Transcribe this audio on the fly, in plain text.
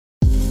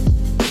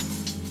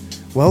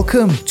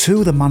Welcome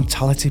to the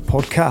Mentality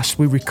Podcast.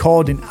 We're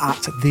recording at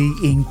the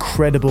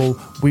incredible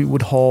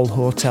Wheatwood Hall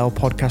Hotel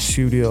Podcast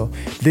Studio.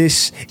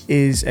 This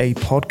is a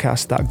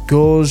podcast that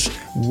goes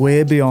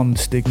way beyond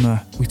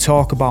stigma. We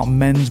talk about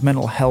men's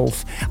mental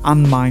health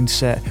and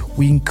mindset.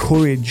 We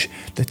encourage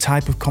the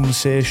type of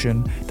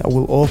conversation that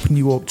will open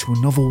you up to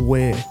another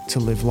way to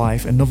live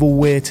life, another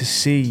way to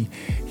see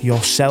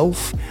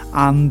yourself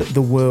and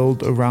the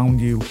world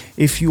around you.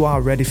 If you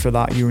are ready for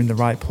that, you're in the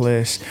right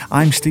place.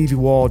 I'm Stevie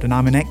Ward and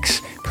I'm an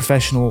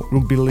ex-professional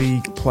rugby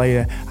league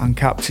player and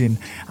captain.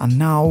 And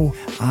now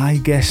I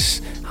guess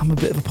I'm a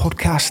bit of a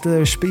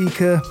podcaster, a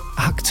speaker,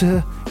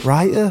 actor,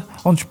 writer,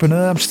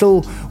 entrepreneur. I'm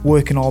still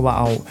working all that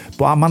out.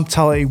 But at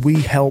Mentality, we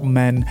help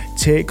men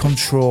take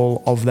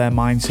control of their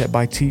mindset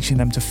by teaching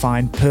them to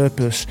find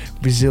purpose,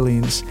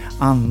 resilience,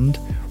 and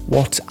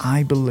what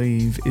I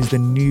believe is the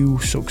new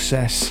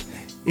success,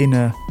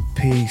 inner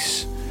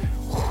peace.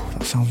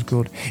 That sounds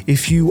good.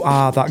 If you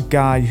are that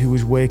guy who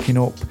is waking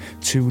up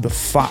to the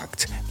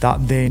fact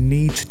that they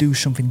need to do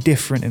something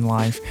different in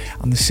life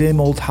and the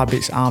same old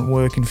habits aren't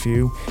working for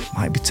you, it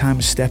might be time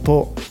to step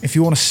up. If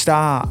you want to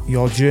start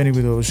your journey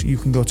with us, you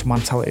can go to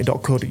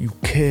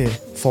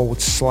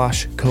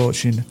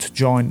mentality.co.uk/coaching to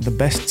join the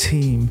best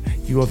team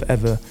you have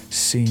ever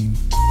seen.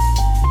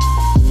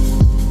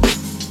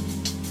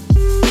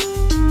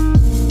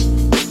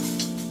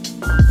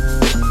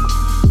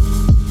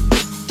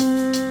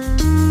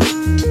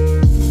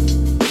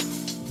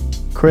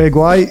 Craig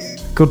White,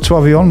 good to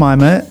have you on, my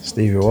mate.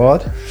 Stevie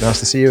Ward, nice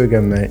to see you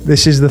again, mate.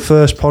 This is the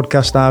first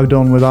podcast I've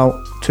done without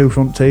two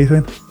front teeth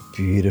in.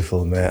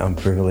 Beautiful, mate. I'm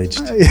privileged.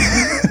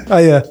 Oh,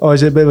 yeah. Or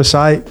is it a bit of a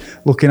sight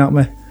looking at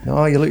me?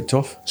 No, you look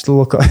tough. Still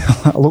look,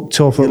 I look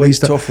tough You at look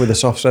least. tough with a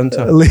soft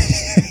centre.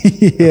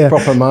 Yeah. A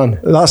proper man.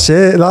 That's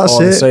it. That's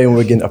Or it. the saying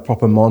we're getting a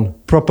proper mon.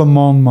 Proper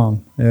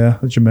man. Yeah,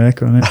 the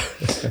Jamaica, isn't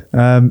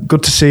it?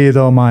 Good to see you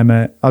though, my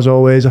mate. As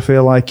always, I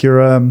feel like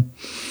you're a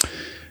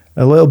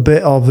little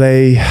bit of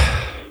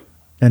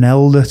an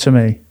elder to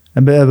me,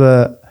 a bit of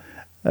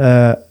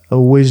a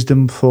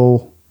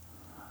wisdomful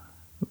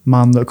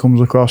man that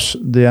comes across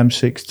the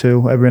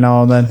M62 every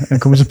now and then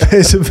and comes and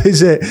pays a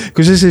visit,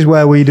 because this is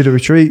where we did a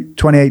retreat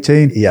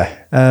 2018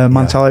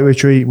 Mentality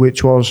retreat,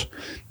 which was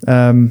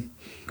great,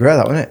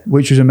 that wasn't it?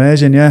 Which was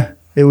amazing. Yeah,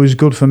 it was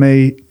good for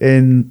me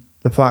in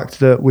the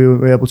fact that we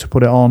were able to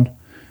put it on,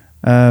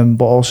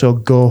 but also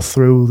go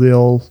through the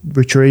whole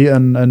retreat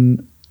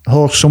and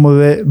host some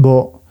of it,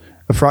 but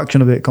a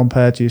fraction of it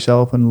compared to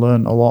yourself, and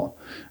learn a lot.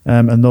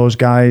 And those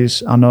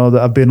guys, I know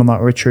that have been on that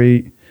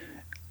retreat,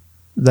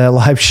 their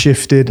life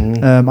shifted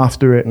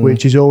after it,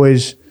 which is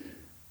always,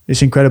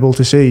 it's incredible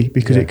to see,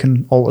 because it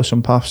can alter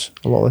some paths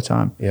a lot of the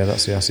time. Yeah,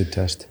 that's the acid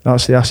test.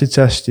 That's the acid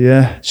test,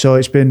 yeah. So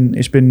it's been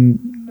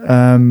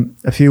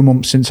a few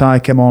months since I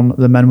came on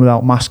the Men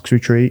Without Masks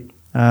retreat,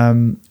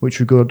 which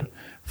was good.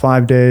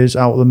 5 days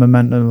out of the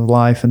momentum of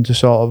life, and to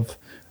sort of,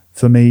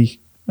 for me,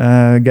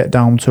 get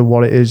down to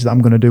what it is that I'm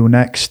going to do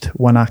next,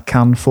 when I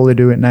can fully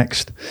do it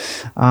next.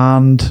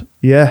 And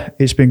yeah,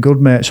 it's been good,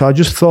 mate. So I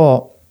just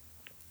thought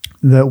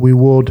that we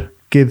would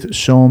give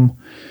some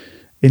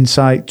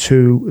insight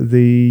to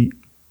the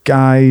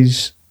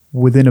guys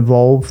within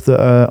Evolve that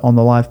are on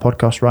the live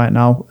podcast right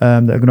now,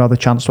 that are going to have the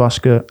chance to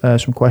ask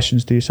some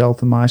questions to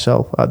yourself and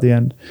myself at the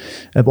end,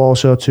 but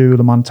also to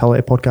the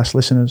Mentality Podcast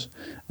listeners.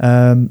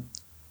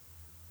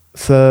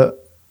 For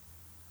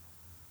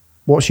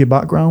what's your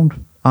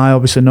background? I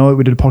obviously know it.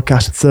 We did a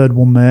podcast, third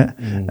one, mate.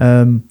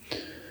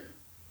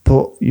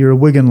 But you're a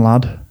Wigan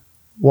lad.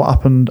 What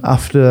happened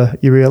after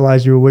you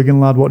realised you were a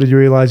Wigan lad? What did you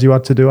realise you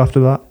had to do after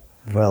that?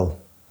 Well,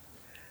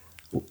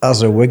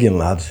 as a Wigan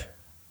lad,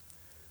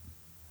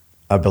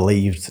 I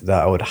believed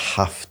that I would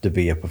have to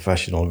be a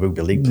professional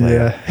rugby league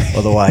player. Yeah.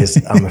 Otherwise,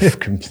 I'm a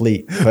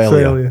complete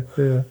failure.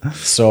 Yeah.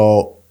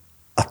 So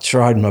I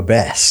tried my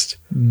best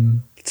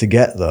to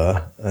get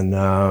there, and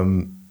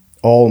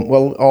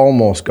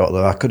almost got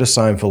there. I could have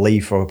signed for Lee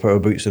for a pair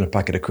of boots and a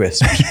packet of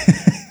crisps,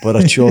 but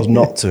I chose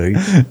not to.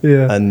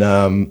 Yeah. And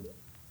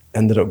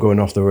ended up going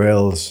off the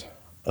rails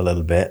a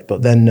little bit.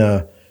 But then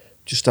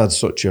just had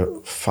such a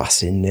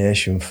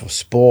fascination for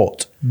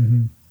sport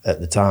at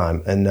the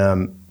time, and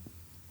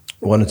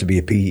wanted to be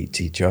a PE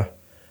teacher.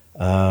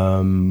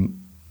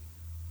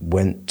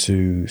 Went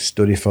to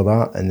study for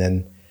that, and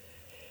then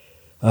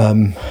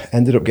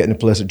ended up getting a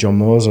place at John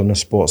Moores on a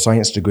sports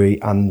science degree,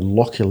 and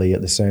luckily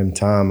at the same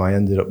time I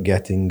ended up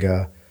getting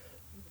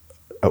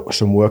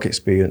some work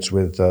experience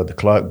with the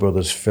Clark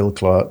brothers, Phil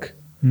Clark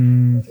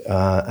and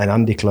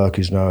Andy Clark,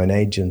 who's now an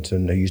agent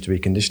and who used to be a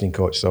conditioning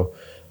coach. So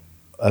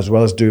as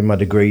well as doing my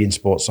degree in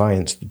sports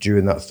science,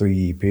 during that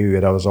 3-year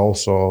period, I was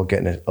also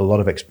getting a lot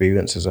of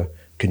experience as a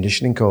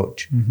conditioning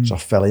coach. So I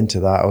fell into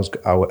that.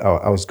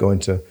 I was going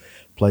to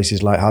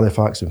places like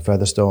Halifax and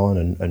Featherstone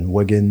and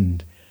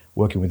Wigan,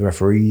 working with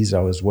referees.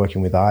 I was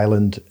working with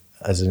Ireland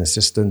as an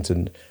assistant,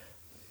 and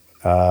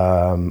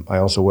I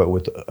also worked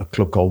with a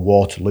club called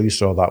Waterloo,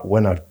 so that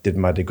when I did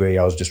my degree,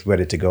 I was just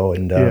ready to go.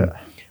 And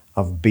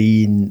I've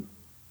been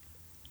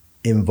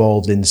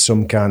involved in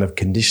some kind of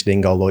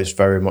conditioning, although it's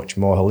very much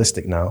more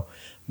holistic now.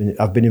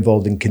 I've been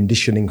involved in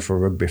conditioning for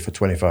rugby for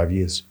 25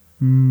 years.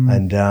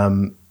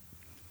 And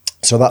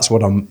so that's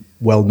what I'm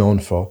well known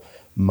for.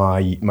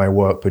 My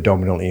work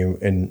predominantly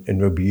in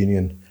rugby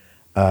union,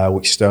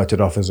 which started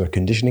off as a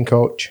conditioning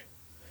coach,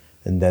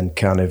 and then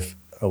kind of,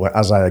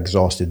 as I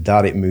exhausted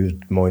that, it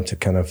moved more into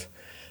kind of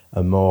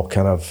a more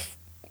kind of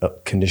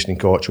conditioning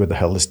coach with a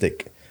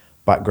holistic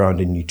background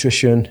in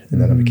nutrition,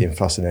 and then I became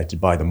fascinated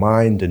by the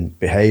mind and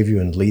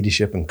behavior and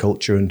leadership and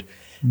culture, and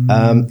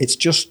it's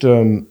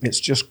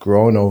just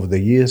grown over the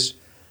years,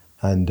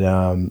 and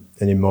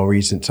in more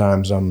recent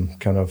times I'm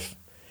kind of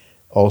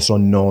also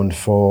known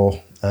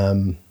for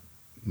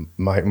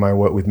my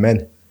work with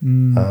men,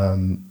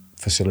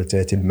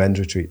 facilitating men's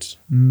retreats.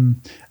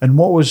 And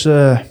what was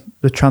the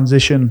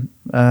transition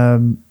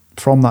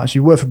from that? So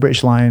you worked for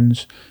British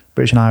Lions,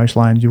 British and Irish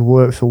Lions, you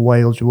worked for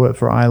Wales, you worked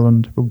for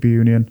Ireland Rugby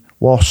Union,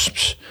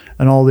 Wasps,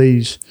 and all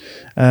these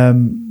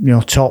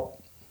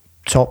top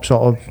sort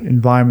of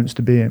environments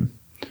to be in.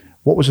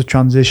 What was the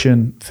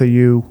transition for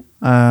you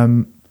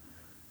to,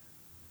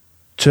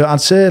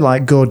 I'd say,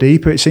 like, go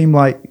deeper? It seemed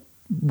like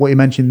what you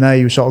mentioned there,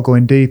 you were sort of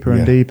going deeper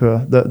and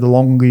deeper the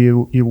longer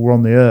you were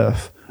on the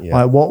earth.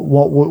 Like, what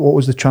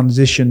was the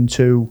transition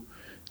to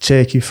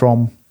take you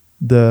from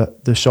the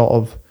sort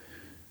of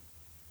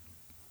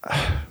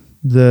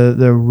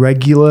the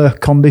regular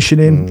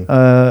conditioning,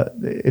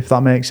 if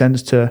that makes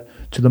sense, to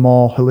the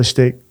more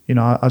holistic,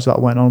 as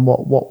that went on?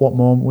 What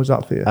moment was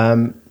that for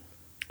you?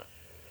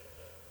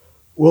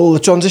 Well, the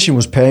transition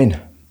was pain,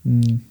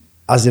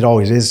 as it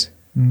always is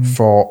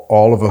for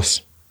all of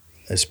us,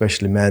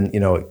 especially men.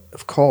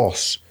 Of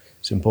course,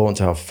 it's important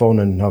to have fun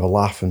and have a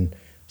laugh and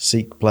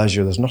seek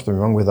pleasure. There's nothing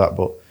wrong with that,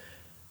 but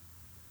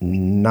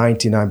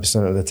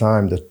 99% of the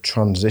time, the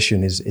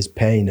transition is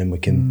pain, and we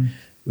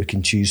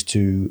can choose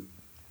to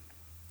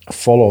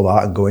follow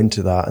that and go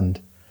into that and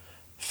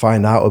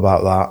find out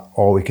about that,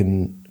 or we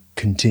can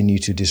continue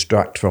to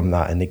distract from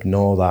that and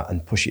ignore that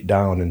and push it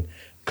down and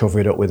cover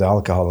it up with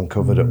alcohol and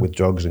cover it up with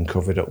drugs and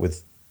cover it up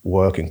with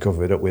work and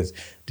cover it up with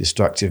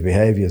distractive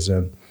behaviours.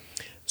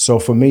 So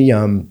for me,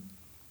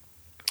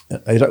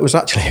 it was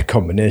actually a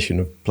combination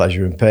of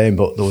pleasure and pain,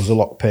 but there was a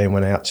lot of pain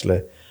when I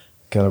actually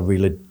kind of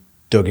really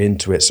dug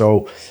into it.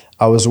 So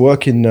I was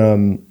working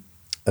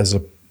as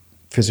a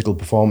physical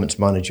performance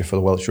manager for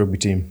the Welsh rugby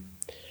team,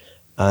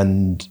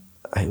 and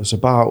it was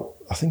about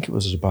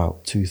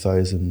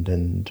 2000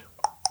 and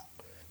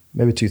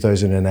maybe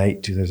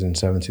 2008,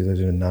 2007,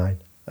 2009.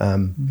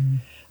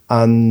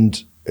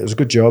 And it was a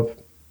good job,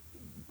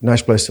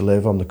 nice place to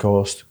live on the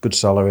coast, good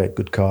salary,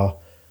 good car.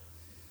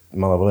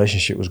 My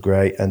relationship was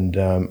great, and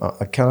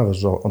I kind of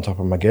was on top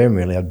of my game,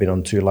 really. I'd been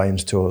on 2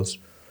 Lions tours,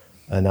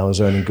 and I was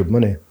earning good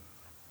money.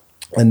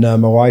 And my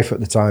wife at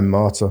the time,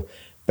 Marta,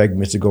 begged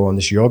me to go on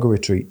this yoga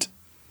retreat.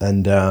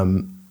 And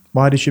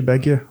why did she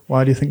beg you?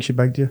 Why do you think she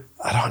begged you?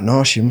 I don't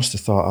know. She must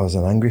have thought I was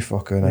an angry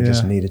fucker, and I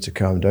just needed to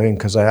calm down,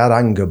 because I had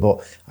anger,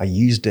 but I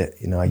used it.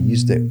 I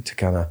used it to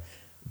kind of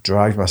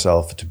drive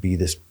myself to be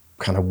this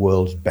kind of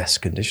world's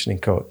best conditioning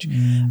coach.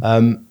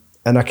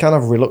 And I kind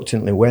of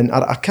reluctantly went.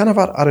 I kind of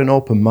had an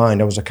open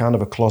mind. I was a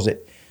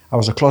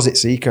closet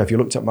seeker. If you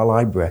looked at my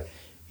library,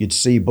 you'd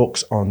see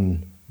books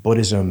on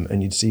Buddhism,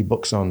 and you'd see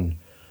books on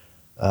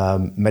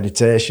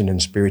meditation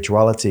and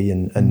spirituality.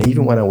 And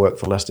even when I worked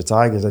for Leicester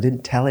Tigers, I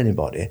didn't tell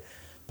anybody.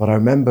 But I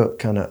remember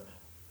kind of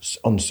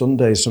on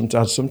Sundays,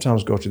 I'd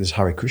sometimes go to this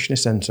Hare Krishna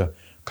centre,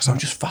 because I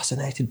was just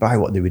fascinated by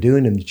what they were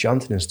doing and the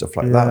chanting and stuff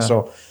like that.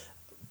 So,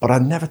 but I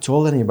never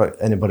told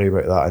anybody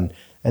about that. And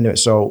anyway,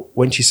 so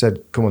when she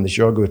said, come on this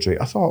yoga retreat,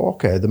 I thought,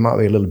 okay, there might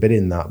be a little bit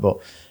in that, but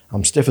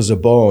I'm stiff as a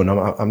bone.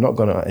 I'm not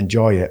going to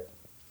enjoy it.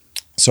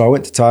 So I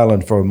went to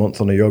Thailand for a month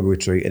on a yoga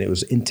retreat, and it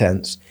was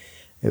intense.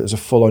 It was a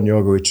full-on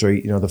yoga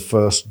retreat. The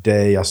first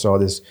day I saw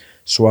this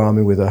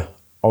Swami with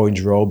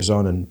orange robes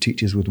on and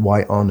teachers with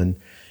white on, and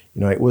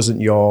it wasn't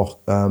your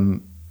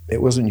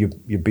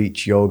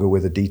beach yoga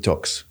with a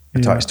detox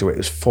attached to it. It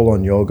was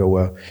full-on yoga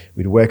where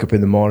we'd wake up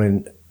in the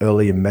morning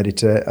early and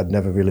meditate. I'd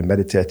never really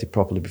meditated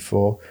properly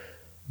before.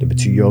 There'd be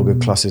 2 yoga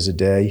classes a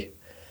day,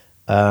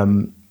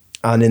 and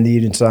in the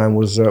evening time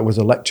was a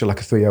lecture,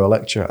 like a 3-hour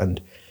lecture.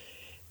 And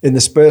in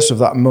the space of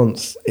that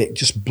month, it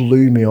just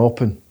blew me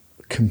open,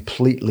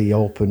 completely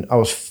open. I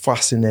was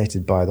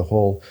fascinated by the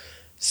whole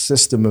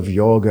system of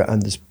yoga,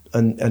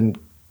 and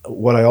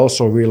what I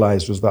also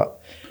realized was that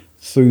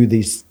through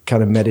these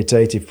kind of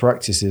meditative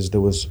practices,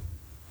 there was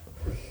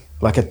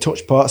like I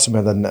touched parts of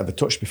me that I'd never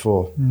touched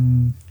before.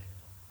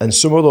 And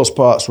some of those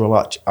parts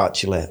were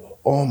actually,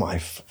 oh my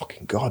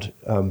fucking God,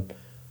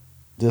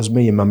 there's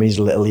me and my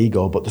measly little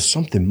ego, but there's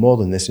something more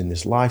than this in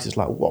this life. It's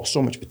like, what,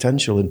 so much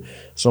potential and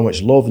so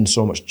much love and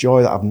so much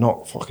joy that I've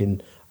not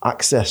fucking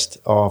accessed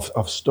or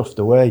I've stuffed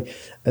away.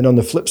 And on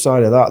the flip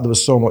side of that, there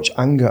was so much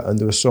anger and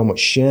there was so much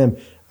shame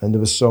and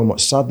there was so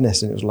much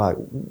sadness. And it was like,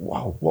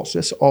 wow,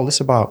 what's all this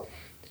about?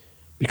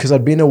 Because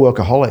I'd been a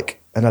workaholic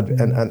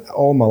and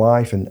all my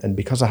life, and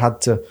because I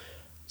had to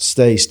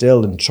stay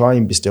still and try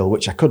and be still,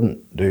 which I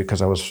couldn't do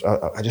because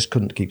I just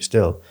couldn't keep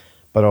still.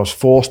 but I was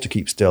forced to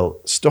keep still.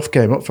 Stuff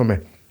came up for me.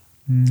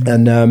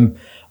 And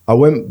I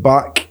went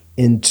back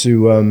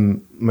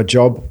into my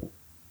job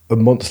a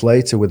month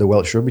later with the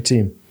Welsh rugby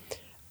team,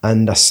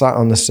 and I sat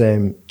on the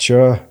same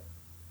chair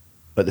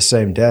at the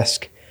same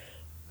desk,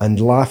 and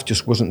life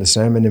just wasn't the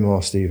same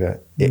anymore, Steve.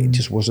 It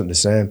just wasn't the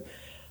same.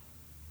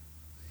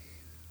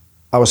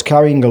 I was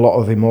carrying a lot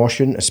of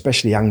emotion,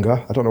 especially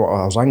anger. I don't know what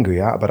I was angry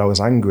at, but I was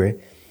angry.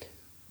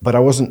 But I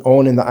wasn't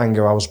owning that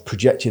anger, I was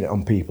projecting it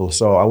on people.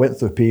 So I went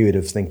through a period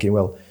of thinking,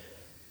 well,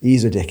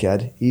 he's a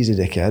dickhead,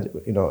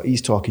 you know,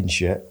 he's talking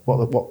shit.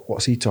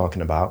 What's he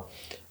talking about?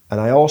 And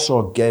I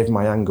also gave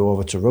my anger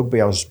over to rugby.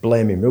 I was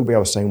blaming rugby. I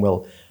was saying,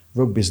 well,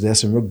 rugby's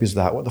this and rugby's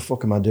that. What the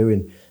fuck am I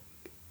doing?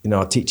 You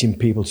know, teaching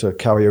people to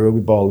carry a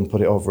rugby ball and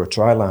put it over a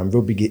try line.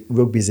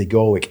 Rugby's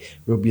egoic.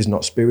 Rugby's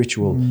not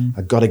spiritual.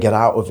 I've got to get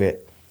out of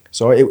it.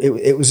 So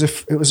it was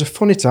a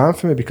funny time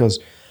for me because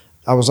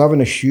I was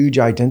having a huge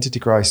identity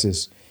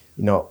crisis.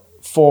 You know,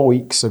 4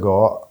 weeks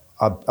ago,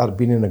 I'd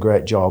been in a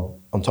great job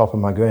on top of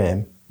my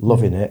game,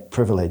 loving it,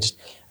 privileged.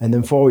 And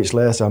then 4 weeks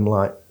later, I'm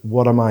like,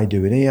 what am I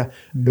doing here?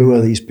 Who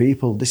are these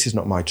people? This is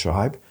not my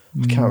tribe.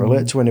 I can't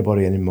relate to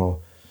anybody anymore.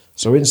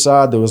 So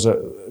inside, there was a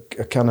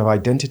kind of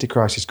identity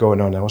crisis going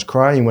on. I was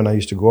crying when I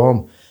used to go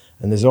home.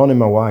 And there's only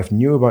my wife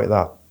knew about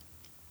that.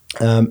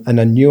 And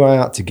I knew I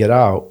had to get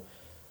out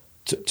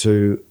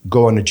to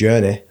go on a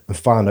journey and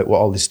find out what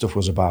all this stuff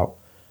was about.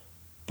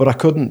 But I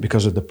couldn't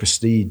because of the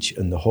prestige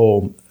and the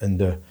home and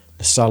the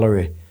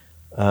salary.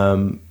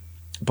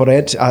 But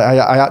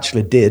I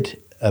actually did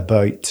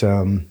about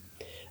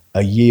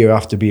a year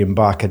after being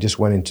back. I just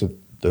went into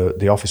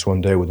the office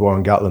one day with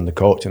Warren Gatland, the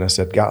coach, and I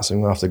said, Gats,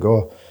 I'm going to have to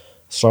go.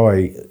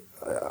 Sorry,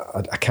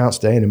 I can't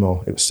stay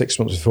anymore. It was 6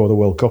 months before the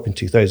World Cup in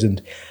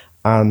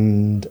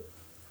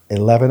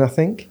 2011, I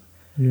think.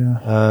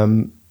 Yeah.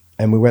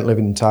 And we went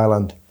living in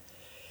Thailand.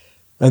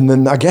 And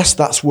then I guess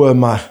that's where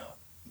my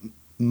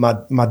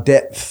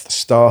depth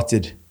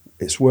started.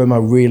 It's where my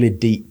really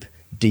deep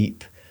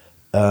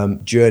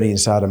journey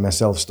inside of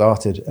myself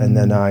started. And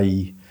then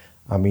I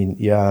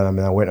went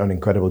on an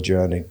incredible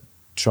journey,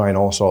 trying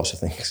all sorts of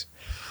things.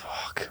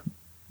 Fuck.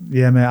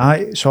 Yeah,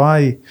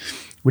 mate.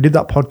 We did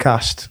that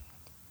podcast.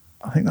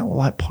 I think that was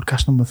like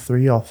podcast number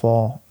 3 or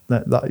 4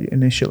 that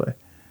initially.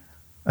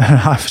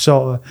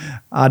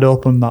 I'd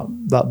opened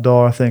that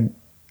door, I think,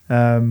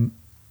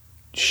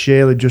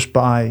 surely just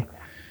by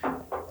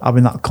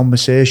having that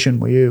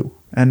conversation with you.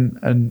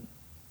 And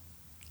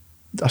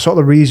that's sort of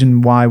the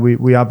reason why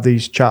we have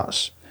these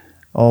chats,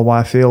 or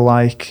why I feel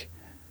like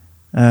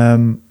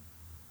mentality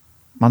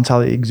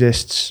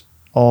exists,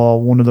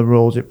 or one of the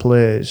roles it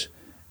plays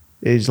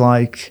is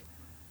like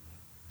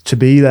to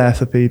be there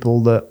for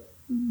people that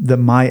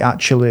might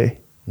actually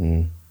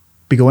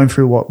be going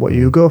through what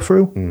you go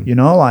through, you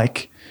know,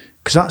 like,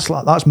 because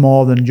that's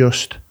more than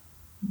just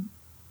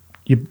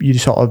you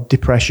sort of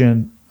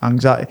depression,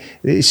 anxiety.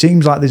 It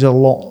seems like there's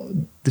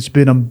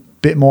been a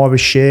bit more of a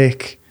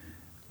shake,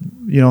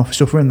 you know, for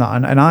suffering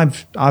that, and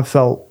I've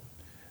felt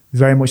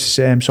very much the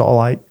same, sort of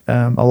like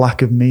a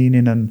lack of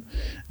meaning and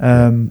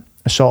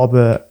a sort of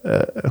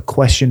a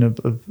question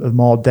of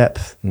more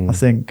depth. I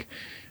think.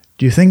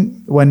 Do you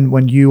think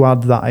when you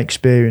had that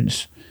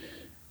experience,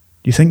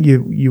 do you think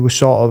you were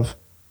sort of,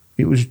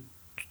 it was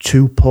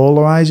too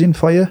polarizing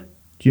for you?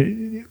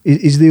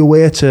 Is there a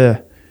way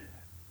to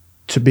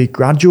be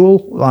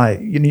gradual? Like,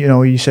 you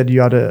know, you said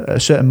you had a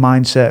certain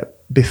mindset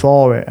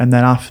before it and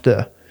then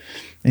after,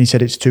 and you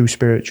said it's too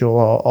spiritual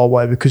or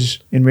whatever, because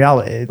in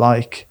reality,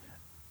 like,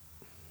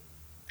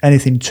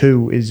 anything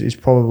too is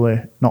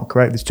probably not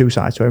correct. There's two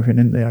sides to everything,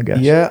 isn't there, I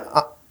guess?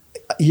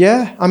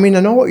 Yeah. I mean, I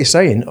know what you're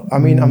saying. I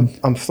mean,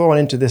 I'm thrown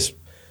into this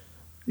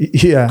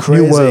crazy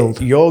new world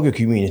yoga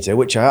community,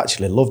 which I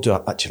actually loved.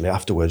 Actually,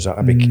 afterwards,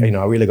 I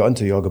really got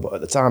into yoga. But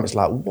at the time, it's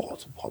like,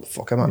 what the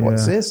fuck am I?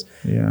 What's this?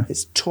 Yeah,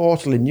 it's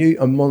totally new.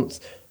 A month,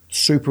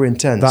 super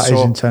intense. That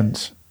is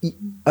intense.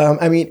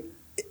 I mean,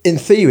 in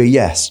theory,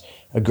 yes,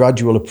 a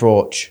gradual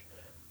approach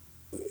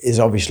is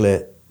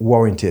obviously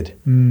warranted,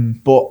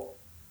 but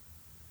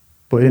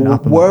it didn't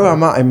happen. Where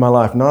I'm at in my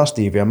life now,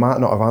 Stevie, I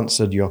might not have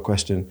answered your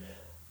question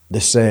the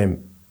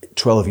same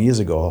 12 years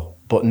ago,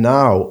 but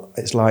now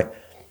it's like,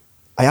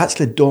 I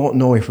actually don't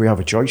know if we have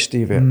a choice,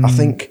 Stevie. I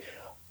think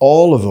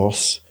all of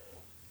us,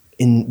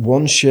 in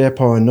one shape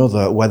or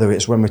another, whether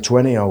it's when we're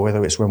 20 or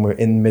whether it's when we're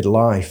in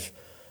midlife,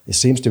 it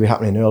seems to be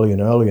happening earlier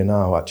and earlier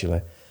now,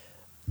 actually.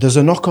 There's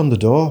a knock on the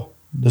door.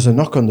 There's a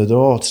knock on the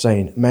door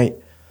saying, mate,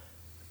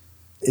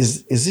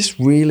 is this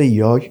really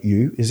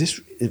you? Is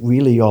this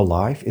really your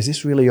life? Is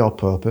this really your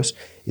purpose?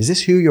 Is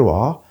this who you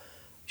are?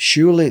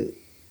 Surely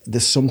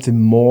there's something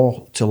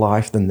more to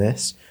life than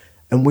this.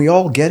 And we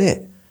all get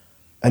it.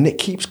 And it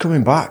keeps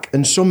coming back.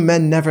 And some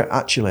men never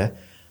actually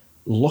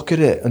look at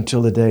it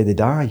until the day they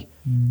die.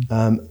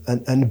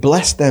 And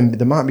bless them,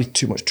 there might be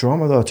too much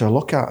trauma though to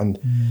look at.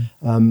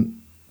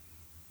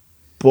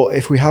 But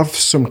if we have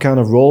some kind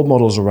of role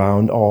models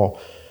around, or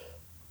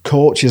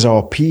coaches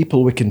or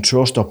people we can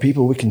trust or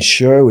people we can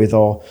share with,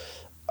 or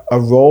a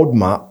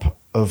roadmap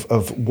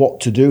of what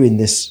to do in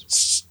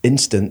this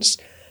instance,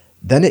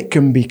 then it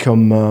can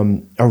become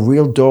a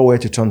real doorway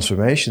to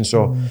transformation.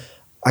 So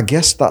I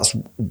guess that's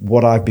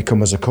what I've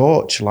become as a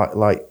coach,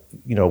 like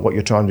you know, what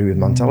you're trying to do with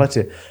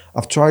mentality.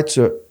 I've tried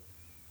to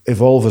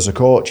evolve as a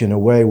coach in a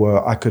way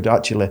where I could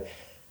actually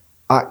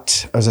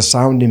act as a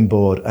sounding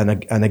board and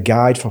a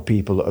guide for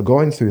people that are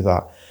going through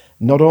that.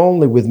 Not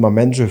only with my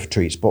mentor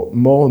retreats, but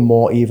more and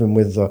more even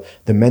with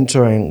the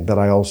mentoring that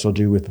I also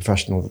do with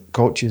professional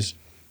coaches.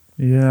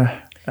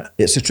 Yeah.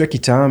 It's a tricky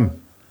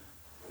time.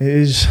 It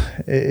is.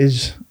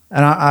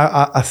 And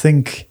I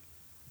think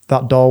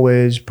that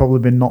doorway has probably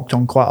been knocked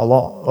on quite a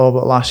lot over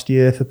the last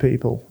year for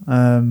people,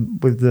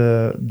 with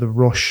the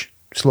rush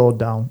slowed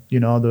down, you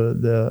know,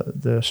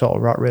 the sort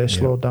of rat race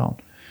slowed down.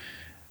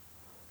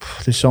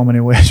 There's so many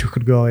ways we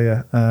could go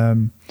here.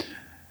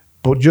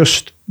 But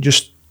just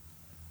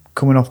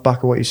coming off back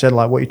of what you said,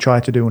 like what you try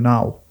to do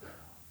now,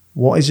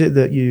 what is it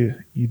that you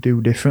do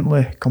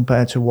differently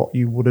compared to what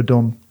you would have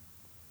done,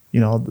 you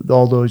know,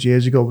 all those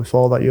years ago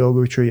before that yoga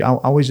retreat?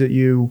 How is it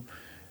you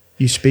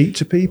speak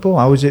to people?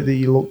 How is it that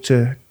you look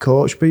to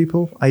coach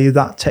people? Are you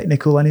that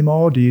technical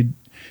anymore? Do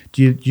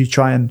you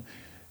try and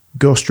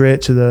go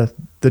straight to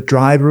the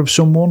driver of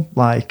someone?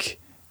 Like,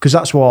 because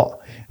that's what,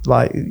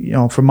 like, you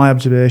know, from my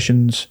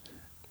observations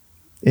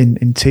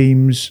in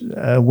teams,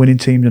 winning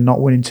teams and not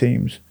winning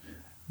teams,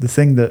 the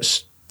thing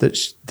that's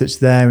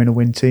there in a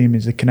win team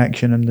is the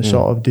connection and the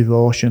sort of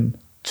devotion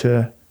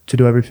to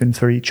do everything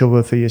for each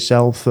other, for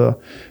yourself, for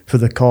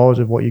the cause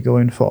of what you're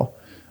going for.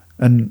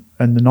 And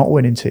the not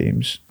winning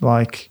teams,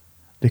 like,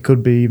 they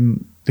could be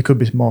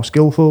more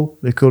skillful,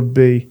 they could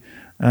be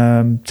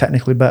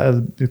technically better,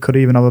 they could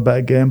even have a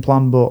better game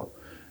plan, but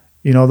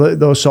you know,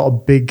 those sort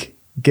of big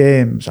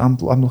games, I'm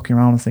looking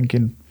around and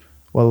thinking,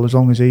 well, as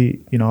long as he's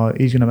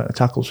going to make the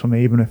tackles for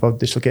me, even if I've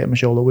dislocated my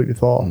shoulder the week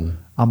before,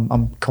 I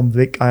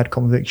had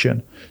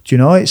conviction. Do you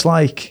know? It's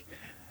like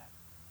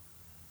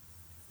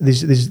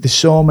there's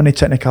so many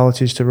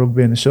technicalities to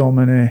rugby, and there's so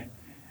many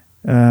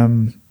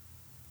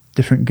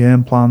different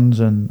game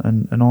plans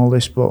and all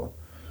this, but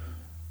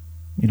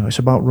you know, it's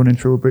about running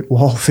through a brick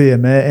wall for you,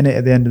 mate. In it,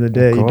 at the end of the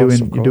day, you're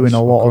doing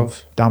a lot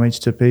of damage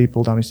to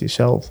people, damage to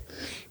yourself.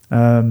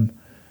 So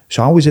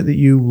how is it that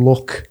you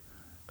look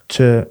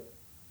to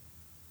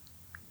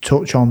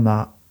touch on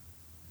that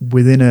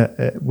within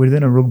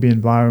a rugby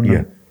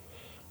environment?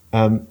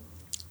 Because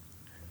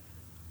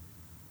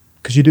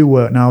you do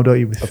work now, don't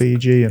you, with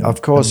Fiji? And,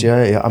 of course,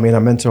 yeah. I mean, I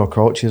mentor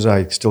coaches.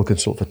 I still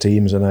consult for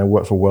teams, and I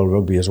work for World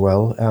Rugby as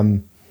well.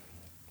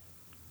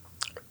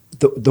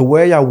 The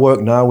way I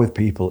work now with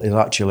people is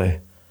actually,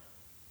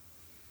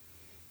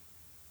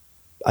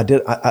 I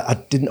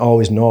didn't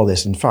always know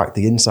this. In fact,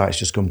 the insight's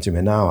just come to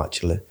me now.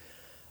 Actually,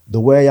 the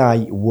way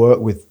I work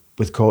with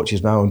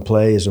coaches now and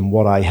players, and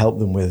what I help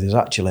them with, is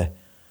actually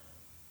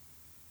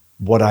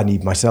what I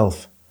need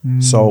myself.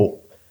 So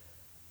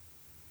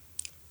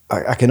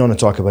I can only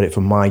talk about it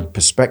from my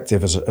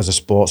perspective as a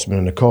sportsman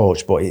and a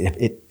coach, but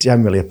it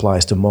generally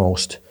applies to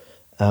most.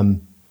 You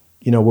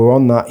know, we're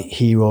on that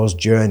hero's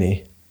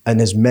journey, and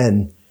as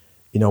men,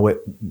 you know,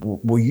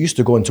 we're used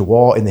to going to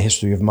war in the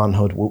history of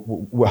manhood.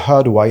 We're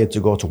hardwired to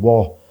go to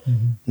war.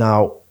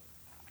 Now,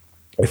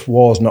 if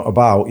war's not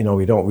about, you know,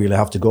 we don't really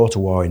have to go to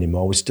war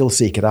anymore. We still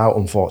seek it out,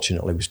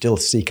 unfortunately. We still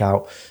seek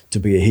out to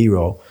be a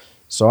hero.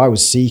 So I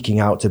was seeking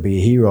out to be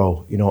a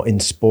hero, you know, in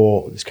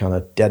sport, this kind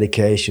of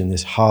dedication,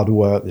 this hard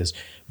work, this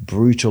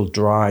brutal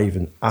drive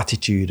and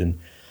attitude.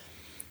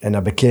 And I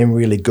became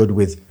really good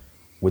with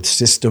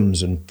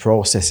systems and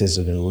processes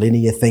and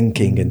linear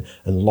thinking and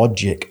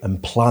logic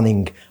and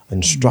planning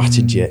and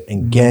strategy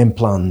and game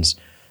plans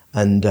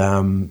and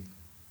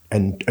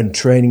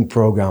training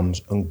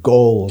programs and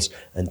goals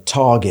and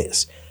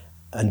targets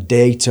and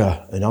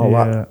data and all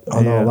that.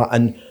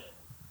 And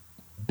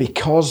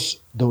because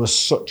there was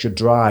such a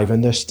drive,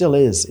 and there still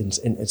is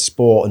in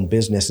sport and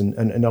business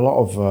and a lot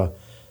of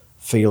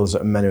fields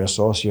that men are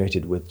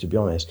associated with, to be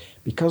honest,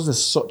 because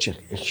there's such a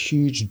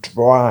huge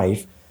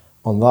drive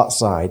on that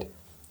side,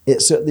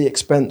 it's at the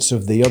expense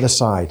of the other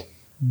side.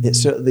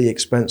 It's at the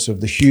expense of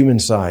the human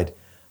side,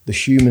 the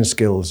human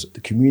skills,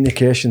 the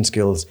communication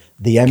skills,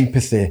 the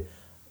empathy,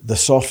 the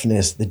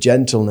softness, the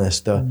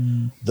gentleness, the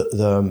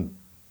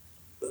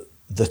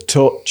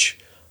touch,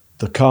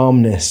 the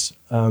calmness,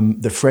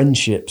 the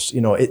friendships.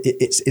 You know,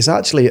 it's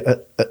actually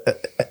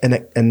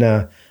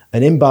an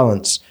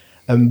imbalance.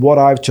 And what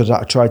I've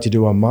tried to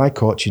do on my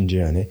coaching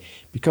journey,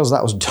 because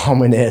that was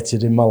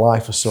dominated in my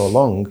life for so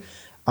long,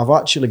 I've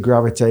actually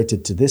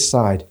gravitated to this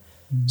side.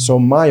 So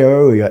my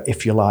area,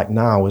 if you like,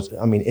 now is,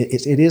 I mean,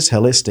 it is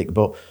holistic,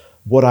 but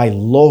what I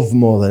love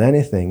more than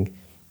anything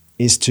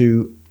is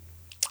to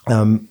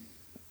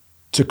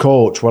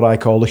coach what I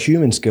call the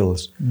human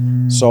skills.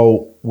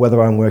 So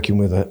whether I'm working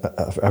with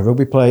a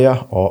rugby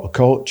player or a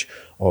coach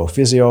or a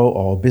physio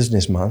or a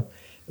businessman,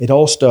 it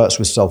all starts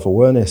with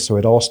self-awareness. So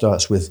it all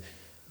starts with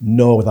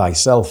know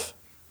thyself.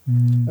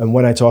 And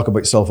when I talk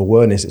about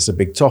self-awareness, it's a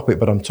big topic,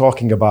 but I'm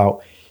talking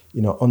about,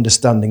 you know,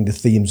 understanding the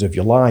themes of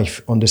your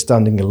life,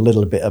 understanding a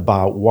little bit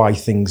about why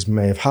things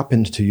may have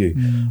happened to you,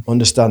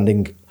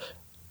 understanding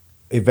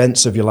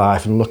events of your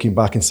life and looking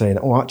back and saying,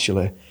 oh,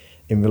 actually,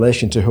 in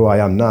relation to who I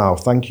am now,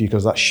 thank you,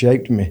 because that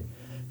shaped me.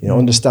 You know,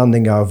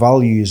 understanding our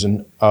values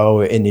and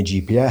our inner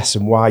GPS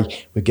and why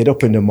we get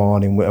up in the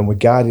morning and we're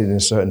guided in a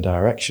certain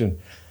direction.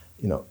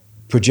 You know,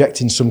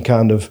 projecting some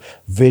kind of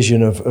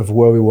vision of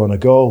where we want to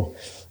go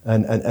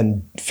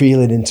and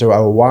feeling into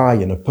our why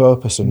and a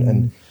purpose.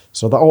 And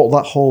so that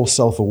whole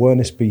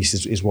self-awareness piece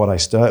is what I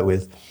start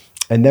with.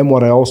 And then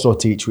what I also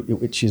teach,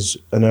 which is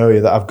an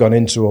area that I've gone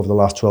into over the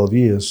last 12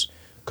 years,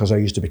 because I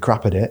used to be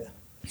crap at it,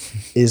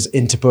 is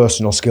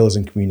interpersonal skills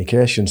and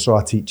communication. So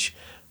I teach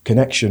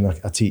connection,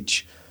 I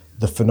teach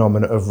the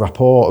phenomena of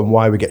rapport and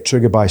why we get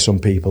triggered by some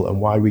people and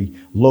why we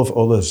love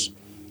others,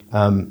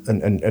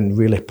 and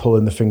really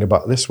pulling the finger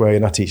back this way.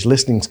 And I teach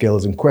listening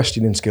skills and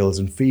questioning skills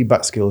and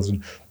feedback skills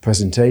and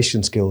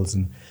presentation skills.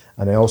 And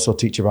I also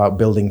teach about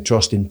building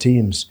trust in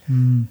teams.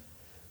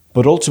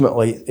 But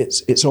ultimately,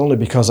 it's only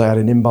because I had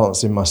an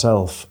imbalance in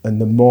myself.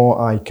 And the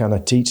more I kind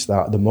of teach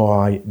that, the more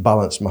I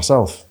balance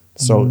myself.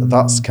 So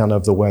that's kind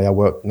of the way I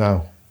work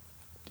now.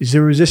 Is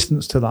there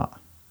resistance to that?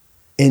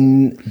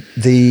 In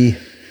the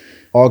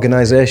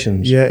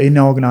organisations? Yeah, in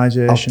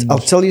organisations. I'll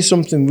tell you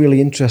something really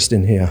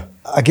interesting here.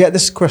 I get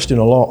this question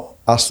a lot,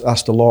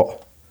 asked a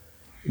lot.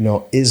 You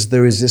know, is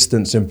there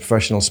resistance in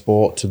professional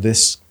sport to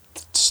this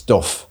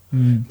stuff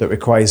that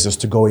requires us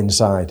to go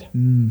inside?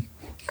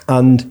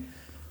 And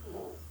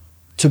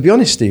to be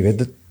honest,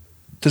 Stevie,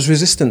 there's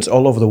resistance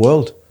all over the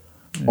world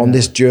on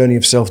this journey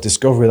of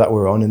self-discovery that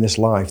we're on in this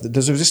life.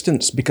 There's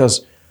resistance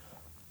because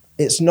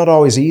it's not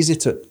always easy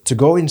to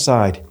go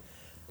inside.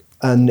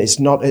 And it's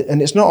not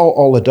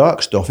all the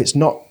dark stuff.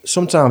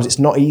 Sometimes it's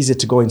not easy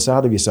to go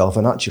inside of yourself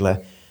and actually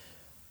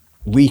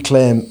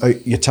reclaim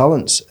your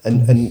talents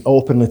and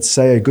openly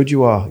say how good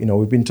you are. You know,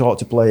 we've been taught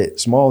to play it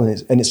small,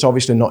 and it's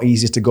obviously not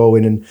easy to go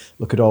in and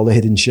look at all the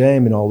hidden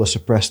shame and all the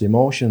suppressed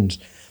emotions.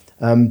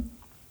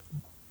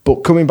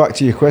 But coming back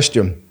to your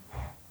question,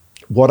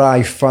 what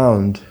I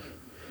found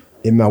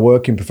in my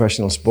work in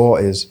professional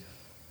sport is,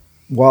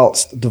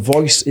 whilst the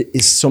voice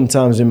is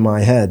sometimes in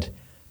my head,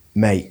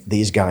 mate,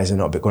 these guys are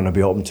not going to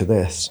be open to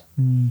this.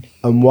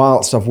 And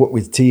whilst I've worked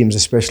with teams,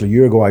 especially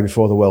Uruguay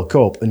before the World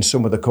Cup, and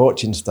some of the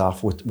coaching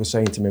staff were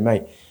saying to me,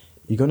 mate,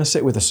 you're going to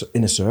sit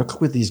in a circle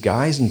with these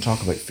guys and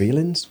talk about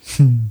feelings?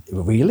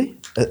 Really?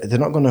 They're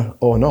not going to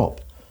own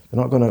up.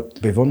 They're not going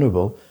to be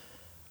vulnerable.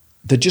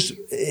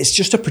 It's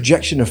just a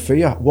projection of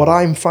fear. What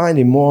I'm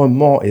finding more and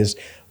more is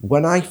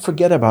when I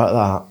forget about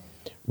that,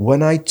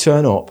 when I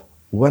turn up,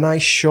 when I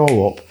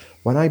show up,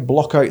 when I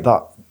block out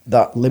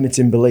that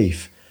limiting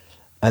belief,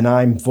 and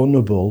I'm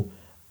vulnerable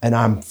and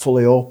I'm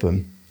fully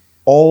open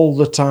all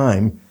the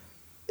time,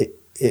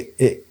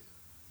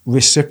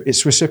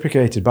 it's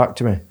reciprocated back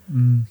to me.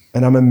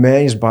 And I'm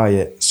amazed by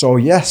it. So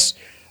yes,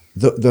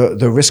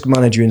 the risk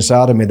manager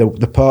inside of me,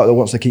 the part that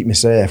wants to keep me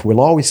safe, will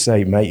always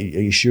say, mate,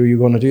 are you sure you're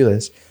going to do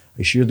this? Are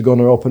you sure they're going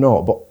to open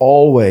up? But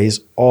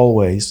always,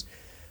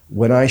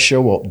 when I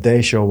show up,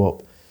 they show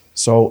up.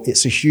 So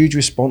it's a huge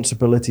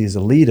responsibility as a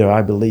leader,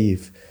 I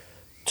believe,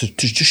 to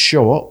just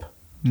show up.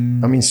 I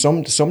mean,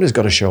 somebody's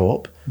got to show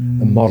up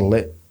and model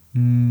it.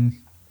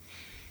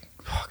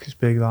 Fuck, it's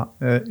big that.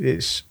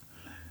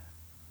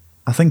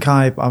 I think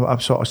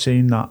I've sort of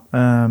seen that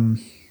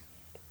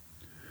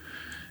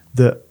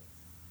that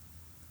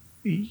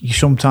you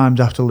sometimes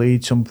have to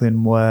lead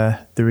something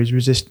where there is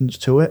resistance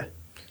to it.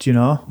 Do you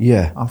know?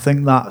 Yeah. I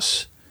think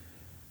that's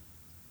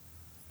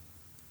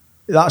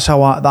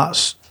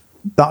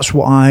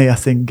what I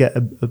think get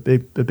a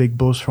big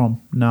buzz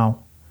from now,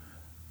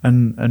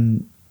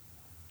 and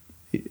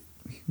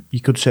you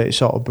could say it's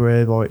sort of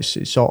brave, or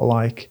it's sort of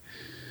like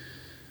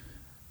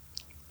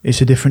it's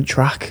a different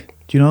track.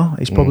 Do you know?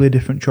 It's probably a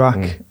different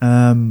track.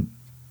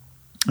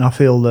 I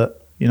feel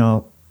that, you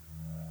know,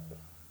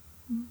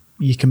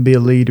 you can be a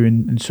leader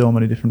in so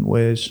many different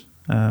ways,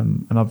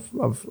 and I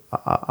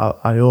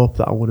hope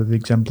that I would have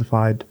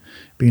exemplified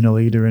being a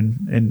leader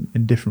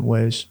in different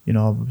ways. You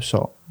know,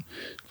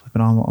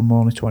 I'm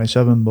only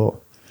 27, but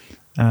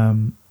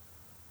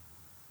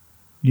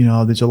you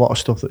know, there's a lot of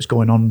stuff that's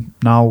going on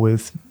now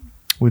with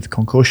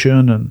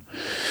concussion and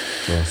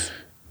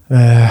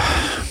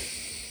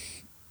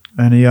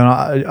and you know,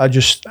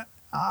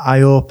 I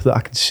hope that I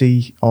can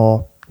see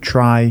or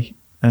try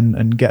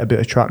and get a bit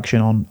of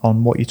traction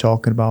on what you're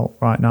talking about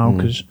right now,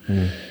 because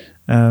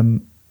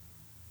the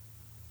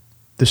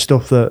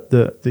stuff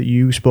that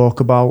you spoke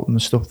about and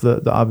the stuff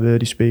that I've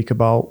heard you speak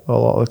about a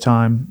lot of the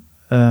time,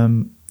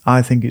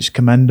 I think it's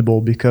commendable,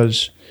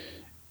 because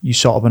you're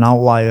sort of an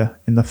outlier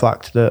in the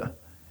fact that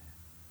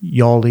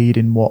you're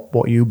leading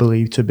what you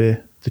believe to be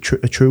a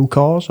true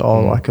cause,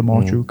 or like a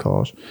more true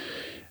cause.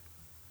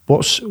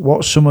 What's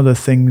some of the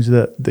things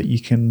that you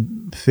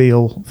can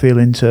feel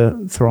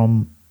into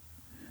from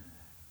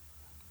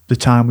the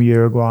time with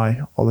Uruguay,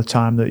 or the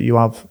time that you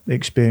have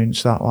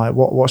experienced that? Like,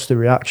 what's the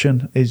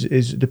reaction?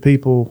 Is the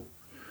people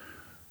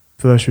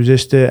first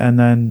resist it and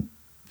then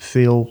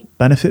feel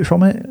benefit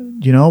from it?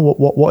 You know,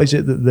 what is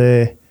it that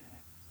they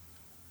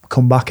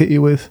come back at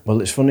you with?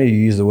 Well, it's funny you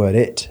use the word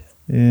 "it."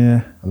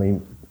 Yeah. I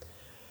mean,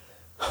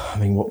 I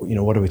mean,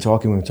 what are we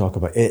talking when we talk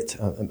about it?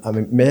 I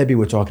mean, maybe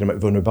we're talking about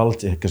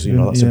vulnerability because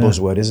that's a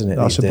buzzword, isn't it?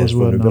 That's these days,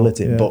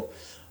 vulnerability. Now, yeah.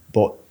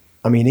 But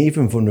I mean,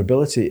 even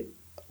vulnerability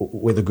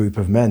with a group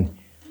of men,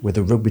 with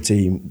a rugby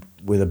team,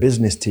 with a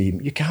business team,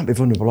 you can't be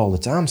vulnerable all the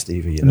time,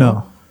 Stevie. You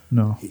know?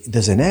 No.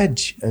 There's an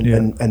edge,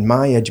 and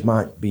my edge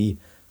might be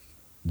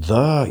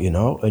there,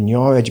 and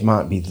your edge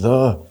might be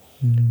there.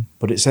 Mm.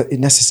 But it's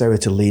necessary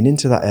to lean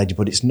into that edge,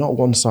 but it's not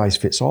one size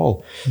fits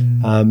all.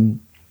 Mm.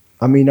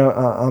 I mean,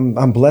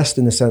 I'm blessed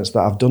in the sense that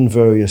I've done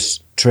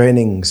various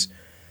trainings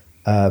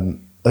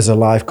as a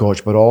life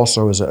coach, but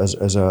also as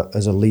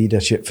a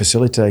leadership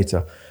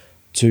facilitator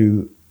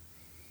to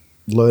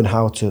learn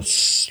how to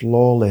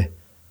slowly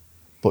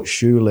but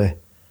surely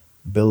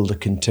build a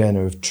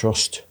container of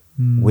trust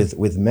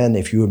with men.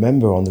 If you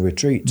remember on the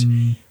retreat,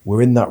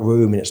 we're in that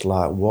room and it's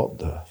like, what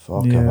the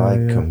fuck have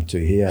I come to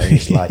here? And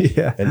it's like,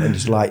 and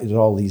it's like there's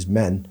all these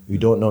men who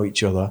don't know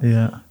each other,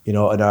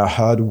 and our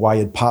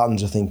hardwired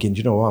patterns are thinking,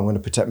 I'm going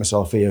to protect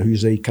myself here.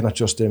 Who's he? Can I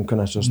trust him? Can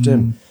I trust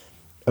him?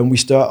 And we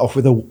start off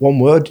with one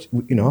word,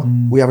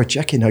 we have a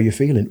check-in, how you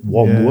feeling?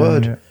 One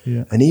word.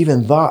 Yeah. And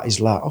even that is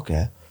like,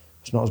 okay,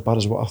 it's not as bad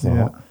as what I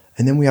thought. Yeah.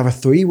 And then we have a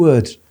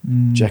 3-word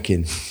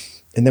check-in.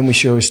 And then we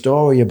share a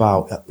story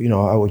about,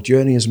 our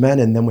journey as men.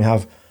 And then we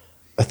have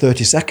a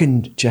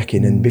 30-second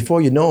check-in. And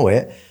before you know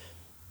it,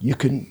 you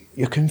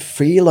can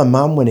feel a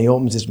man when he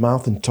opens his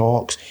mouth and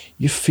talks.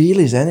 You feel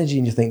his energy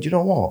and you think, do you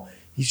know what?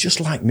 He's just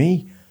like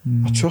me.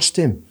 I trust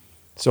him.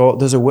 So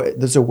there's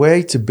a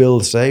way to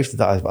build safety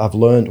that I've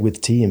learned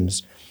with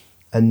teams.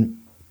 And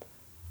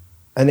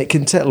it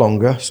can take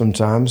longer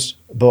sometimes.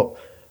 But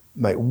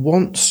mate,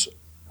 once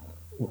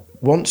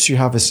you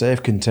have a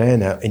safe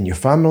container in your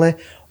family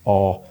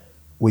or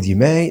with your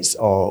mates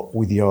or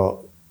with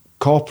your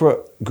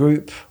corporate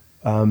group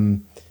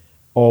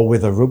or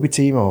with a rugby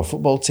team or a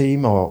football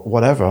team or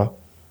whatever,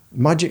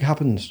 magic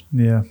happens.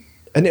 Yeah.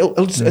 And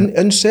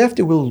and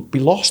safety will be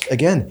lost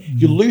again.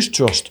 You'll lose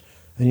trust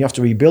and you have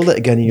to rebuild it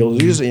again, and you'll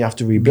lose it and you have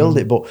to rebuild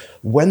it. But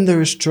when there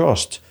is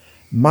trust,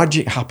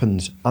 magic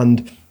happens.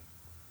 And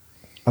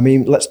I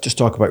mean, let's just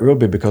talk about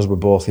rugby because we're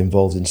both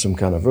involved in some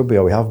kind of rugby,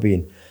 or we have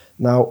been.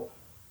 Now,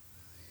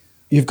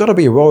 you've got to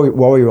be a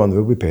warrior on the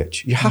rugby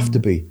pitch. You have to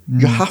be.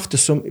 You have to,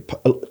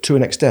 to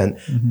an extent,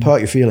 hurt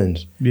your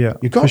feelings. Yeah,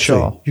 you've got to.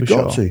 Sure. You've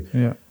got to.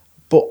 Yeah.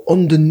 But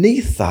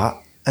underneath that,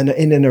 and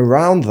in and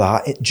around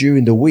that,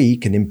 during the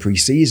week and in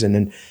pre-season,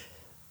 and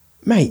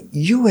mate,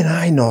 you and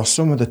I know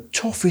some of the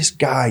toughest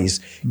guys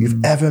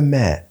you've ever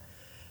met.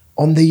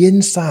 On the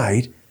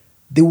inside,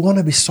 they want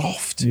to be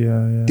soft.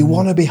 They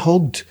want to be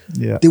hugged.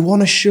 Yeah. They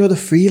want to show the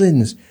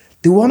feelings.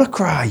 They want to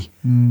cry.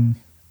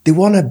 They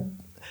want to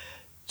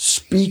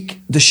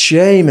speak the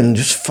shame and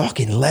just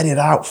fucking let it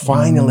out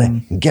finally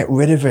and get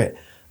rid of it.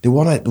 They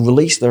want to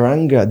release their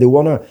anger. They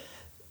want to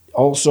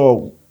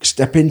also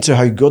step into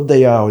how good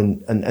they are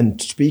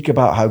and speak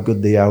about how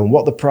good they are and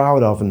what they're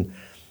proud of. And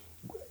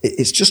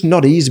it's just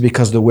not easy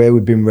because of the way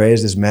we've been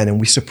raised as men,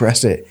 and we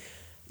suppress it.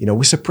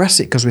 We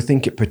suppress it because we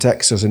think it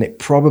protects us, and it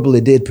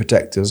probably did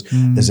protect us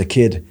as a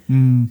kid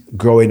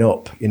growing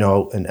up,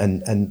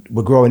 and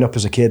we're growing up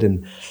as a kid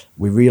and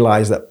we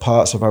realised that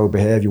parts of our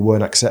behaviour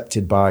weren't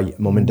accepted by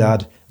mum and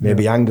dad.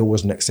 Maybe anger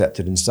wasn't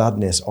accepted and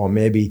sadness, or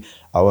maybe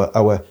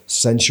our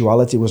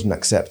sensuality wasn't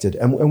accepted,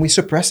 and we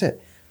suppress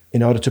it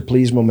in order to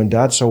please mum and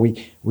dad. So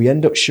we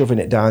end up shoving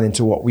it down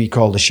into what we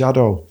call the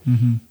shadow.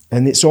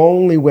 And it's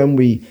only when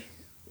we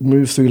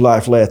move through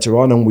life later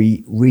on and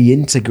we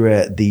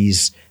reintegrate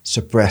these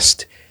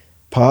suppressed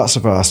parts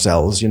of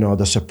ourselves,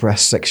 the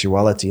suppressed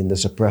sexuality and the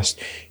suppressed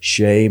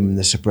shame and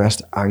the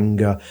suppressed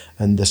anger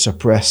and the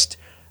suppressed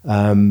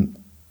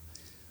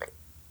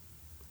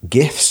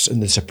gifts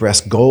and the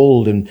suppressed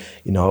gold, and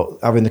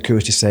having the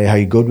courage to say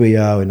how good we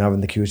are and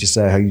having the courage to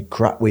say how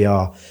crap we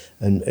are,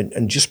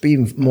 and just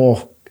being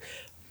more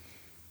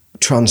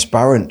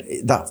transparent.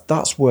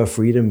 That's where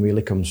freedom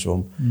really comes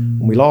from.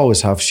 And we'll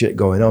always have shit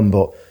going on,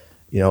 but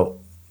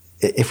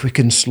if we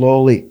can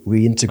slowly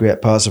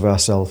reintegrate parts of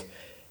ourselves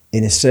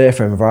in a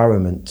safer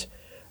environment,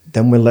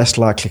 then we're less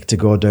likely to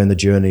go down the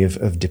journey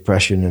of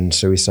depression and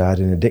suicide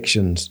and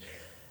addictions.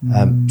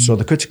 So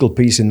the critical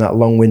piece in that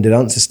long-winded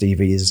answer,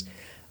 Stevie, is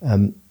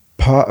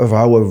part of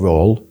our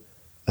role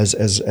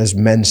as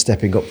men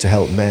stepping up to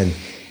help men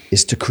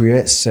is to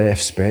create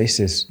safe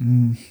spaces,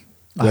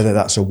 whether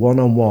that's a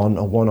one-on-one,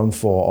 a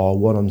one-on-4, or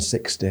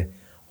 1-on-60,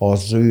 or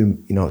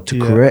Zoom, to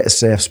create a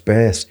safe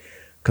space.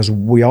 Because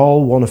we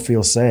all want to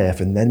feel safe,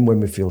 and then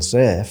when we feel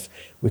safe,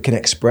 we can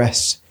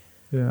express.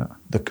 Yeah.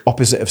 The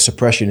opposite of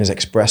suppression is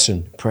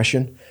expression,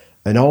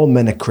 and all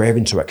men are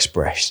craving to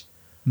express,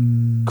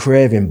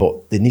 craving,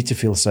 but they need to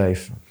feel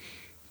safe.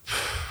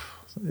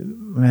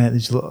 Mate,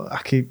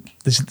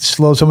 there's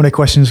so many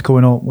questions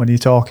coming up when you're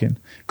talking,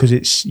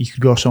 because you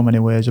could go so many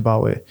ways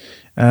about it.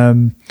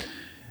 When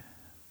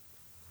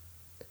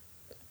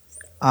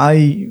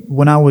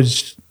I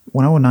was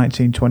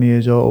 19, 20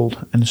 years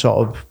old, and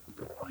sort of.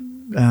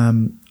 I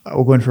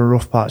was going for a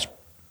rough patch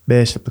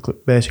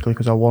basically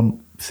because I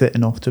wasn't fit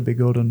enough to be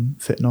good and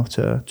fit enough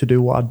to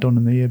do what I'd done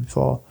in the year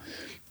before.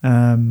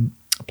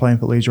 playing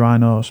for Leeds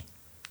Rhinos,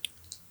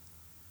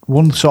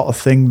 one sort of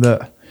thing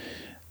that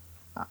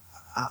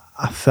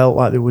I felt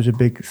like there was a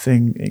big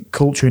thing,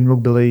 culture in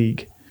rugby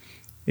league,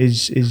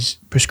 is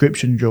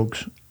prescription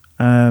drugs,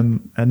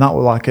 and that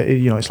was like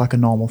it's like a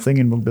normal thing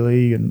in rugby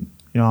league, and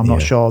I'm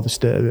not sure of the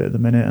state of it at the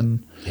minute,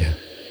 and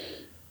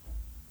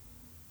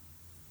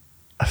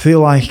I feel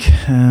like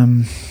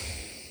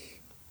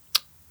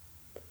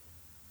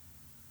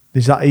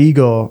there's that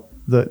ego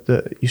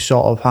that you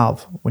sort of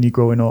have when you're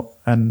growing up,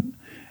 and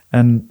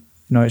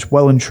it's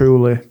well and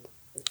truly,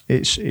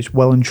 it's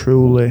well and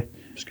truly,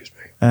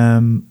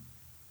 a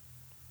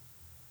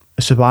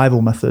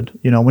survival method.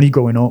 When you're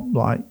growing up,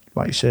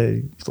 like you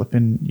say,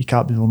 flipping, you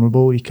can't be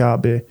vulnerable. You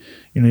can't be,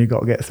 you got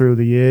to get through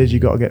the years. You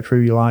got to get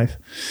through your life,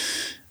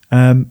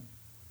 and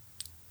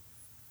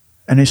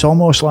it's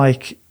almost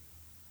like,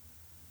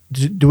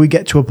 do we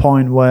get to a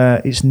point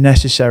where it's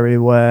necessary,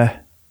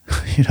 where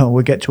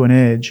we get to an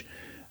age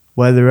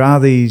where there are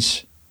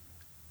these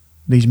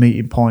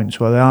meeting points,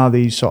 where there are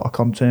these sort of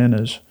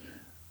containers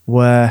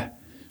where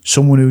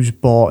someone who's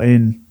bought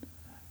in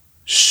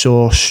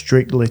so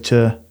strictly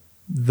to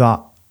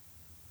that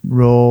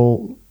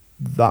role,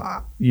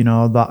 that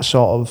that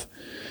sort of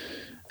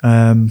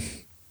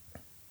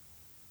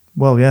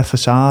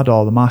facade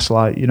or the mask,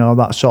 like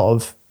that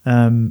sort of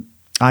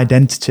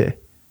identity.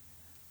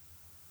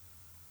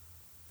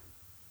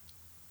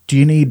 Do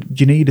you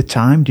need a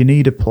time? Do you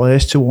need a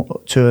place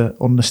to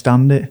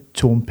understand it,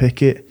 to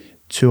unpick it,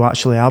 to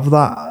actually have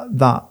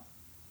that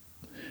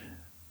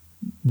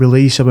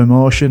release of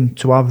emotion,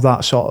 to have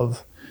that sort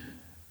of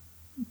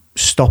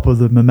stop of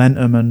the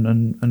momentum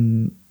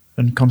and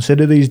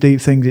consider these deep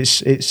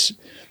things? It's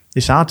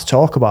hard to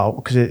talk about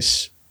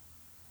because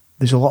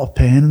there's a lot of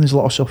pain and there's a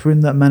lot of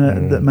suffering that men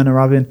are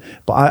having.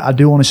 But I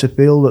do honestly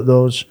feel that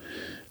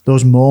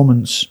those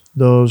moments,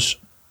 those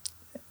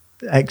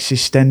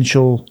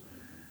existential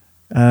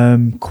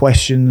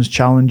questions,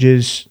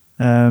 challenges,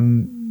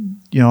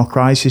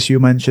 crisis you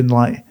mentioned,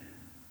 like,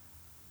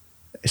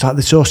 it's like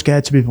they're so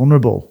scared to be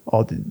vulnerable,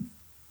 or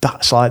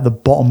that's like the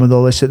bottom of the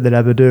list that they'd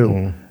ever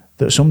do,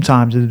 that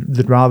sometimes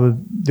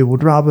they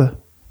would rather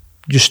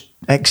just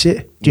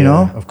exit, do you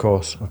know? Of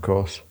course.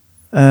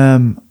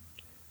 And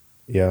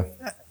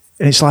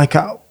it's like,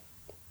 I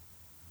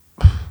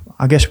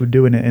guess we're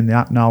doing it in the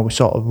act now. We're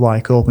sort of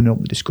like opening up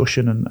the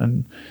discussion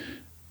and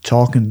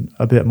talking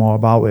a bit more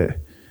about it.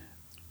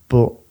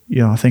 But,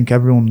 I think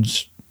not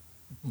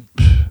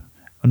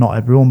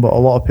everyone, but a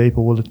lot of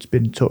people will have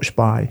been touched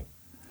by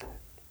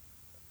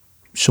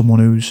someone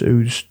who's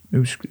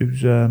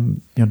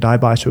died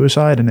by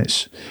suicide, and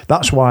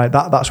that's why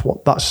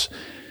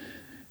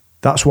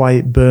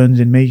it burns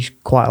in me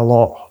quite a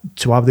lot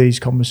to have these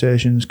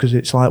conversations, because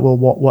it's like, well,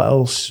 what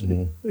else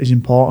is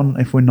important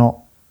if we're not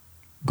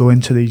going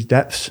to these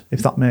depths,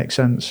 if that makes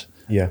sense?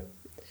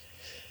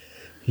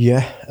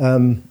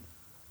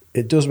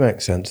 It does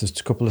make sense. There's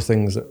a couple of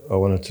things that I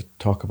wanted to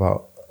talk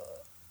about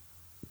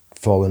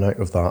falling out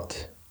of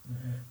that.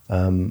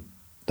 The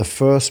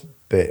first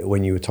bit,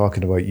 when you were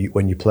talking about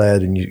when you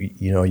played and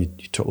you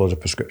took loads of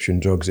prescription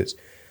drugs, it's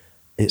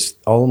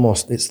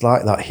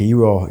like that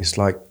hero. It's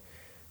like,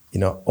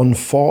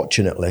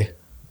 unfortunately,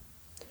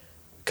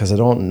 because I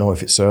don't know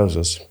if it serves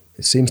us,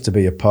 it seems to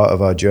be a part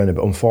of our journey,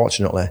 but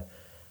unfortunately,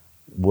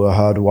 we're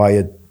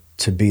hardwired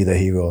to be the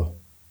hero.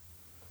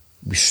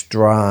 We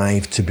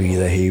strive to be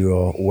the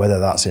hero, whether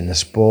that's in a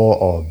sport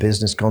or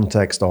business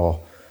context,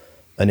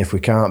 and if we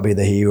can't be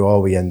the hero,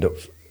 we end up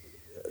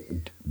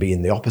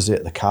being the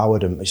opposite, the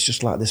coward, and it's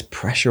just like this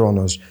pressure on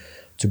us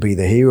to be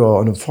the hero.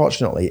 And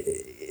unfortunately,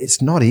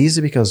 it's not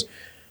easy, because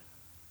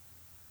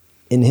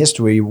in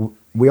history,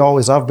 we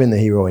always have been the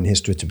hero in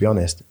history, to be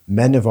honest.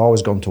 Men have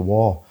always gone to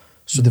war,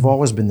 so they've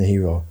always been the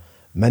hero.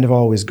 Men have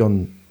always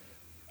gone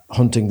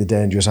hunting the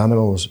dangerous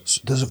animals,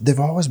 so they've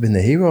always been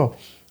the hero.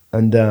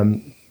 And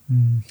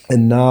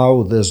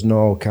now there's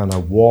no kind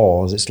of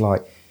wars. It's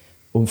like,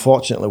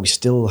 unfortunately, we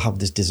still have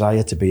this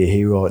desire to be a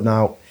hero.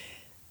 Now,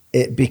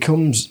 it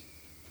becomes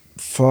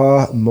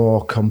far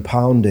more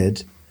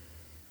compounded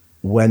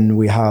when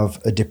we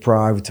have a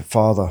deprived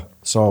father.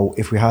 So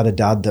if we had a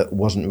dad that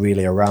wasn't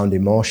really around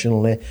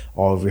emotionally,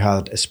 or if we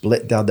had a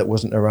split dad that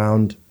wasn't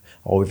around,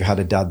 or if we had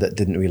a dad that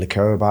didn't really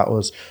care about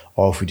us,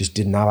 or if we just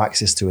didn't have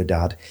access to a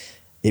dad,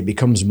 it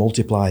becomes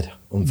multiplied,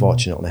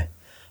 unfortunately.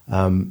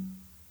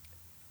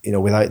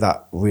 Without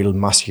that real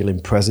masculine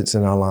presence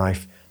in our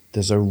life,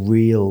 there's a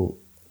real,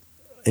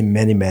 in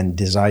many men,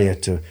 desire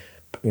to,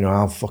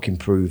 I'll fucking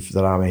prove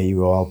that I'm a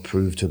hero. I'll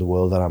prove to the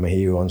world that I'm a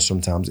hero. And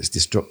sometimes it's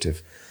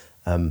destructive.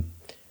 But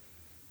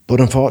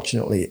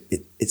unfortunately,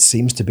 it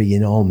seems to be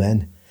in all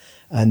men.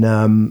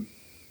 And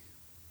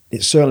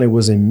it certainly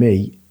was in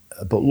me.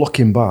 But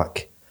looking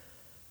back,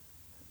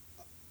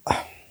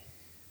 I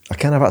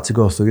kind of had to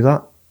go through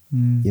that.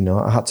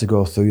 I had to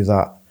go through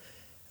that.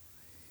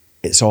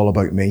 It's all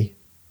about me.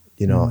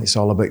 It's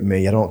all about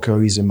me. I don't care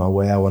who's in my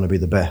way. I want to be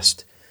the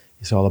best.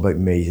 It's all about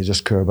me. I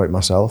just care about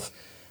myself.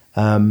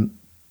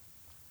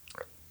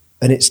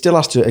 And it still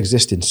has to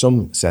exist in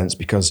some sense,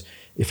 because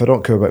if I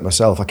don't care about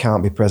myself, I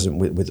can't be present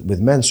with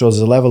men. So there's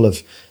a level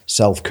of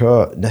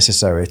self-care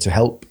necessary to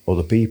help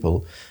other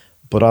people.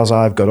 But as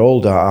I've got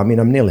older, I mean,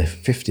 I'm nearly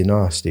 50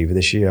 now, Stevie,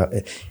 this year.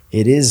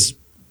 It is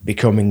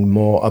becoming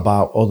more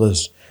about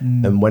others.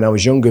 And when I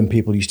was younger, and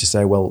people used to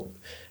say, well,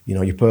 you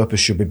know, your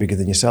purpose should be bigger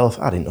than yourself.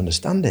 I didn't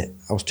understand it.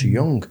 I was too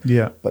young.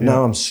 Yeah. But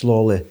now I'm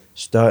slowly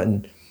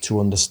starting to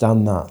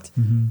understand that.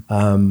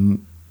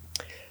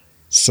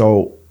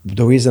 So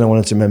the reason I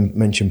wanted to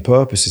mention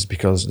purpose is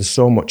because there's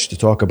so much to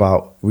talk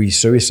about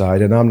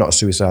suicide, and I'm not a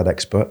suicide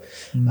expert,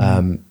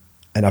 and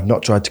I've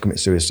not tried to commit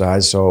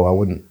suicide, so I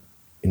wouldn't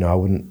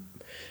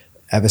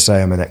ever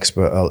say I'm an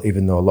expert,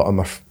 even though a lot of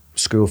my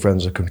school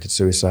friends have committed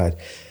suicide.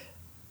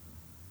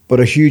 But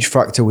a huge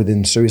factor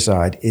within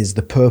suicide is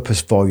the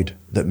purpose void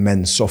that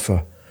men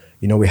suffer.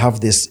 You know, we have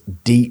this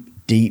deep,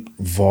 deep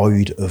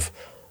void of,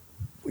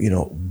 you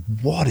know,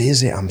 what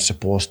is it I'm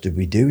supposed to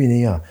be doing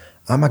here?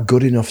 Am I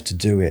good enough to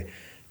do it?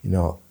 You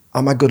know,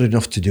 am I good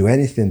enough to do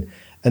anything?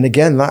 And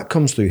again, that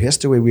comes through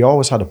history. We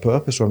always had a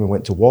purpose when we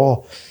went to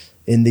war.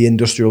 In the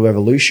Industrial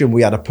Revolution,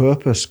 we had a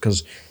purpose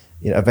because,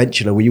 you know,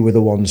 eventually we were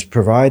the ones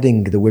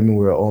providing, the women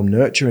were at home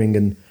nurturing.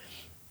 And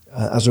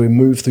as we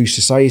move through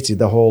society,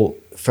 the whole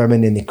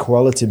feminine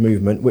equality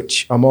movement,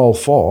 which I'm all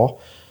for,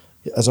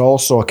 has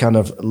also kind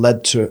of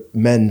led to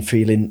men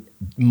feeling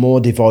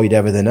more devoid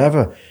ever than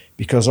ever,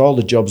 because all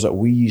the jobs that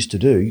we used to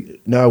do,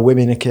 now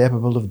women are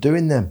capable of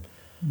doing them.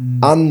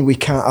 And we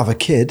can't have a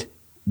kid.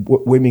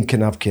 Women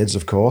can have kids,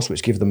 of course,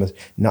 which give them a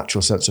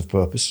natural sense of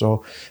purpose.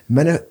 So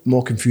men are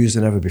more confused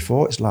than ever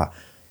before. It's like,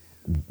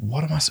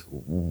 what am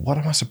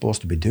I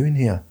supposed to be doing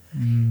here?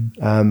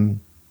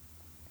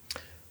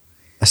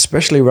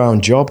 Especially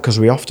around job, because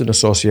we often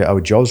associate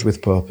our jobs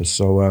with purpose.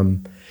 So,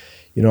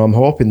 you know, I'm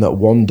hoping that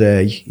one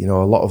day, you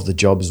know, a lot of the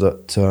jobs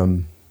that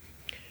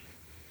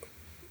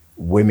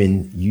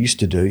women used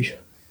to do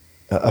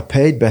are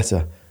paid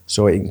better.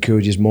 So it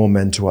encourages more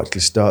men to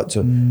actually start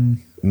to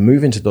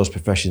move into those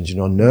professions, you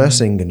know,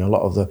 nursing and a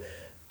lot of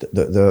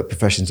the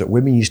professions that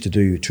women used to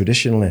do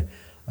traditionally.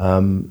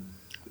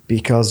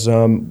 Because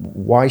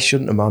why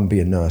shouldn't a man be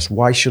a nurse?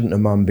 Why shouldn't a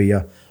man be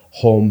a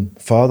home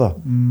father?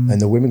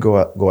 And the women go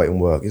out and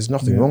work. There's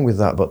nothing wrong with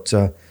that, but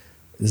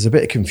there's a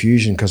bit of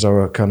confusion because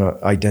our kind of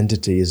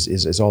identity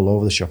is all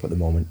over the shop at the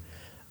moment.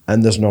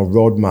 And there's no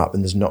roadmap,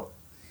 and there's not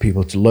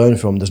people to learn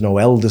from. There's no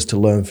elders to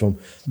learn from.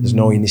 There's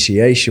no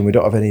initiation. We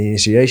don't have any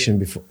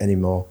initiation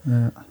anymore,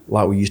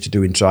 like we used to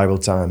do in tribal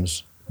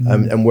times.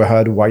 And we're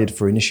hardwired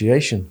for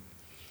initiation.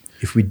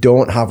 If we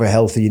don't have a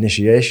healthy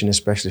initiation,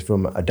 especially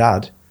from a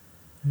dad,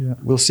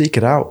 we'll seek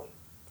it out.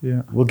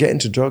 We'll get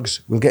into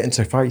drugs. We'll get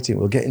into fighting.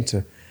 We'll get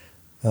into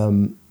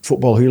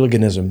football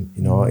hooliganism.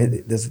 You know,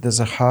 there's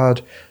a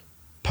hard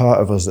part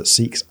of us that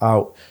seeks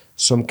out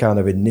some kind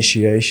of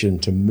initiation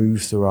to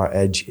move through our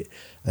edge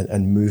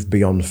and move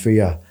beyond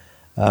fear.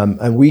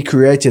 And we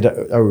created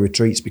our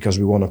retreats because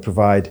we want to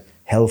provide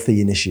healthy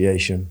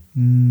initiation.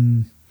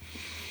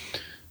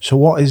 So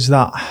what is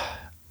that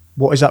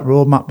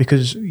roadmap?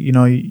 Because, you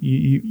know,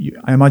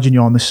 I imagine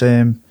you're on the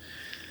same,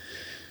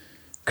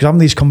 because having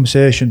these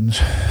conversations,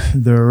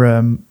 they're,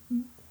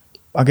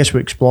 I guess we're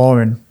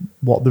exploring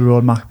what the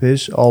roadmap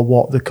is, or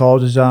what the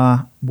causes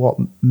are, what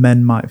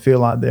men might feel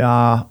like they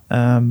are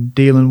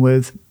dealing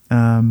with,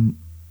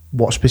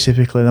 what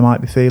specifically they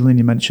might be feeling.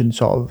 You mentioned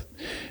sort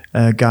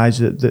of guys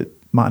that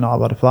might not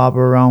have had a father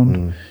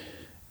around.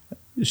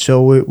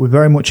 So we're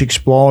very much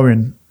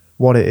exploring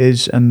what it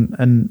is,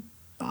 and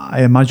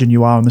I imagine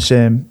you are on the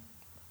same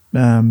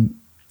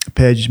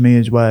page as me,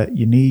 as where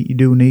you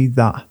do need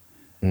that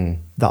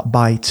that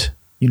bite.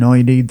 You know,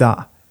 you need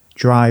that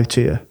drive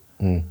to you.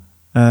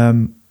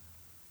 And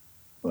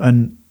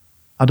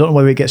I don't know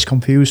whether it gets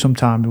confused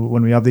sometimes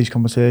when we have these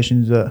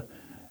conversations that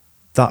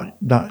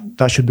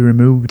should be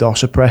removed or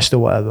suppressed or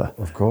whatever.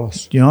 Of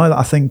course. You know,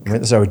 I think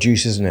that's our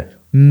juice, isn't it?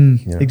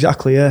 Yeah.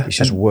 Exactly, yeah. It's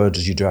just where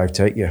does your drive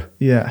take you?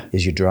 Yeah.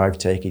 Is your drive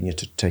taking you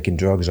to taking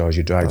drugs, or is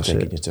your drive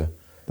taking you to...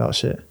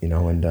 That's it. You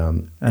know,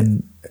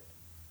 and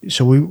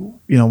so we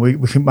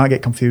might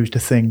get confused to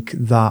think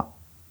that,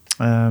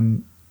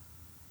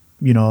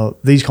 you know,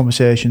 these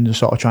conversations are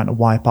sort of trying to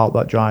wipe out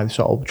that drive,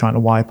 sort of trying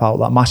to wipe out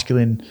that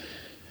masculine,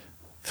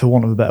 for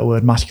want of a better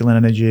word, masculine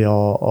energy,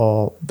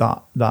 or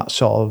that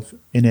sort of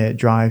innate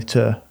drive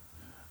to,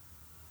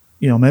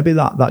 you know, maybe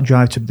that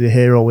drive to be the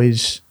hero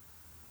it's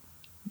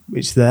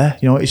there,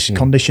 you know, it's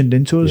conditioned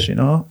into us, you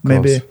know,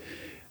 maybe.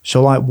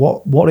 So like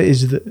what it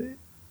is that,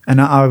 and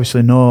I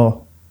obviously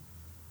know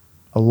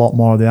a lot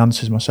more of the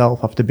answers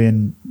myself after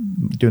doing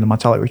the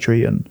Metallic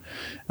retreat and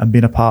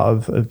being a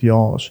part of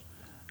yours.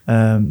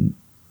 So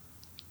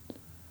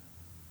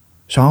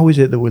how is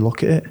it that we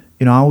look at it?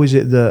 You know, how is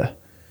it that...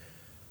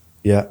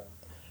 Yeah.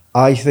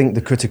 I think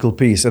the critical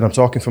piece, and I'm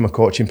talking from a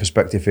coaching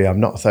perspective here, I'm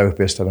not a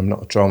therapist and I'm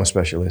not a trauma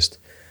specialist.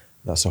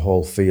 That's a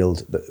whole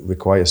field that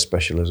requires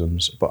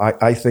specialisms.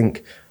 But I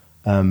think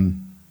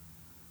in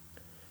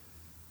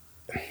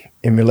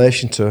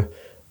relation to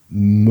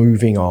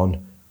moving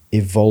on,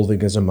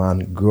 evolving as a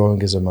man,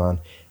 growing as a man,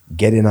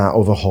 getting out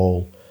of a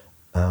hole,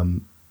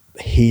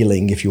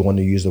 healing, if you want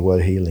to use the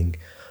word healing.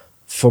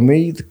 For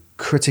me, the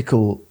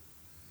critical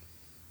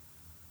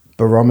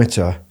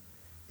barometer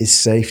is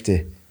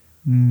safety.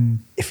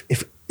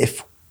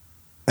 If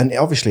and it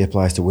obviously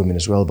applies to women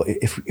as well, but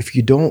if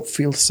you don't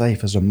feel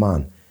safe as a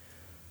man,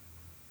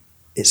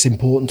 it's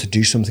important to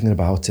do something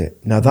about it.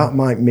 Now, that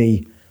might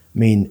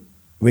mean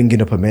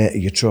ringing up a mate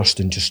you trust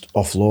and just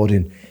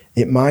offloading.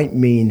 It might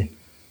mean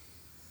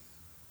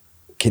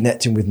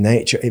connecting with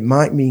nature. It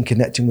might mean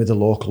connecting with a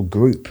local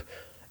group.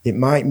 It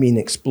might mean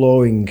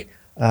exploring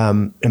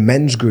a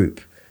men's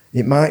group.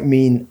 It might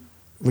mean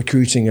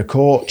recruiting a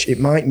coach. It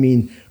might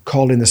mean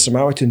calling the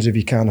Samaritans if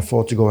you can't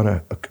afford to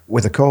go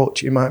with a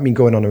coach. It might mean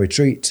going on a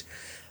retreat.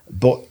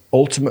 But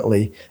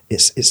ultimately,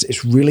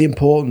 it's really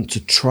important to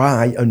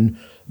try and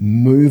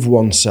move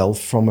oneself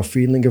from a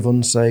feeling of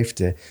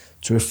unsafety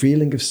to a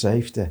feeling of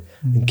safety,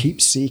 and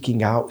keep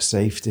seeking out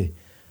safety.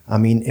 I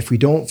mean, if we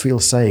don't feel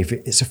safe,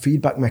 it's a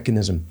feedback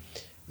mechanism.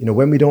 You know,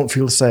 when we don't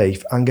feel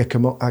safe, anger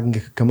can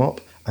come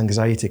up,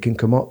 anxiety can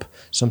come up,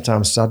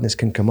 sometimes sadness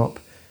can come up,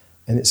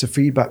 and it's a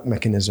feedback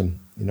mechanism.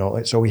 You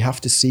know, so we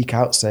have to seek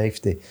out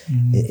safety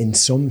in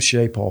some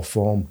shape or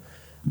form.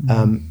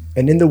 And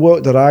in the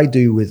work that I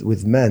do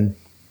with men,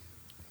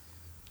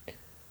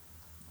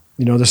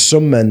 you know, there's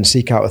some men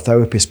seek out a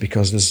therapist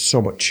because there's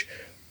so much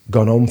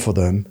gone on for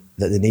them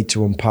that they need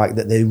to unpack,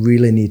 that they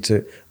really need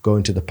to go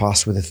into the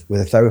past with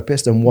a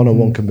therapist, and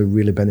one-on-one can be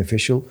really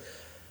beneficial.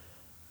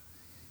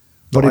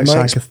 But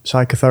like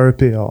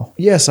psychotherapy or?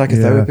 Yeah,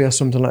 psychotherapy or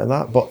something like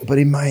that. But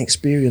in my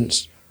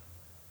experience,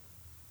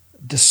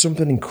 there's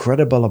something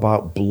incredible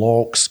about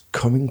blokes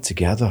coming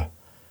together.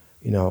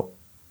 You know,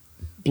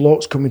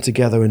 blokes coming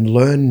together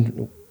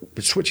and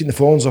switching the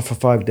phones off for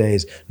 5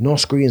 days, no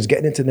screens,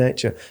 getting into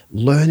nature,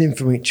 learning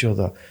from each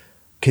other,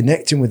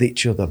 connecting with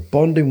each other,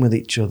 bonding with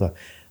each other.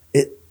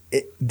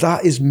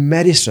 That is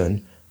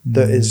medicine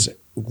that is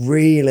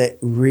really,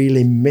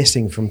 really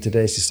missing from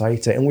today's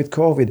society. And with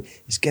COVID,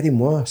 it's getting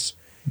worse.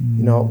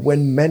 You know,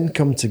 when men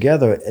come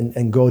together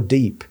and go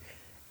deep,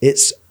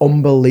 it's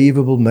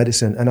unbelievable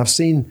medicine. And I've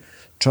seen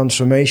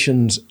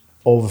transformations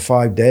over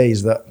 5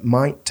 days that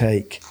might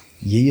take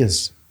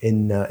years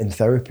in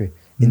therapy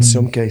in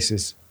some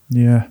cases.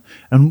 Yeah,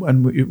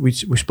 and we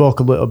spoke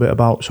a little bit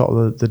about sort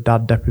of the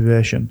dad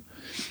deprivation.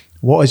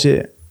 What is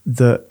it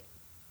that,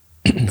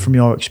 from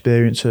your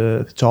experience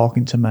of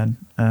talking to men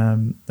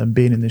and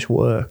being in this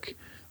work,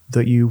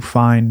 that you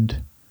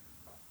find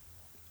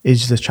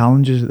is the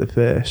challenges that they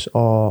face,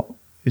 or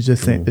is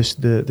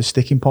the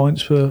sticking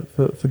points for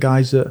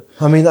guys that?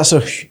 I mean, that's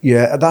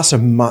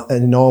an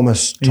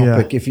enormous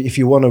topic. Yeah. If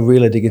you want to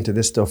really dig into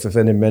this stuff, if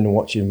any men are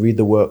watching, read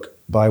the work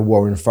by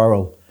Warren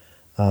Farrell.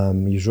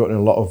 He's written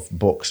a lot of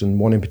books, and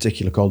one in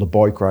particular called The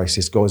Boy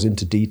Crisis goes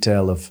into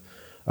detail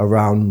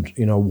around,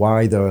 you know,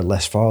 why there are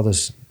less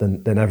fathers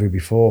than ever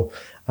before.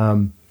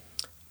 I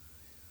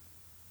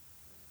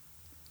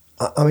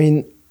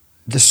mean,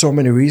 there's so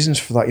many reasons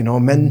for that. You know,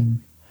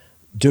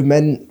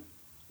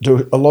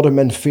 do a lot of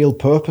men feel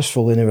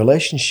purposeful in a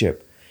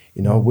relationship?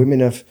 You know, women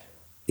have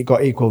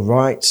got equal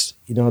rights.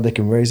 You know, they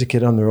can raise a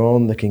kid on their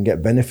own, they can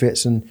get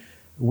benefits, and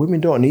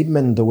women don't need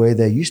men the way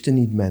they used to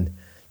need men.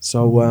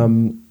 So,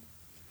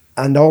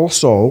 and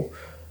also,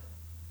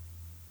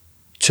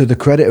 to the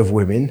credit of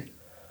women,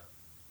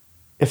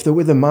 if they're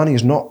with a man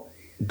who's not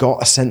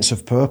got a sense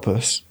of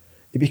purpose,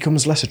 it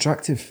becomes less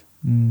attractive.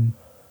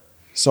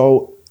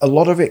 So a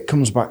lot of it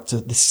comes back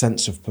to this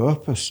sense of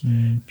purpose,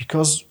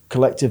 because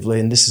collectively,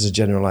 and this is a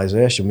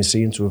generalization, we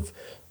seem to have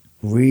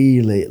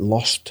really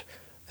lost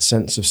a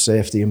sense of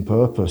safety and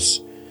purpose.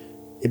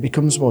 It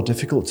becomes more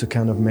difficult to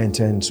kind of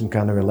maintain some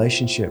kind of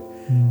relationship,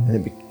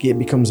 and it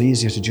becomes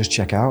easier to just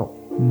check out,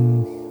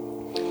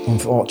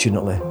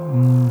 unfortunately.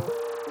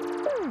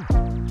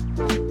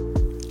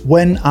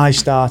 When I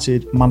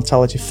started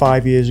Mentality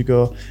 5 years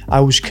ago,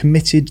 I was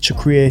committed to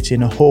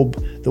creating a hub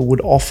that would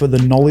offer the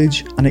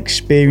knowledge and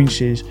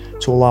experiences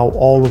to allow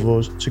all of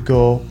us to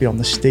go beyond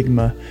the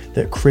stigma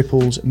that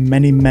cripples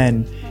many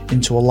men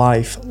into a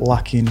life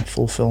lacking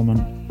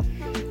fulfillment.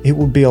 It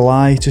would be a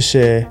lie to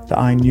say that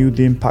I knew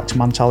the impact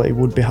Mentality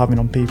would be having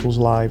on people's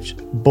lives,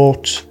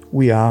 but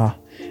we are.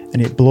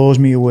 And it blows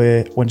me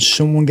away when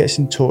someone gets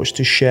in touch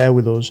to share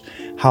with us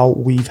how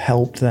we've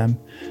helped them.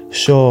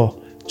 So,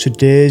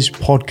 today's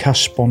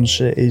podcast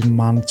sponsor is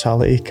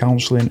Mentality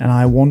Counselling, and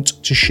I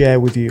want to share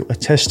with you a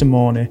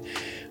testimony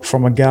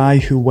from a guy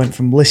who went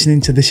from listening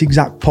to this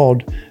exact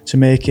pod to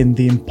making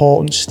the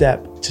important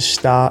step to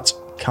start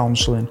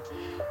counselling.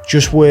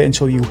 Just wait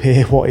until you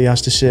hear what he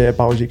has to say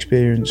about his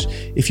experience.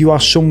 If you are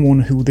someone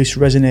who this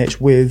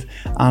resonates with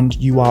and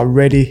you are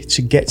ready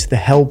to get the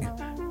help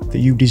that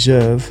you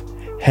deserve,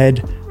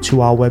 head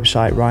to our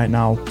website right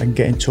now and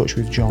get in touch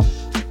with John.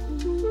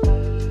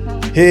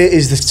 Here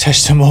is the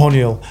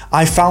testimonial.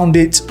 I found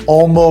it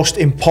almost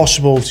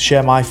impossible to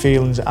share my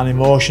feelings and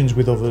emotions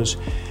with others.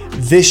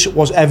 This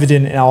was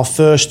evident in our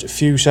first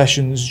few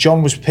sessions.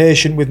 John was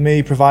patient with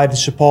me, providing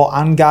support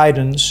and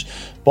guidance,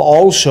 but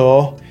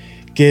also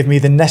gave me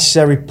the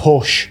necessary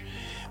push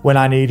when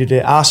I needed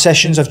it. Our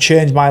sessions have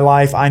changed my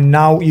life. I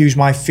now use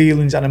my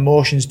feelings and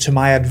emotions to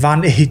my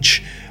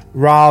advantage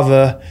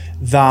rather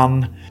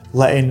than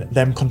letting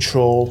them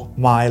control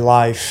my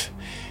life.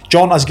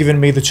 John has given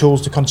me the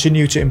tools to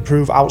continue to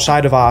improve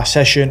outside of our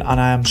session, and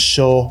I am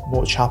so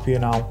much happier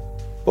now.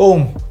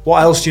 Boom.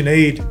 What else do you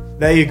need?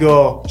 There you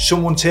go.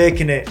 Someone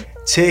taking it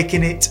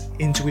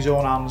into his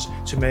own hands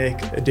to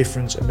make a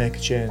difference and make a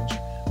change.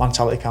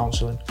 Mentality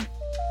counselling.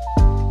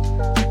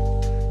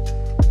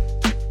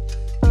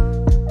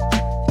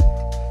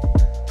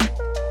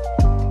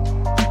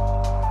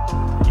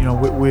 You know,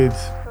 with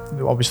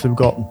obviously we've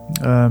got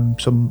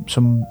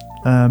some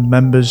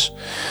members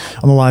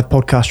on the live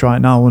podcast right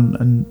now,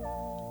 and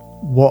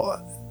what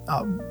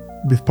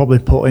we've probably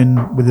put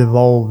in with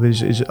Evolve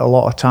is a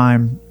lot of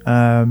time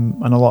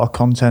and a lot of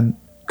content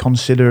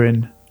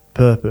considering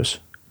purpose,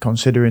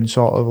 considering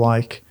sort of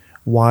like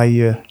why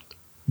you're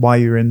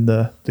in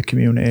the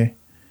community,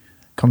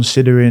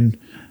 considering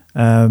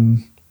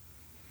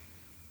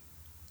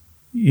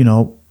you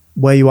know,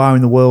 where you are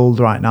in the world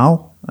right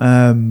now.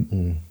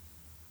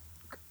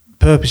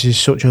 Purpose is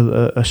such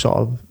a sort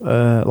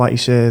of like you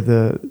say,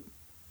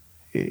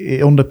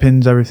 it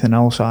underpins everything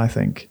else, I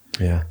think.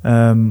 Yeah.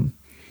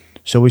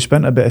 So we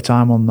spent a bit of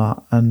time on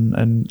that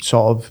and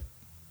sort of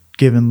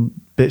giving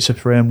bits of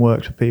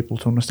framework for people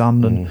to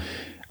understand. And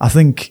I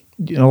think,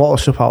 you know, a lot of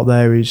stuff out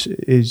there is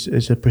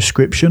a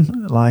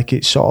prescription. Like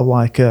it's sort of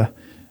like a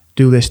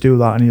do this, do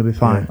that, and you'll be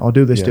fine. Or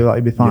do this, do that,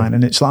 you'll be fine.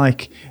 And it's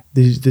like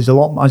there's a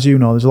lot, as you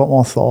know, there's a lot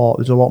more thought.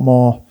 There's a lot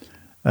more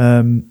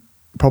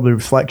probably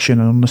reflection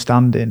and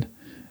understanding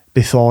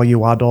before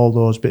you add all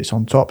those bits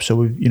on top. So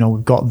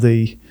we've got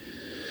the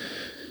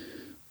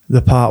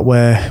part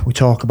where we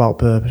talk about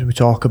purpose. We've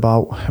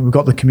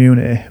got the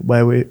community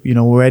where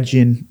we're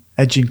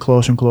edging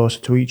closer and closer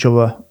to each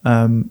other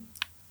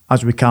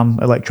as we can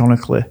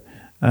electronically.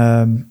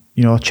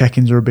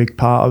 Check-ins are a big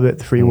part of it,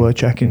 the free word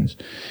check-ins.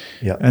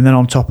 Yeah. And then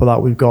on top of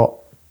that, we've got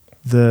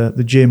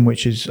the gym,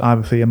 which is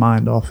either for your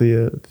mind or for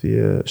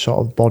your sort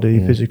of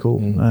body, physical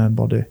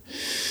body.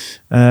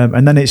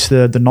 And then it's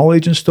the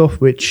knowledge and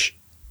stuff, which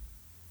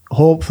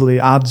hopefully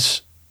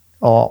adds,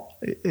 or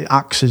it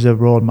acts as a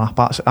roadmap,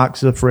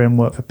 acts as a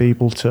framework for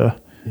people to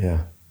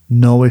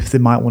know if they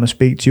might want to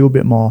speak to you a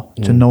bit more,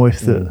 to know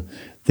if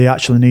they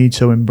actually need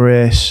to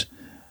embrace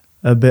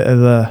a bit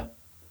of a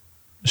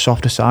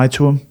softer side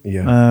to them.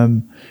 Yeah.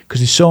 Because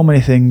there's so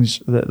many things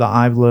that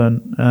I've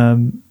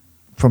learned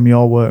from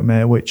your work,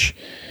 mate, which,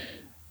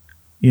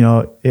 you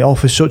know, it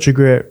offers such a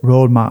great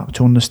roadmap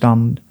to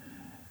understand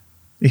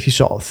if you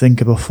sort of think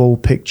of a full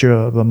picture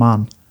of a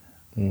man.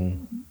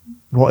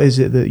 What is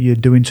it that you're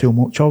doing too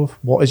much of?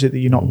 What is it that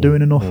you're not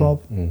doing enough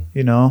of?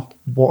 You know,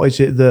 what is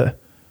it that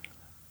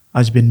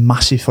has been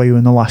massive for you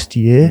in the last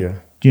year? Yeah.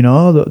 You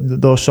know,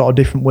 those sort of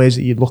different ways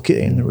that you look at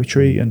it in the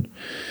retreat. And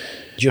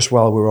just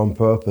while we're on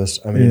purpose,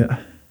 I mean,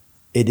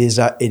 it is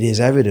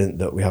evident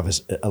that we have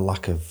a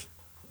lack of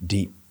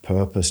deep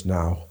purpose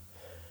now.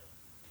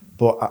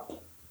 But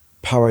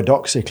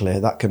paradoxically,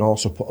 that can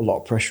also put a lot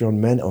of pressure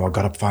on men. Oh, I've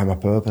got to find my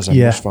purpose. I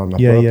must find my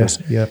purpose.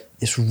 Yeah.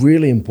 It's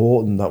really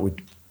important that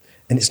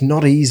and it's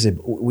not easy,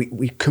 but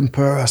we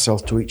compare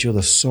ourselves to each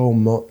other so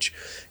much.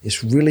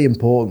 It's really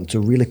important to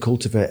really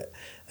cultivate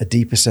a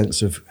deeper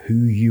sense of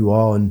who you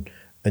are and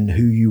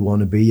who you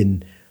want to be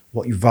and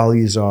what your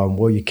values are and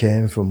where you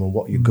came from and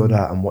what you're good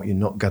at and what you're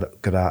not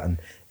good at. And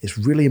it's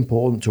really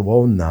important to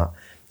own that.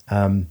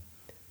 And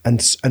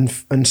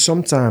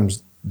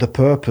sometimes the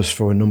purpose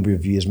for a number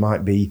of years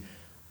might be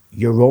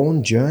your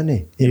own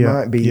journey. It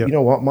might be, you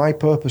know what, my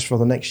purpose for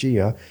the next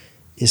year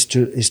is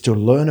to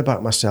learn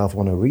about myself. I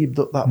want to read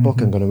that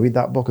book. I'm going to read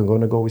that book. I'm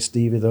going to go with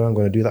Stevie there. I'm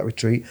going to do that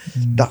retreat.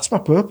 That's my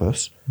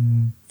purpose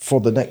for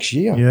the next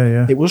year.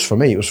 Yeah. It was for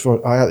me. It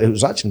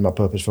was actually my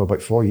purpose for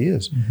about 4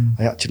 years.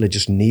 I actually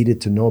just needed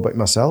to know about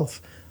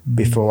myself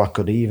before I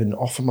could even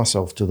offer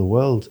myself to the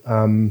world.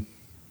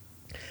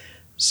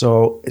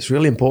 So it's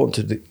really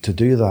important to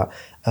do that.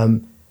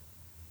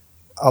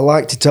 I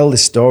like to tell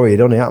this story.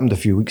 It only happened a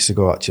few weeks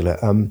ago, actually.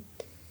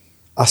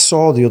 I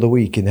saw the other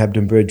week in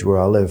Hebden Bridge, where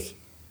I live,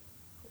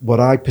 what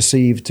I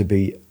perceived to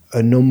be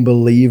an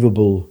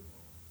unbelievable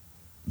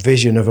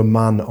vision of a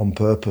man on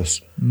purpose.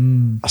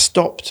 I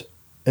stopped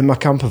in my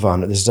camper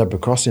van at this zebra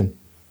crossing,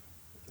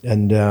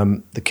 and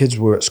the kids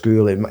were at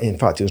school. In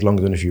fact, it was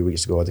longer than a few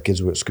weeks ago. The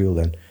kids were at school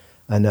then,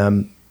 and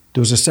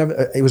there was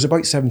it was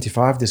about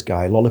 75. This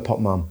guy, Lollipop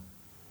Man,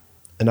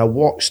 and I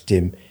watched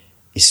him.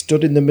 He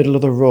stood in the middle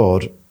of the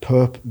road,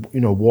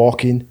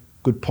 walking,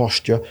 good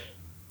posture.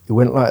 He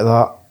went like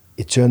that.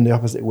 He turned the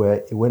opposite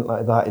way. He went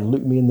like that. He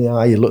looked me in the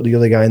eye. He looked the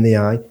other guy in the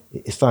eye. He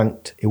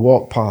thanked. He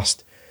walked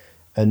past,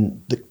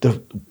 and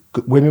the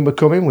women were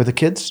coming with the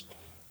kids,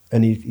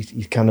 and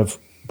he kind of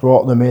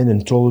brought them in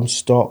and told them to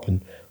stop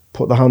and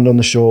put the hand on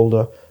the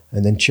shoulder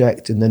and then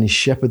checked, and then he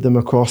shepherded them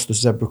across the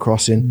zebra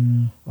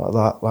crossing like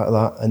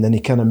that, and then he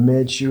kind of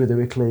made sure they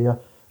were clear,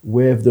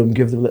 waved them,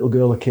 gave the little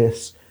girl a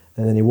kiss,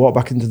 and then he walked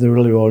back into the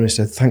road and he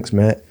said, "Thanks,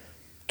 mate,"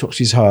 touched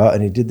his heart,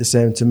 and he did the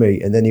same to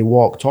me, and then he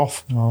walked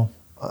off. Oh.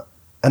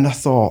 And I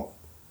thought,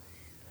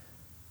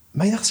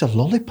 mate, that's a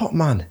lollipop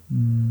man.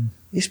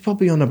 He's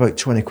probably on about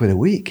 20 quid a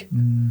week.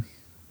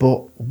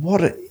 But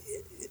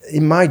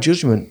in my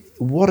judgment,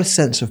 what a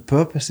sense of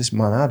purpose this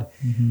man had.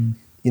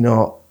 You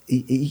know,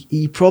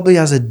 he probably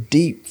has a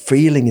deep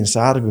feeling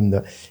inside of him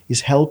that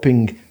he's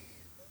helping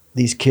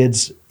these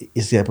kids,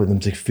 he's helping them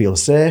to feel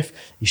safe,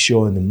 he's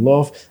showing them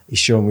love, he's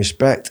showing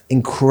respect,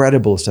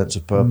 incredible sense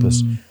of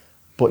purpose.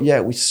 But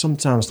yeah, we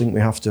sometimes think we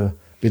have to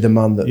be the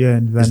man that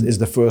is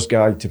the first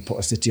guy to put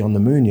a city on the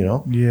moon, you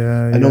know?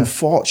 And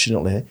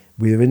unfortunately,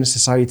 we're in a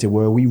society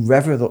where we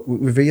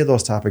revere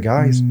those type of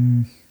guys,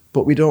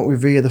 but we don't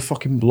revere the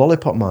fucking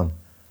lollipop man.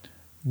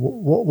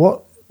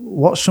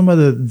 What's some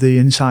of the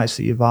insights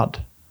that you've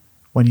had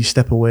when you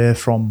step away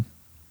from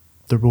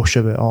the rush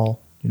of it all?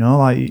 You know,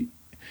 like,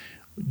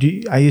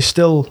 are you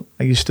still?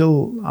 I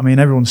mean,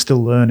 everyone's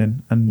still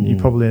learning, and you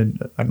probably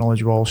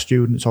acknowledge we're all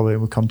students of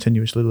it. We're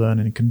continuously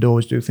learning and can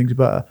always do things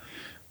better.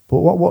 But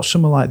what's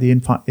some of like the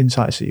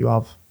insights that you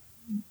have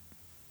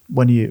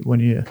when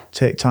you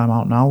take time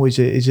out now? Is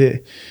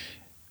it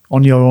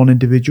on your own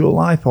individual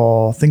life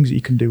or things that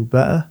you can do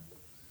better?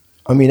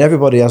 I mean,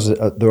 everybody has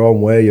their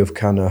own way of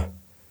kind of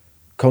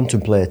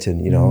contemplating,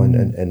 you know,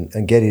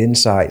 and getting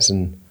insights,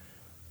 and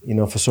you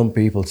know, for some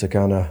people to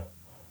kind of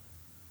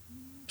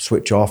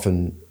switch off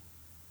and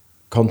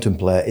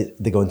contemplate,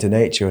 they go into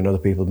nature, and other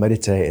people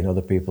meditate, and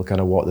other people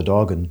kind of walk the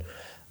dog and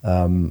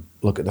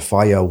look at the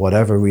fire or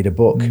whatever, read a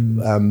book.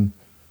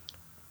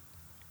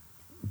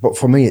 But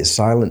for me, it's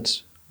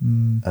silence.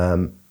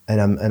 And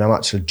I'm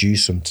actually due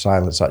some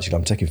silence. Actually,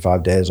 I'm taking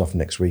 5 days off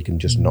next week and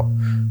just not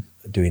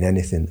doing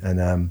anything.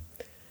 And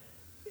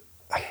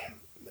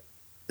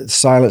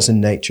silence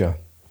in nature.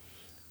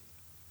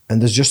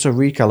 And there's just a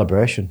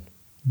recalibration.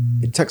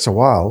 It takes a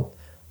while,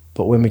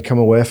 but when we come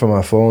away from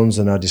our phones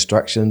and our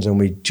distractions and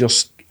we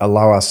just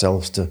allow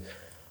ourselves to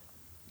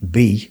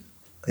be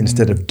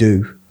instead of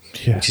do,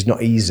 which is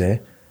not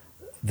easy,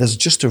 there's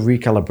just a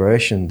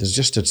recalibration. There's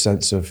just a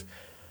sense of,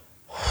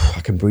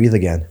 I can breathe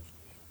again.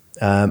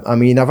 I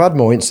mean, I've had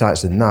more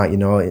insights than that. You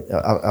know,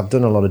 I've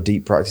done a lot of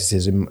deep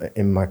practices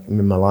in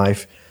my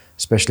life,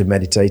 especially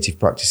meditative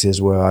practices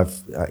where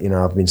I've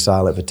been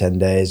silent for 10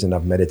 days and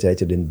I've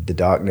meditated in the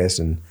darkness.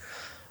 And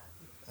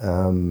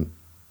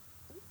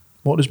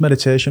what does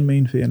meditation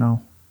mean for you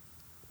now?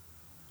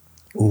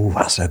 Oh,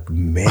 that's an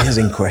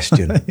amazing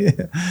question.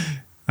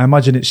 I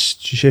imagine it's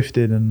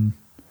shifted. And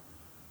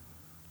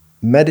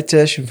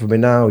meditation for me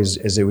now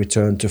is a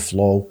return to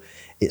flow.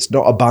 It's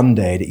not a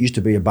Band-Aid. It used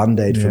to be a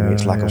Band-Aid for me.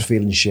 It's like I was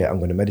feeling shit, I'm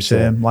going to meditate.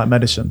 Same, like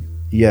medicine.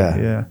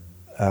 Yeah.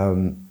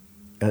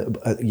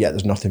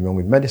 There's nothing wrong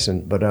with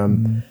medicine, but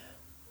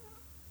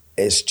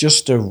it's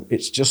just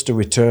a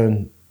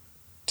return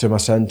to my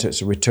center.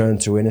 It's a return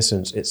to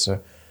innocence. It's a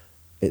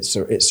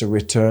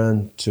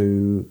return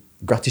to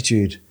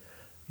gratitude.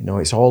 You know,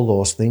 it's all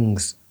those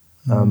things.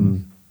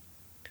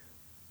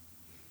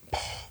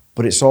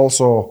 But it's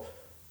also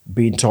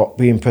being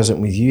present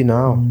with you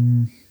now.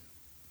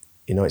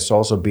 You know, it's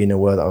also being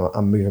aware that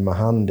I'm moving my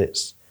hand.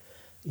 It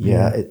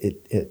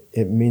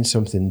means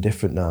something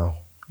different now.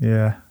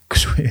 Yeah,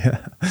 because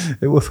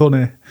it was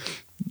funny.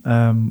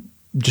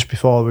 Just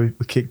before we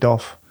kicked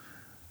off,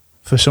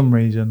 for some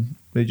reason,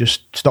 they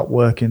just stopped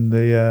working.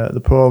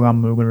 The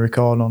program we were going to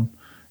record on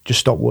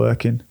just stopped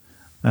working.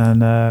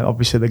 And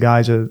obviously the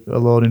guys are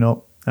loading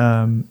up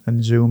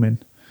and zooming,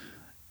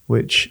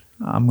 which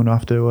I'm going to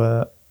have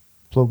to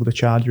plug the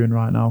charger in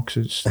right now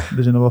because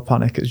there's another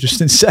panic. It's just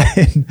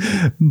insane.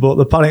 But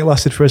the panic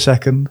lasted for a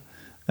second.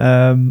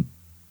 And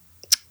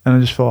I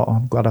just thought,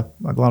 I'm glad I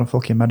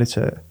fucking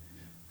meditate.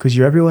 Because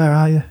you're everywhere,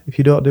 are you? If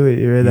you don't do it,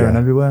 you're here, there and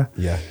everywhere.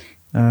 Yeah.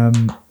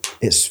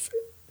 It's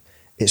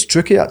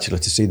tricky actually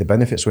to see the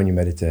benefits when you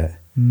meditate.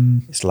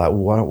 It's like,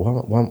 what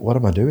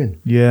am I doing?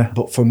 Yeah.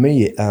 But for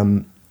me,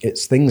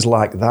 it's things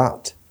like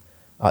that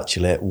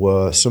actually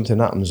where something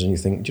happens and you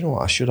think, do you know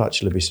what, I should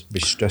actually be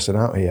stressing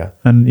out here.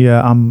 And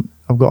yeah,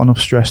 I've got enough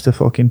stress to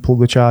fucking plug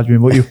the charger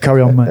in, but you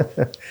carry on, mate.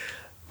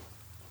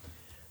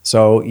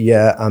 So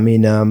yeah, I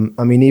mean,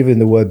 even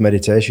the word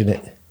meditation,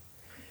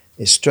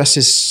 it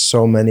stresses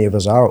so many of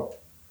us out,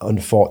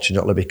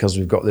 unfortunately, because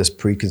we've got this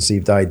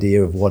preconceived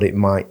idea of what it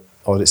might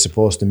or what it's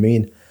supposed to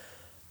mean,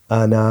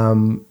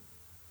 and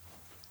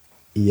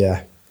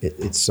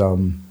it's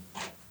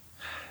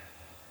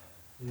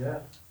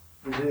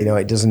you know,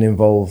 it doesn't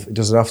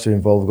have to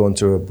involve going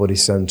to a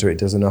Buddhist center. It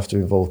doesn't have to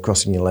involve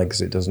crossing your legs.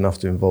 It doesn't have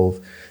to involve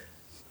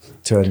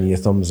turning your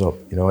thumbs up.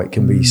 You know, it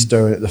can be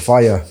staring at the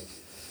fire.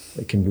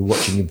 It can be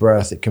watching your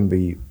breath. It can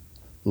be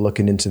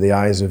looking into the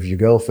eyes of your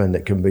girlfriend.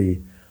 It can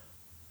be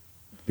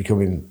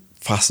becoming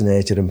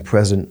fascinated and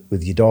present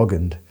with your dog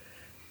and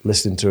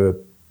listening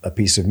to a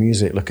piece of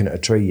music, looking at a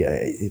tree.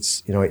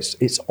 It's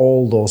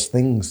all those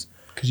things.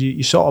 Because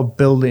you sort of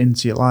build it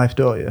into your life,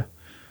 don't you?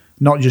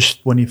 Not just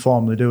when you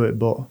formally do it,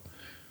 but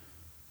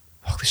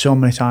there's so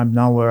many times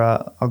now where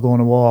I go on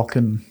a walk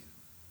and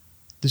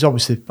there's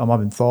obviously, I'm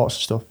having thoughts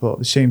and stuff, but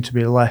they seem to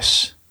be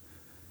less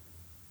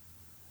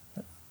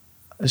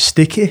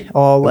sticky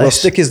or less... Well,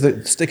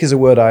 stick is a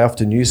word I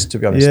often use, to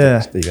be honest.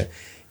 Yeah.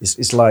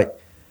 It's like,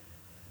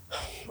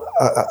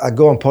 I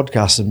go on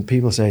podcasts and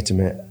people say to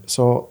me,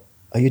 "So,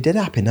 are you dead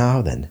happy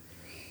now then?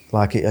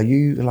 Like, are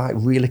you like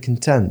really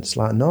content?" It's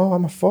like, no,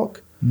 I'm a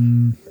fuck.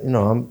 You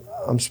know,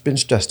 I'm been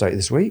stressed out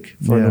this week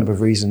for a number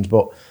of reasons,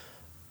 but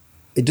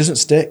it doesn't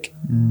stick.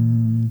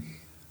 And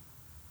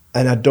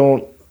I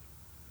don't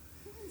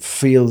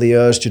feel the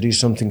urge to do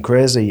something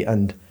crazy,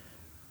 and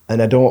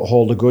I don't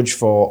hold a grudge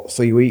for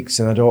 3 weeks,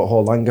 and I don't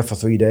hold anger for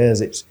 3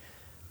 days. It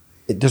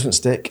doesn't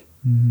stick.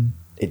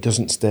 It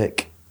doesn't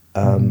stick.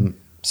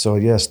 So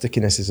yeah,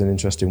 stickiness is an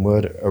interesting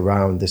word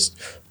around this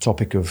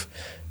topic of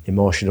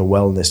emotional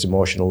wellness,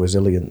 emotional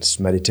resilience,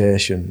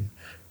 meditation,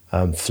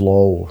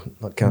 flow,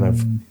 that kind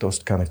of those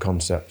kind of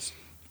concepts.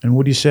 And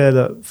would you say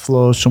that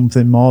flow is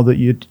something more that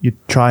you'd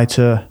try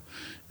to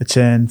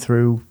attain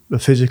through a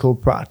physical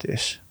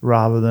practice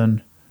rather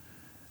than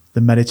the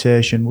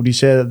meditation? Would you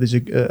say that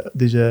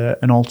there's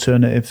an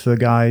alternative for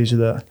guys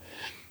that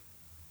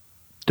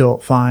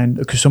don't find,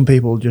 because some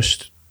people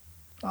just,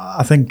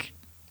 I think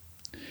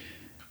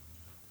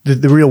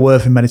the real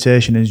worth in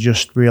meditation is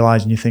just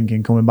realising you're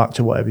thinking, coming back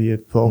to whatever you're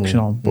focusing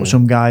on. But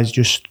some guys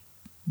just,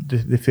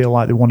 they feel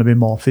like they want to be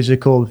more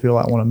physical, they feel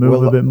like they want to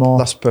move a bit more.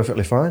 That's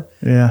perfectly fine.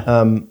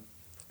 Yeah.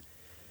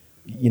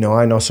 You know,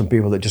 I know some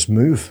people that just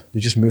move. They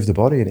just move the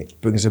body and it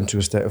brings them to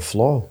a state of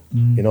flow.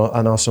 You know,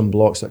 I know some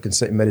blokes that can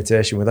sit in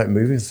meditation without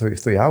moving for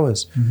 3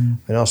 hours.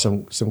 I know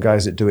some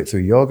guys that do it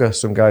through yoga,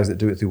 some guys that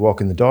do it through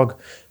walking the dog,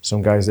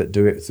 some guys that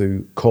do it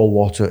through cold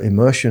water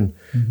immersion,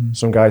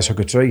 some guys hug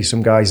a tree,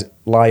 some guys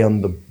lie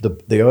on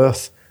the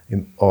earth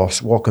or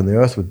walk on the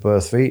earth with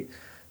bare feet.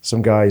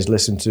 Some guys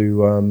listen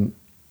to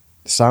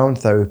sound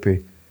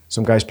therapy.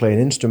 Some guys play an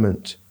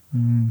instrument.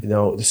 You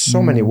know, there's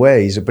so many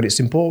ways, but it's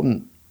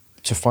important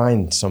to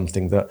find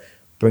something that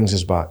brings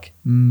us back,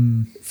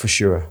 for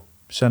sure.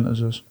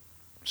 Centres us.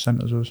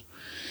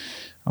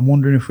 I'm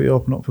wondering if we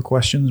open up for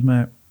questions,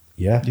 mate.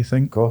 Yeah, do you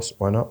think? Of course,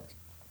 why not?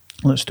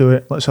 Let's do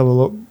it. Let's have a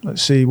look.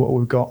 Let's see what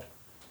we've got.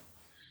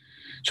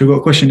 So we've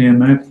got a question here,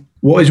 mate.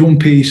 What is one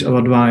piece of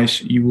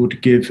advice you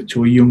would give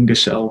to a younger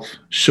self?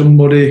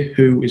 Somebody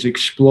who is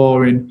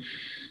exploring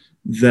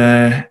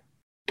their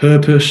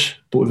purpose,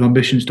 but with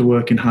ambitions to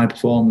work in high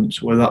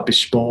performance, whether that be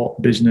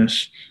sport,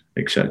 business,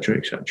 etc.,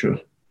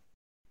 etc.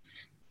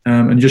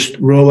 And just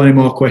roll any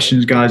more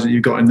questions, guys, that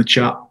you've got in the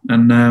chat,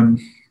 and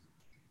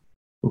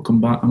we'll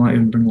come back. I might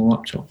even bring the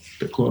laptop a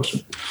bit closer.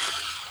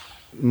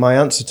 My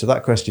answer to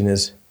that question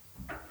is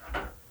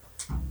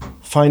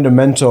find a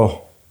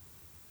mentor.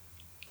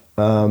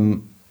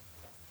 Find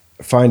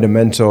a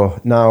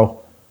mentor. Now,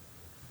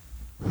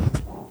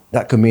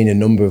 that could mean a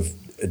number of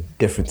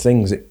different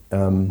things. It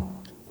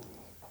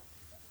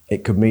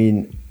could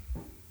mean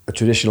a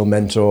traditional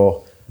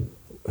mentor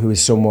who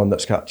is someone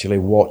that's actually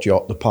walked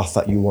the path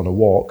that you want to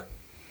walk.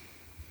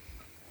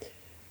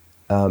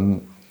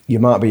 You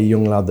might be a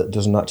young lad that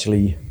doesn't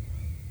actually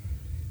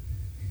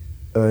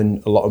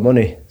earn a lot of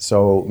money,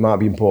 so it might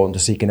be important to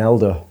seek an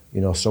elder, you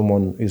know,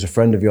 someone who's a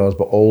friend of yours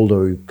but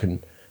older, who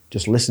can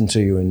just listen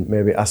to you and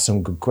maybe ask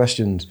some good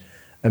questions.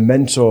 A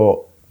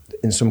mentor,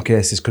 in some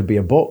cases, could be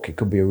a book. It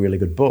could be a really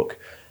good book.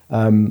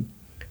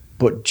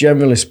 But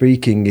generally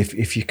speaking,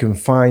 if you can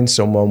find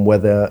someone,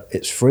 whether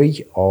it's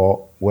free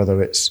or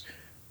whether it's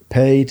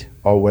paid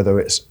or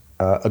whether it's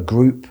a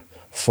group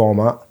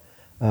format,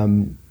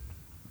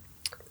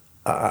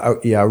 I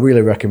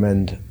really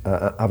recommend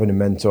having a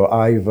mentor.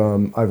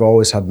 I've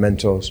always had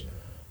mentors.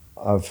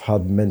 I've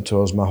had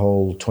mentors my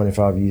whole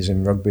 25 years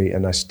in rugby,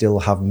 and I still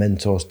have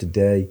mentors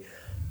today.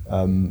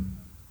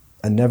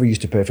 I never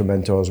used to pay for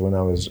mentors when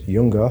I was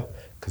younger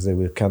because they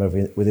were kind of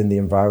within the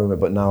environment,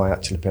 but now I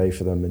actually pay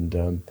for them,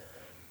 and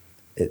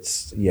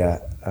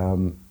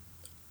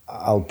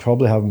I'll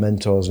probably have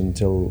mentors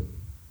until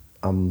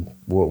I'm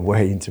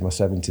way into my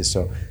 70s.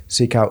 So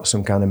seek out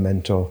some kind of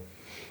mentor.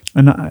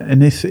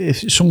 And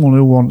if someone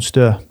who wants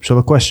to, so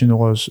the question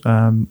was,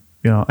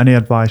 you know, any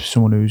advice for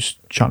someone who's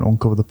trying to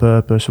uncover the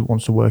purpose, who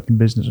wants to work in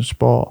business and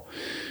sport?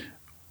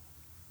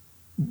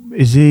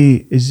 Is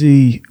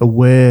he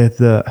aware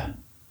that,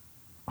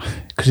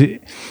 because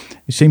it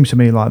seems to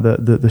me like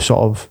the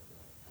sort of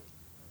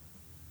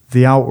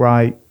the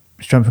outright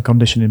strength and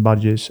conditioning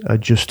badges are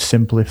just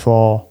simply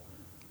for,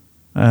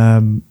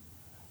 you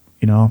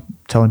know,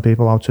 telling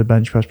people how to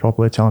bench press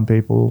properly, telling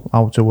people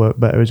how to work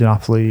better as an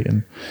athlete.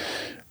 And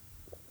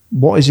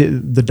what is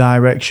it, the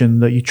direction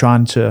that you're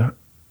trying to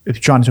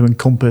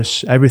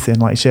encompass everything,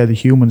 like you say, the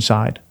human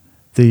side,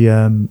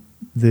 the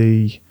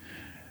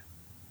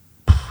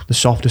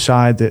softer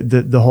side,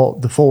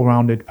 the full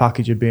rounded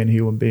package of being a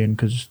human being,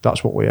 because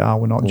that's what we are.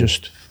 We're not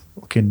just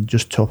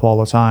tough all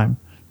the time.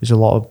 There's a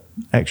lot of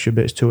extra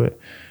bits to it.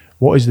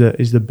 What is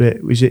the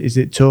bit? Is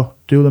it to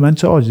do the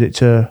mentor? Is it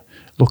to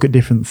look at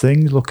different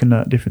things, looking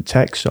at different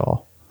texts,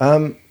 or?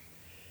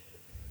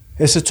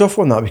 It's a tough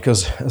one, that,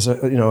 because as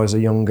a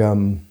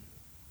young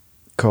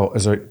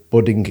as a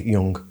budding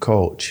young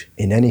coach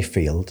in any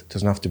field, it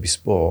doesn't have to be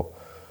sport.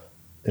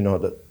 You know,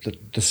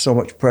 that there's so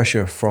much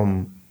pressure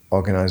from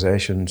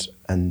organisations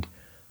and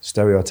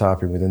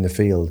stereotyping within the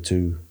field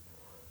to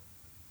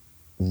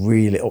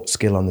really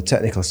upskill on the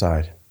technical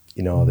side.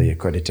 You know, the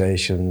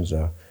accreditations,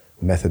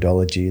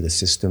 methodology, the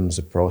systems,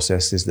 the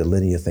processes, the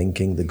linear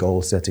thinking, the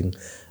goal setting,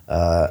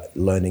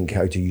 learning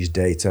how to use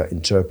data,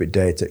 interpret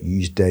data,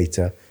 use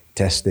data,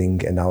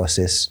 testing,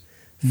 analysis,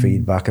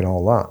 feedback, and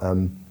all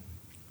that.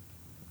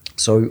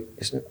 So,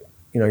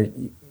 you know,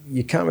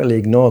 you can't really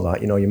ignore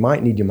that. You know, you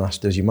might need your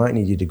master's, you might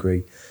need your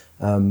degree.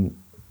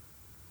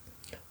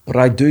 But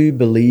I do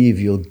believe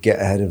you'll get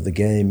ahead of the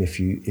game if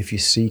you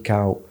seek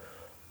out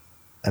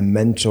a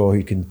mentor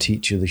who can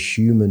teach you the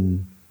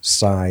human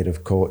side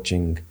of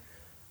coaching.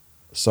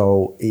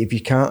 So if you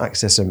can't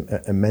access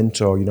a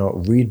mentor, you know,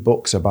 read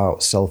books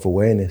about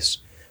self-awareness,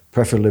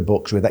 preferably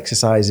books with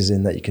exercises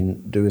in that you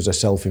can do as a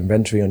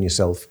self-inventory on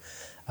yourself.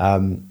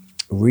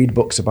 Read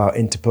books about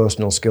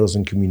interpersonal skills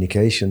and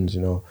communications,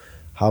 you know,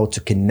 how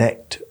to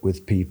connect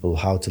with people,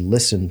 how to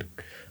listen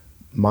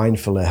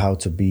mindfully, how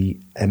to be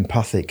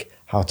empathic,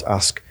 how to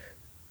ask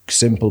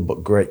simple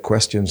but great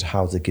questions,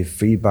 how to give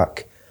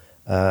feedback,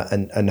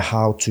 and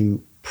how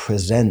to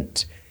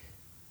present.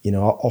 You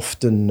know,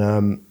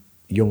 often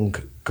young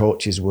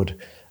coaches would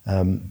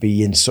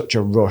be in such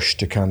a rush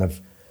to kind of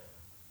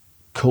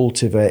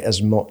cultivate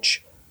as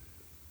much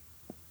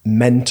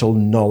mental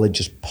knowledge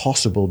as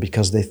possible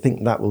because they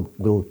think that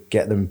will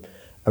get them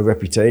a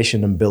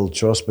reputation and build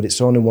trust, but it's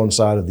only one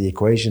side of the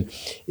equation.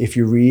 If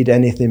you read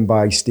anything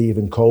by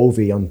Stephen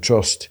Covey on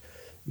trust,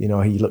 you know,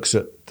 he looks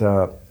at,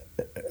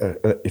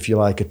 if you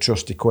like, a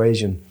trust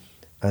equation,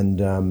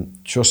 and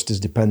trust is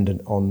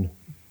dependent on,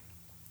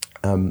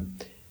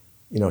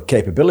 you know,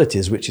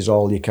 capabilities, which is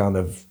all your kind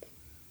of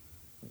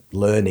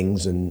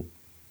learnings and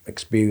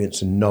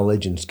experience and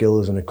knowledge and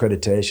skills and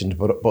accreditations,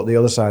 but the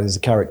other side is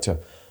the character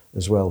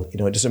as well. You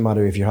know, it doesn't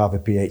matter if you have a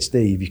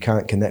PhD, if you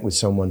can't connect with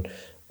someone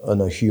on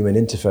a human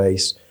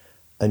interface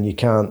and you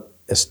can't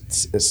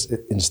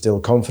instill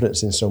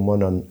confidence in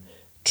someone and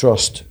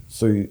trust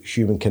through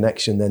human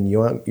connection, then you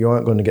aren't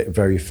going to get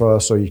very far.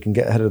 So you can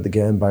get ahead of the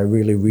game by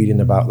really reading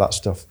about that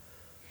stuff.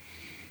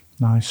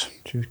 Nice.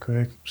 Cheers,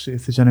 Craig. See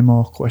if there's any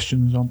more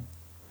questions on.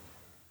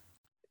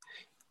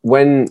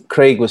 When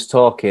Craig was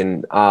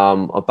talking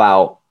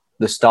about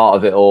the start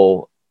of it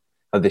all,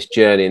 of this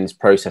journey and this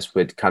process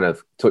we're kind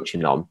of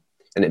touching on,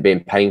 and it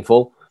being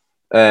painful,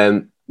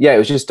 it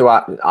was just to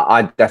ask,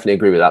 I definitely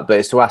agree with that, but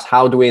it's to ask,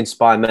 how do we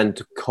inspire men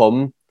to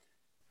come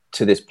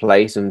to this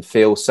place and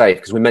feel safe?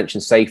 Because we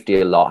mentioned safety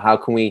a lot. How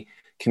can we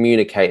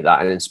communicate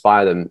that and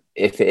inspire them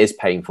if it is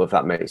painful, if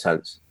that makes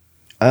sense?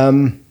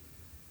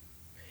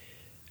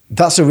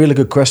 That's a really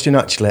good question,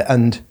 actually.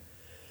 And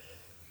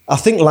I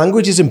think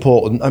language is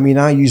important. I mean,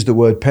 I use the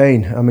word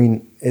pain. I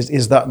mean,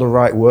 is that the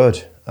right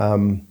word?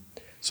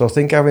 So I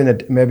think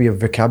having maybe a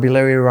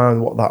vocabulary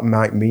around what that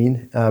might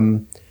mean.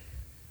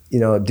 You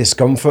know,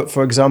 discomfort,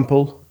 for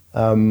example,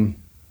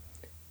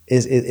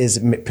 is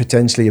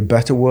potentially a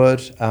better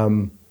word.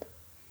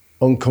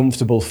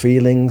 Uncomfortable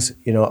feelings,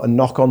 you know, a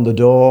knock on the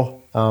door.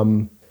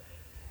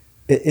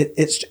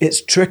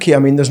 It's tricky. I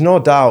mean, there's no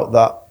doubt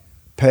that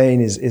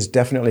pain is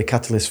definitely a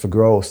catalyst for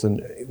growth,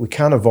 and we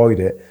can't avoid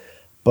it.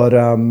 But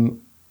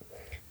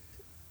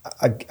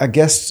I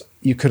guess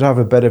you could have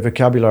a better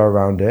vocabulary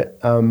around it.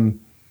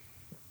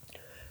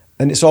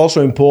 And it's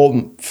also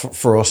important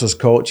for us as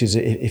coaches,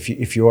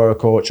 if you are a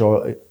coach,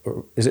 or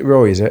is it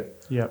Rory, is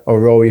it? Yeah. Or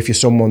Rory, if you're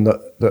someone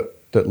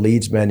that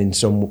leads men in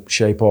some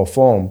shape or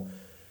form,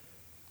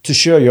 to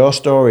share your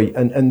story.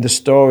 And the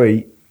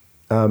story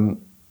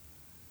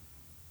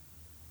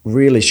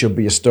really should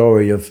be a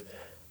story of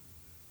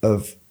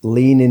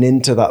leaning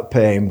into that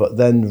pain, but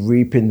then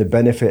reaping the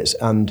benefits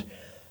and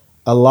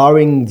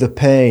allowing the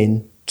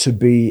pain to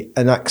be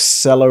an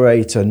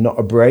accelerator, not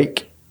a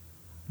brake.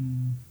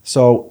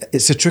 So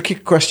it's a tricky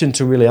question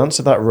to really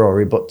answer that,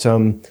 Rory, but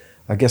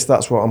I guess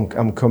that's what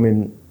I'm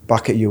coming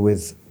back at you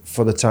with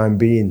for the time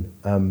being.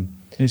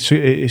 It's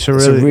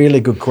a really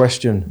good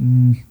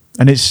question.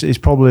 And it's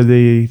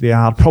probably the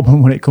hard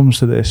problem when it comes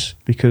to this,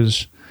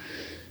 because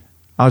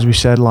as we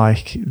said,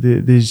 like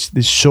there's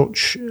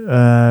such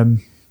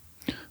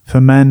for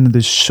men,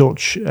 there's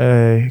such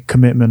a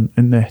commitment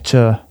in there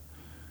to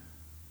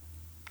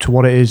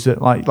what it is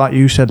that, like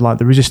you said, like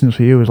the resistance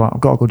for you is like,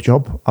 I've got a good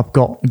job, I've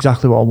got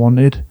exactly what I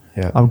wanted,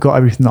 I've got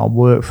everything that I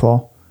worked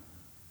for.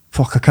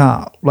 Fuck, I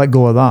can't let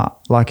go of that.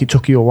 Like, it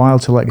took you a while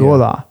to let go of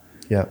that.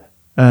 Yeah.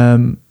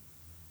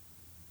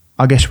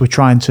 I guess we're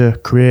trying to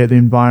create the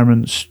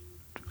environments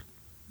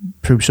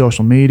through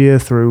social media,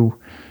 through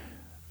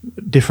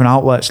different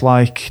outlets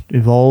like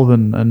Evolve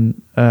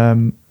and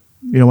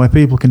you know, where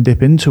people can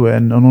dip into it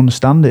and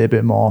understand it a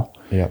bit more.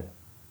 Yeah.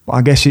 But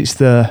I guess it's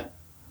the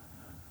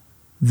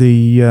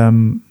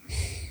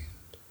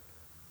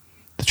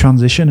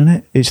transition, isn't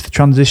it? It's the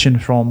transition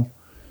from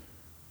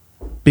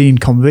being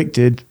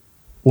convicted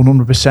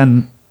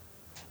 100%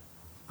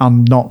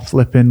 and not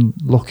flipping,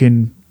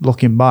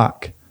 looking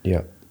back.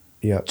 Yeah.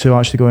 Yeah. To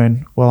actually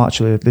going, well,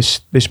 actually,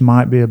 this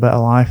might be a better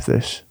life.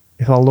 This,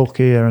 if I look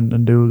here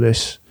and do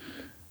this,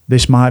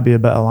 this might be a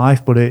better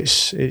life. But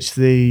it's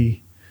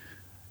the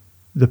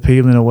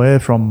peeling away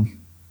from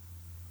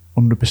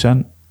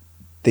 100%.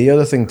 The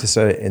other thing to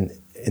say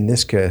in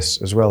this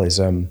case as well is,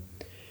 you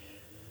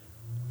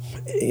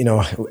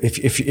know,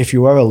 if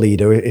you are a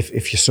leader,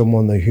 if you're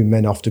someone who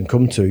men often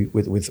come to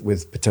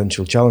with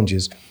potential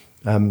challenges,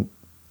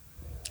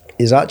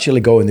 is actually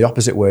going the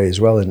opposite way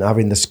as well, and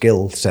having the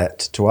skill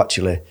set to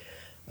actually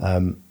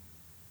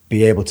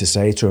be able to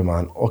say to a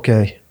man,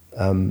 okay,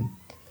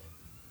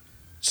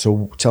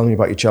 so tell me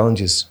about your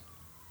challenges.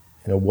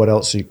 You know, what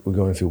else are we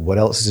going through? What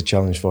else is a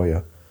challenge for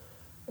you?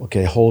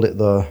 Okay, hold it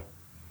there.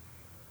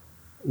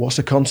 What's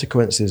the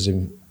consequences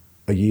in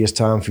a year's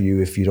time for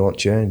you if you don't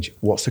change?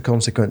 What's the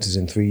consequences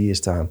in 3 years'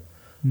 time?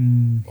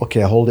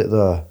 Okay, hold it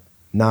there.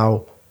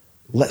 Now,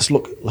 let's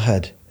look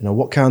ahead. You know,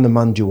 what kind of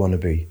man do you want to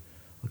be?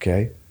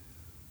 Okay.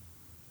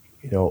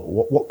 You know,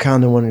 what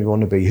kind of man do you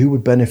want to be? Who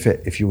would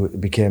benefit if you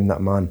became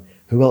that man?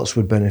 Who else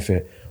would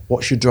benefit?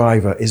 What's your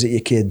driver? Is it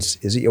your kids?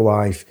 Is it your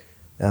wife?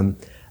 And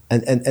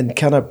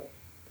kind of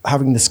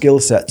having the skill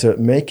set to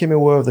make him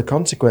aware of the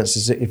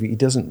consequences if he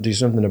doesn't do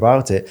something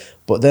about it,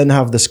 but then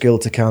have the skill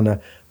to kind of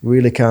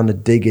really kind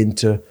of dig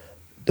into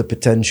the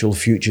potential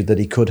future that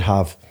he could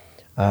have.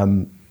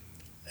 And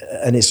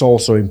it's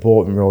also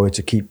important, Roy,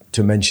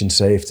 to mention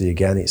safety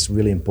again. It's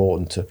really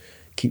important to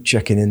keep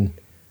checking in,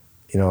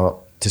 you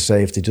know, to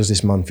safety. Does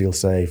this man feel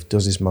safe?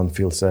 Does this man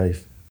feel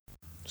safe?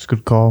 It's a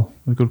good call.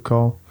 A good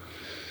call.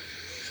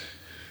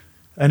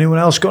 Anyone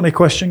else got any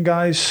question,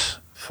 guys,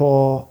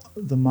 for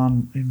the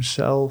man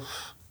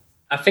himself?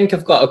 I think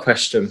I've got a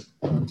question.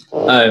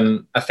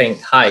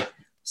 Hi.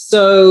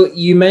 So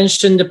you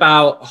mentioned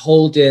about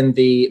holding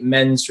the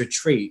men's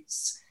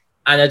retreats,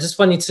 and I just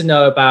wanted to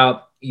know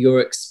about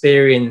your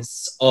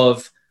experience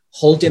of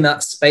holding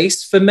that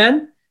space for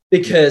men,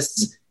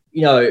 because,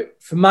 you know,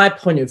 from my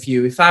point of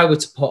view, if I were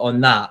to put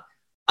on that,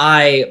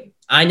 I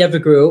never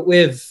grew up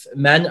with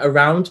men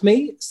around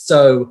me,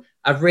 so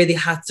I've really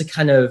had to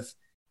kind of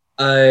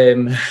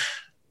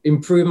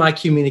improve my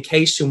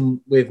communication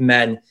with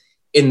men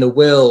in the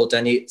world.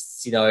 And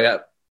it's, you know,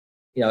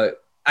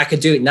 I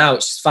could do it now,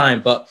 which is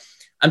fine. But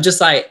I'm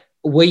just like,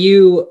 were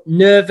you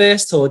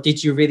nervous, or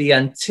did you really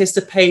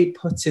anticipate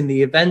putting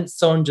the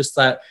events on? Just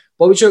like,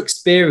 what was your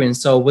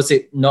experience, or was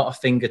it not a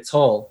thing at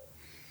all?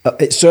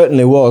 It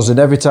certainly was. And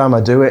every time I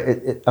do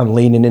it, I'm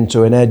leaning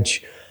into an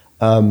edge.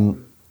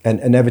 And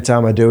every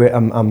time I do it,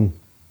 I'm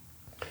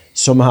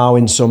somehow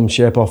in some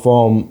shape or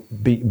form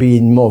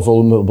being more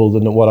vulnerable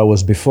than what I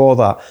was before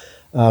that.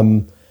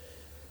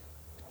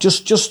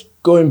 Just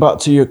going back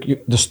to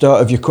the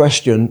start of your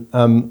question,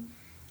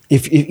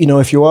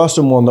 if you are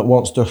someone that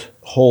wants to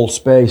hold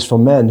space for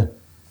men,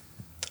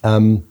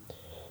 you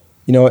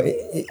know,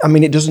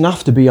 it doesn't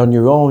have to be on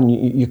your own.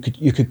 You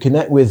could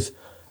connect with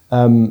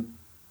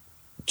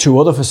 2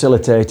 other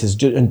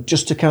facilitators and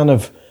just to kind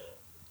of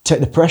take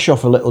the pressure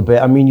off a little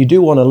bit. I mean, you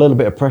do want a little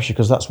bit of pressure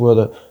because that's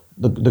where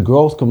the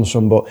growth comes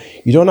from, but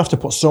you don't have to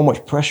put so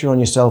much pressure on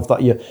yourself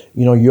that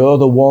you're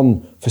the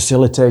one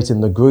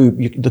facilitating the group.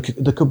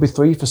 There could be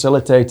 3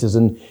 facilitators,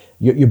 and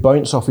you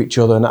bounce off each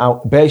other.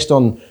 And based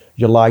on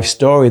your life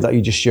story that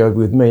you just shared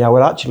with me, I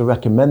would actually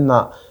recommend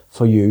that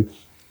for you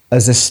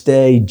as a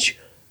stage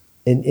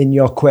in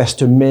your quest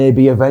to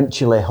maybe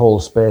eventually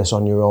hold space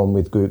on your own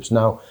with groups.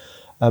 Now,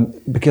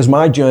 because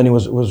my journey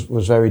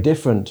was very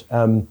different.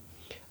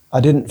 I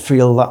didn't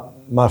feel that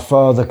my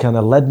father kind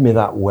of led me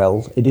that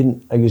well.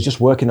 He was just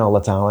working all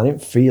the time. I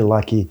didn't feel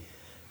like he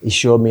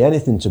showed me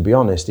anything, to be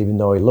honest, even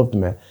though he loved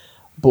me.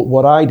 But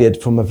what I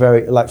did from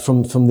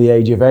the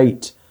age of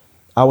 8,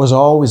 I was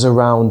always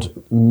around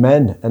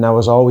men, and I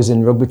was always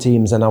in rugby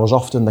teams, and I was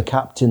often the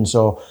captain.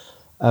 So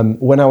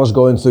when I was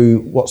going through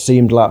what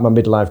seemed like my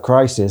midlife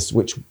crisis,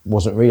 which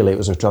wasn't really, it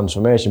was a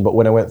transformation, but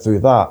when I went through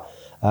that,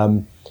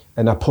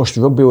 and I pushed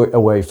rugby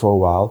away for a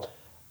while,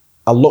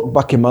 I looked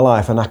back in my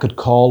life and I could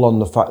call on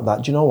the fact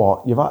that, do you know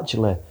what, you've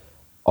actually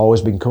always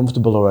been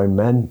comfortable around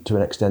men to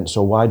an extent,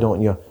 so why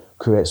don't you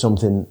create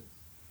something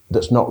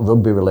that's not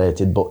rugby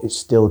related, but it's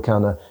still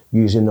kind of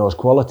using those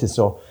qualities?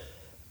 So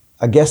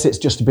I guess it's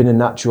just been a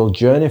natural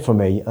journey for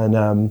me.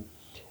 And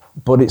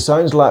but it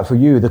sounds like for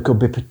you, there could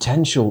be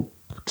potential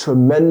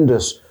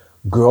tremendous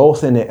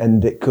growth in it,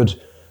 and it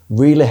could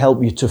really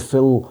help you to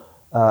fill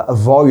a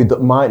void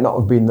that might not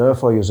have been there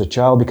for you as a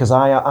child, because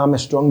I'm a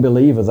strong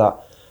believer that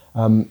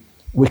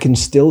we can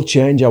still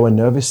change our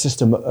nervous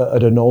system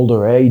at an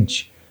older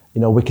age.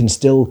 You know, we can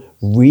still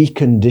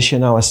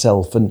recondition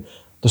ourselves, and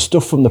the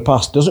stuff from the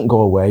past doesn't go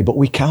away, but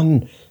we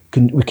can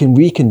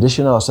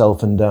recondition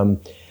ourselves, and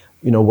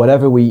you know,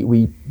 whatever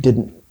we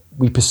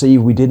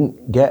perceive we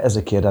didn't get as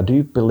a kid, I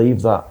do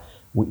believe that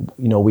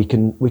we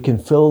can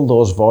fill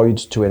those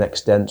voids to an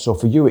extent. So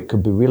for you, it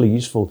could be really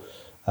useful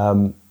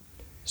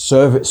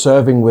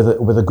serving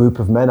with a group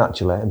of men,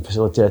 actually, and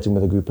facilitating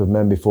with a group of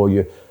men before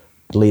you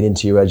lean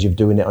into your edge of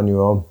doing it on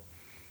your own.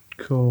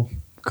 Cool.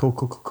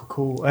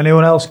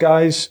 Anyone else,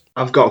 guys?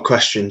 I've got a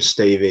question,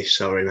 Stevie.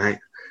 Sorry, mate.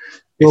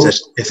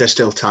 If there's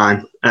still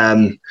time.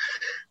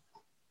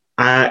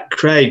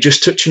 Craig,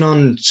 just touching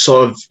on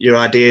sort of your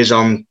ideas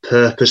on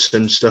purpose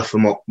and stuff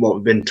and what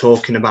we've been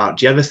talking about,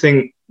 do you ever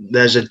think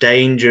there's a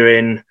danger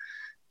in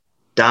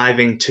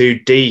diving too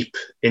deep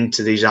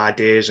into these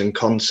ideas and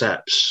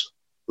concepts,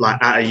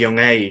 like at a young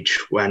age,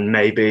 when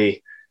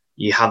maybe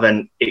you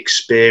haven't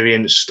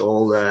experienced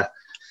all the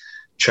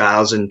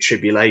trials and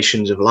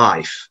tribulations of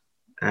life.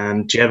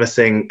 Do you ever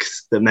think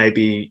that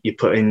maybe you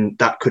put in,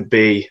 that could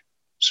be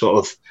sort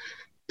of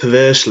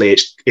perversely,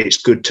 it's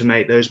good to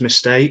make those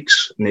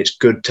mistakes, and it's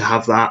good to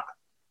have that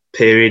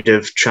period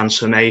of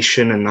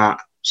transformation and that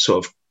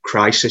sort of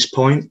crisis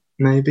point,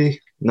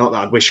 maybe? Not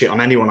that I'd wish it on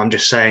anyone, I'm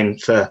just saying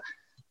for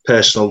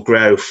personal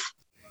growth.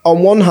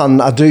 On one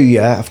hand, I do,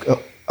 yeah.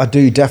 I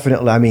do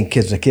definitely. I mean,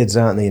 kids are kids,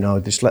 aren't they? You know,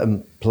 just let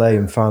them play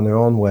and find their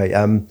own way.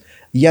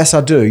 Yes,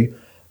 I do.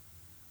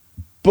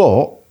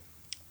 But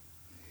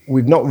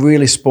we've not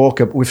really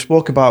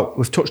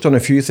we've touched on a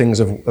few things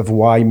of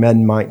why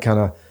men might kind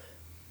of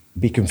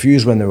be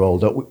confused when they're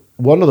older.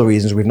 One of the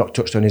reasons we've not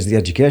touched on is the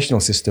educational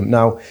system.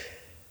 Now,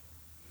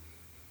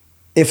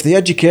 if the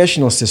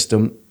educational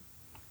system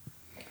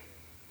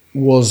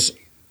was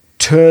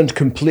turned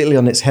completely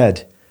on its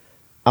head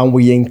and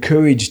we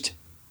encouraged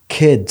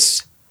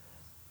kids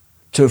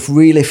to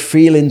really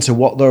feel into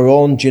what their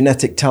own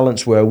genetic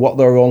talents were, what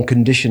their own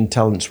conditioned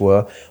talents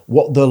were,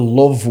 what their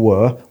love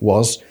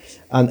was,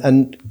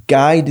 and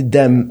guided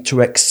them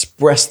to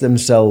express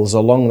themselves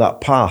along that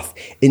path.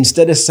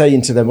 Instead of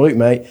saying to them, look,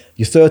 mate,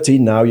 you're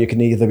 13 now, you can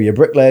either be a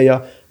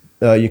bricklayer,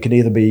 you can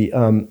either be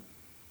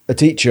a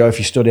teacher if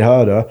you study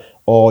harder,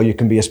 or you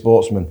can be a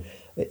sportsman.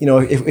 You know,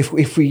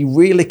 if we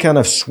really kind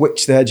of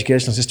switch the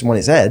educational system on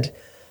its head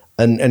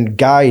and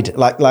guide,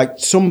 like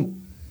some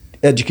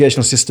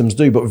educational systems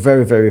do, but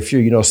very, very few.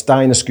 You know,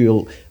 Steiner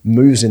School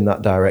moves in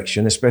that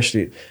direction,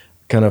 especially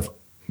kind of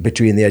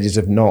between the ages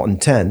of 0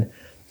 and 10.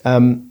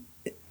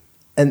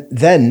 And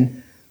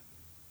then,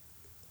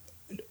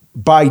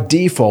 by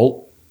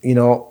default, you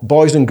know,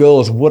 boys and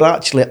girls would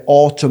actually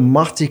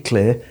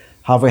automatically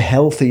have a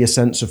healthier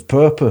sense of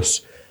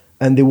purpose.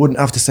 And they wouldn't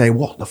have to say,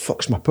 what the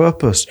fuck's my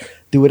purpose?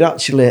 They would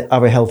actually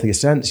have a healthier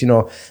sense, you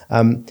know.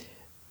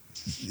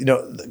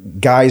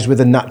 Guys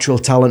with a natural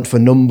talent for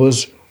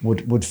numbers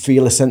would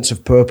feel a sense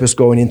of purpose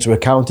going into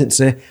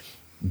accountancy.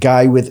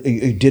 Guy who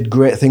did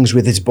great things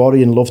with his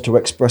body and loved to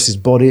express his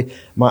body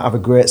might have a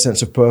great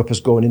sense of purpose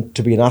going in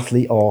to be an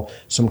athlete or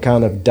some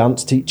kind of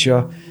dance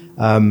teacher.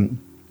 You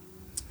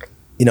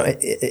know,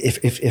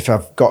 if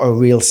I've got a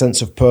real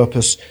sense of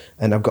purpose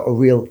and I've got a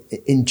real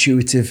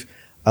intuitive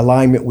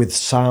alignment with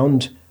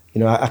sound, you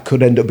know, I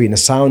could end up being a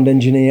sound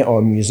engineer or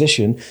a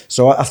musician.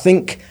 So I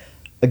think,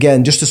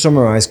 again, just to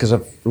summarize, because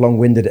I've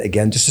long-winded it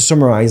again, just to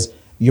summarize,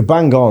 you're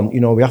bang on.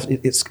 You know,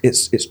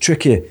 it's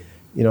tricky.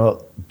 You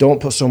know, don't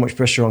put so much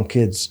pressure on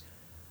kids.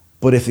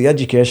 But if the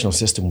educational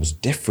system was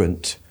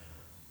different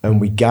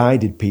and we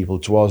guided people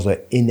towards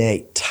their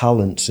innate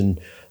talents and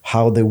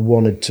how they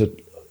longed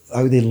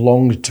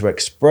to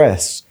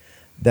express,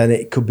 then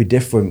it could be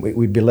different.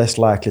 We'd be less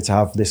likely to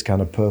have this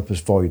kind of purpose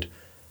void.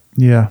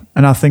 Yeah,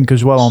 and I think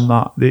as well on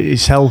that,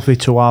 it's healthy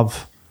to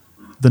have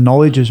the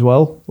knowledge as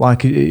well.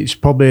 Like, it's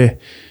probably,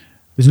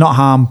 there's not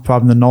harm for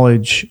having the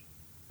knowledge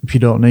if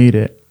you don't need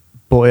it,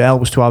 but it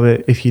helps to have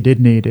it if you did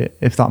need it,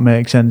 if that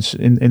makes sense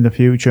in the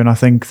future. And I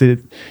think that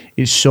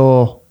it's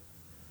so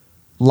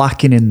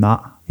lacking in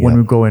that when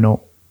we're growing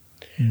up,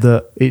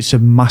 that it's a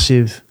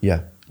massive,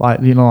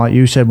 like, you know, like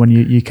you said, when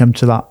you came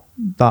to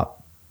that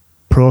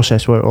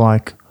process where it was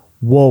like,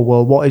 whoa,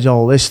 well, what is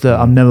all this that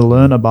I've never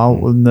learned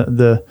about, and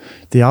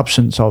the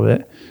absence of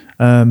it.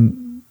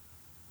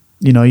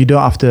 You know, you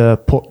don't have to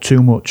put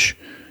too much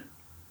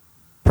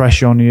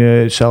pressure on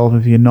yourself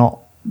if you're not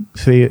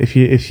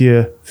if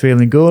you're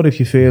feeling good, if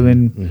you're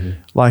feeling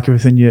like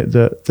everything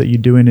that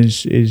you're doing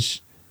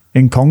is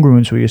in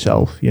congruence with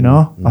yourself. You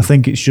know, I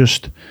think it's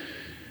just,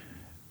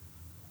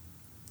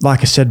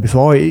 like I said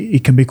before,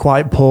 it can be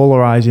quite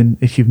polarizing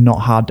if you've not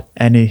had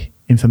any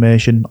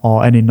information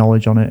or any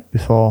knowledge on it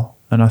before.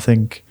 And I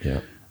think,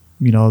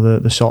 you know,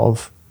 the sort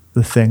of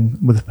the thing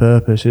with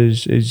purpose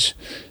is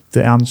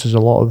that answers a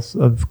lot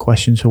of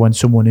questions for when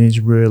someone is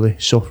really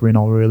suffering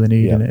or really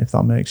needing it, if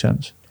that makes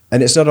sense.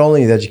 And it's not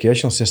only the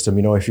educational system.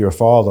 You know, if you're a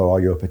father or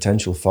you're a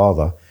potential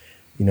father,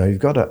 you know, you've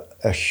got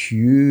a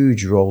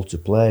huge role to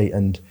play.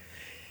 And,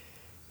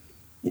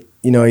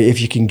 you know,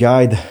 if you can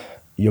guide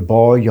your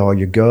boy or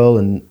your girl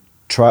and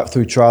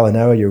through trial and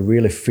error, you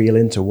really feel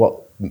into what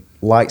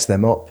lights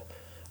them up,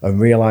 and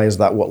realise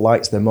that what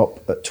lights them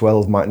up at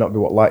 12 might not be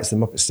what lights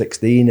them up at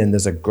 16, and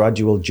there's a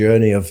gradual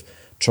journey of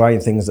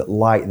trying things that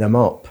light them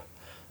up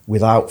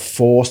without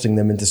forcing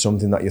them into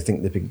something that you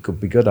think they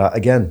could be good at.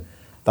 Again,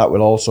 that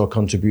will also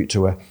contribute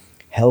to a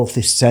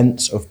healthy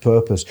sense of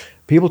purpose.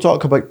 People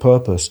talk about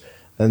purpose,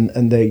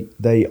 and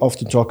they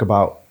often talk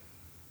about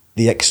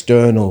the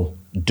external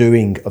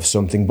doing of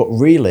something, but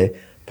really,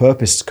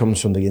 purpose comes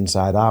from the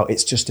inside out.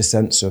 It's just a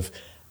sense of,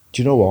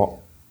 do you know what?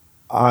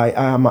 I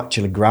am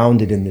actually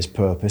grounded in this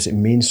purpose. It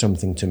means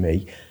something to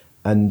me,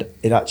 and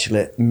it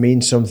actually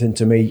means something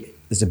to me.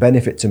 There's a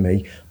benefit to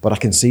me, but I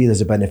can see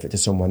there's a benefit to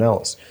someone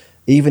else.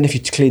 Even if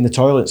you clean the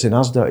toilets in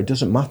Asda, it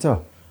doesn't matter.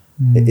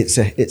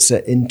 It's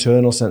an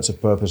internal sense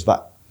of purpose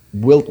that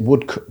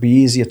would be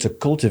easier to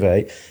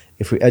cultivate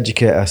if we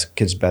educate our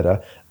kids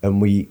better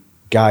and we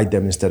guide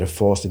them instead of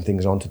forcing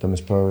things onto them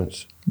as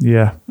parents.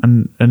 Yeah,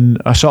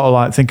 and I sort of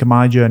like think of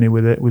my journey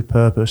with it, with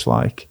purpose.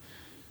 Like,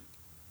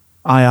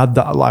 I had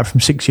that like from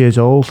 6 years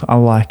old. I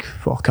was like,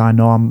 fuck, I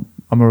know I'm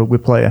a rugby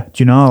player.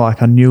 Do you know?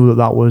 Like, I knew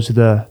that was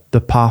the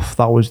path,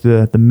 that was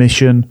the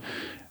mission.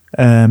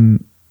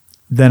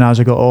 Then as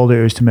I got older,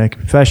 it was to make it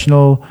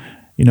professional.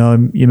 You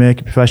know, you make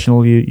it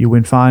professional, you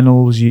win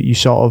finals, you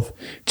sort of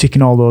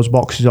ticking all those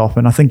boxes off.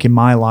 And I think in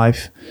my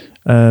life,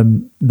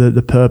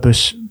 the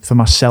purpose for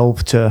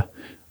myself to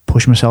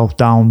push myself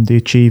down the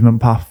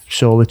achievement path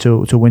solely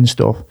to win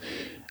stuff,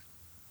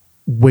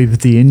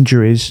 with the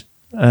injuries,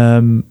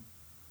 the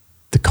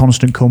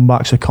constant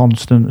comebacks, a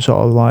constant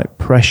sort of like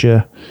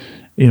pressure,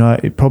 you know,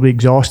 it probably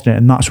exhausted it.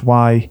 And that's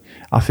why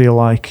I feel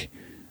like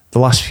the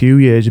last few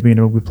years of being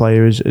a rugby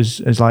player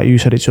is like you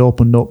said, it's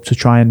opened up to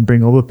try and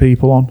bring other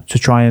people on, to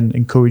try and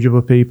encourage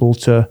other people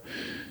to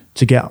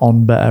get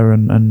on better.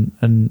 And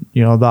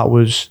you know, that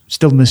was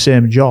still in the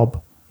same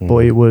job,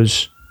 but it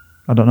was,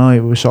 I don't know, it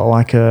was sort of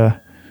like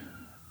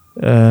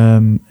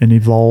an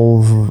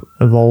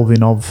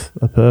evolving of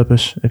a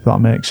purpose, if that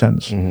makes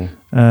sense.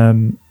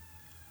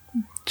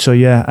 So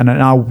yeah, and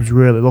I was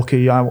really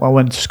lucky. I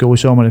went to school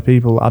with so many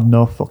people that had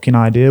no fucking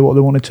idea what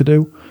they wanted to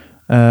do,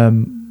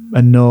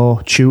 and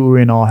no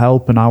tutoring or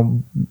help. And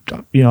I'm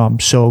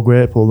so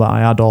grateful that I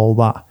had all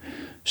that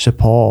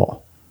support,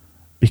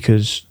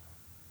 because,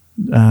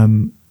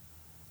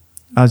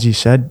 as you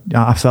said,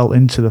 I fell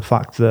into the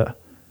fact that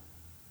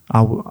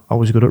I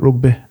was good at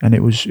rugby, and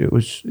it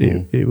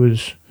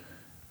was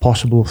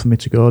possible for me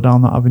to go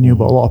down that avenue.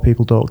 But a lot of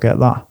people don't get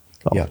that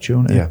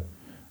opportunity.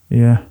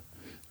 Yeah.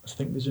 I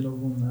think there's another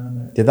one there,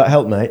 mate. Did that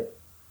help, mate?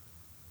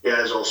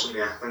 Yeah, it's awesome.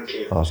 Yeah, thank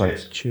you. Oh,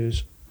 thanks.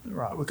 Cheers.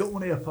 Right, we've got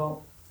one here,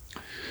 pal.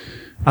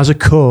 As a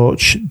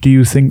coach, do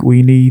you think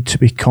we need to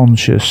be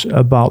conscious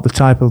about the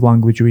type of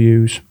language we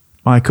use?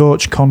 My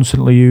coach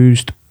constantly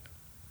used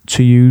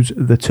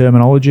the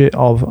terminology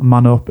of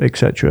man up,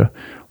 etc.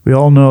 We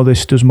all know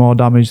this does more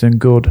damage than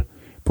good,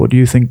 but do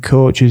you think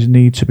coaches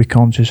need to be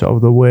conscious of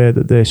the way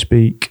that they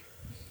speak?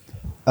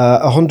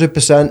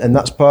 100%, and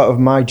that's part of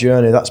my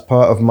journey. That's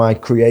part of my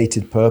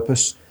created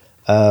purpose.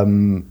 I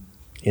run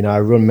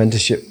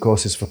mentorship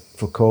courses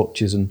for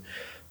coaches, and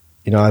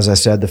as I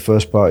said, the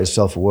first part is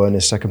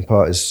self-awareness, second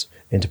part is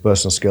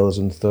interpersonal skills,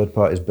 and the third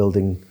part is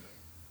building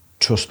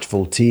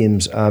trustful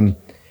teams. I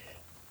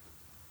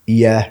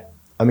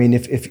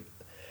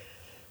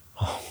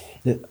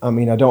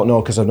don't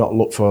know, because I've not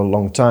looked for a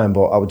long time,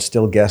 but I would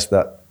still guess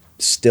that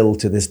still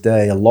to this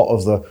day, a lot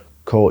of the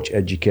coach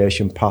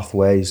education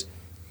pathways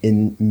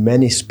in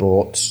many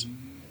sports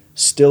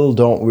still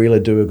don't really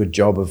do a good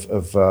job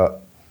of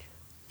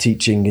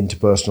teaching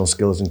interpersonal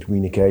skills and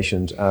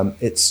communications.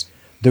 It's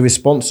the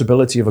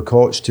responsibility of a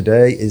coach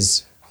today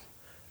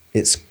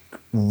it's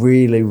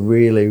really,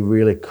 really,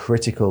 really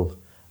critical.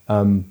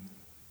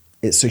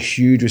 It's a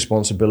huge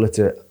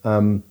responsibility.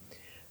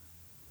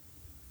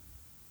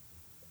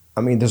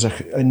 There's an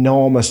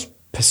enormous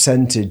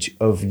percentage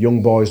of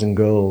young boys and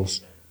girls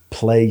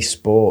play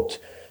sport.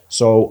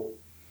 So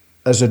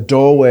as a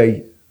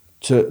doorway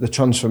to the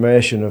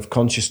transformation of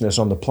consciousness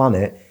on the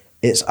planet,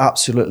 it's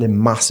absolutely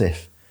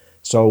massive.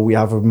 So we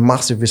have a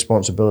massive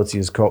responsibility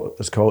as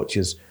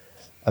coaches,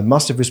 a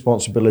massive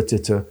responsibility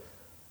to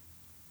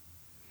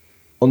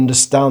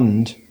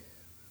understand,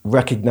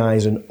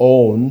 recognize and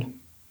own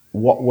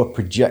what we're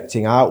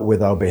projecting out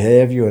with our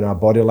behavior and our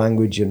body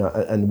language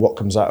and what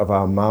comes out of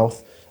our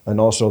mouth,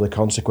 and also the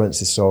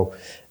consequences.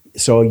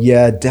 So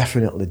yeah,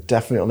 definitely.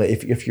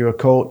 If you're a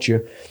coach,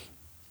 you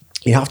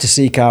have to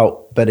seek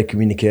out better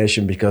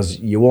communication, because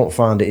you won't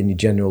find it in your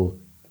general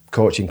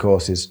coaching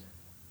courses.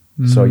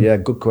 So yeah,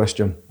 good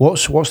question.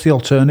 What's the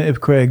alternative,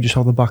 Craig, just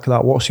off the back of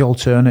that? What's the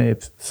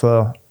alternative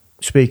for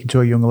speaking to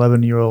a young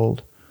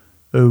 11-year-old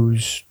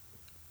who's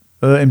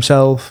hurt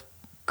himself,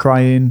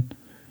 crying?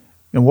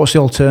 And what's the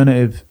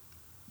alternative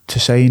to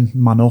saying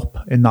man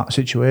up in that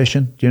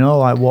situation? Do you know,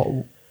 like what?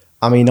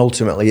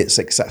 Ultimately it's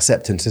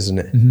acceptance, isn't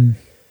it?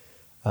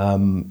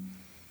 Mm-hmm.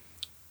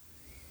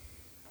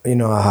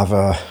 I have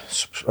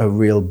a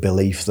real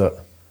belief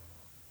that,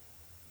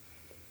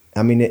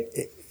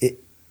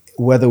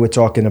 whether we're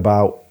talking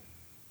about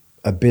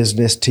a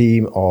business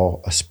team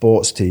or a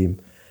sports team,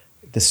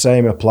 the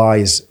same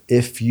applies.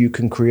 If you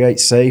can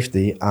create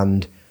safety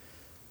and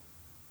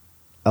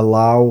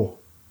allow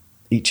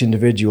each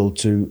individual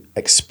to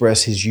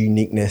express his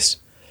uniqueness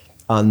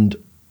and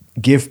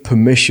give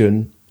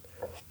permission,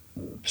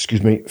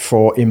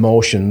 for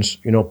emotions,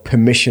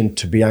 permission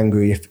to be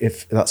angry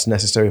if that's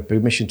necessary,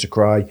 permission to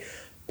cry,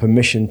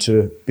 permission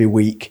to be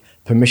weak,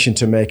 permission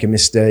to make a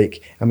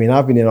mistake.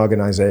 I've been in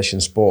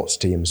organisations, sports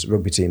teams,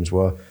 rugby teams,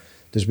 where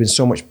there's been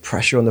so much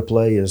pressure on the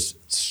players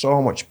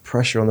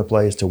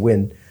to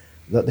win,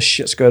 that they're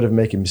shit scared of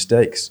making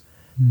mistakes.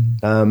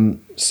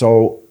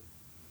 So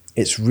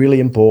it's really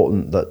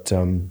important that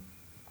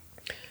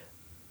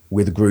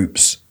with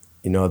groups,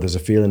 there's a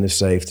feeling of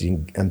safety,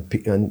 and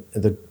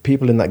the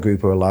people in that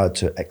group are allowed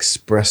to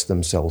express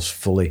themselves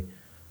fully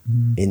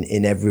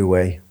in every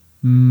way.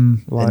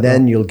 Like and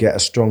then that. you'll get a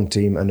strong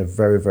team and a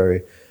very,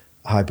 very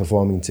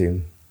high-performing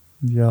team.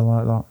 Yeah, I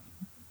like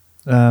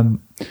that.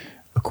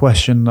 A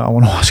question that I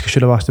want to ask, I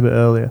should have asked a bit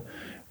earlier.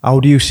 How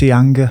do you see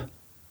anger?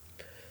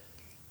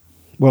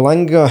 Well,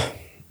 anger,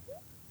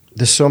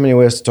 there's so many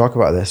ways to talk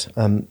about this.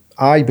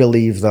 I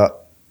believe that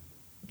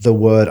the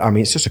word, I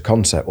mean, it's just a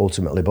concept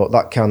ultimately, but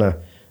that kind of,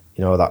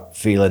 you know, that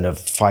feeling of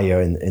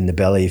fire in the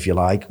belly, if you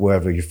like,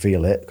 wherever you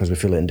feel it, because we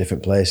feel it in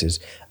different places.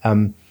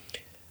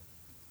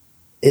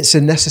 It's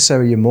a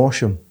necessary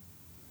emotion.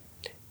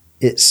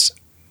 It's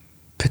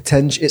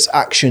potential. It's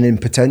action in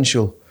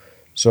potential.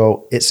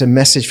 So it's a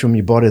message from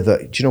your body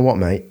that, do you know what,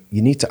 mate?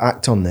 You need to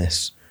act on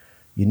this.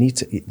 You need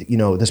to, you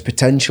know, there's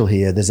potential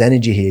here. There's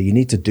energy here. You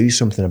need to do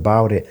something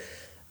about it.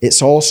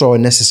 It's also a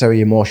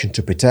necessary emotion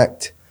to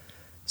protect.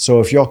 So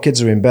if your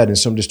kids are in bed and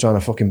somebody's trying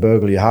to fucking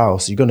burgle your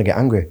house, you're going to get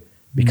angry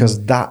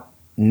because that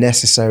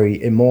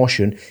necessary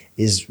emotion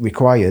is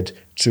required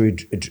to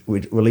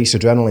release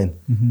adrenaline.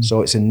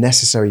 So it's a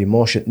necessary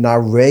emotion. Now,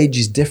 rage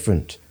is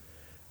different.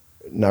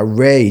 Now,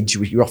 rage,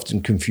 you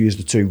often confuse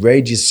the two.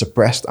 Rage is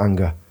suppressed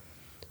anger.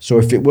 So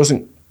if it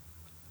wasn't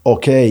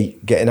okay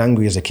getting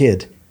angry as a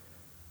kid,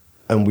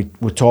 and we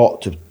were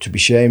taught to be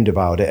shamed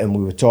about it, and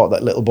we were taught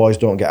that little boys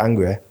don't get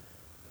angry,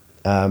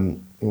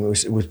 we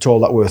were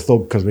told that we're a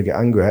thug because we get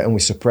angry and we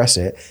suppress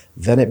it,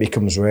 then it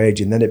becomes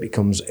rage, and then it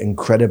becomes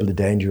incredibly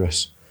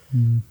dangerous.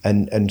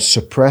 And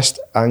suppressed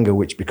anger,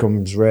 which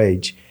becomes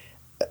rage,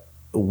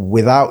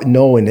 without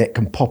knowing it,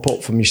 can pop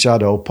up from your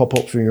shadow, pop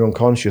up from your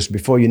unconscious.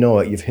 Before you know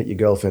it, you've hit your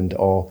girlfriend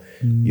or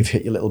you've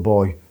hit your little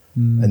boy,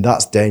 and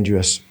that's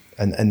dangerous.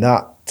 And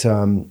that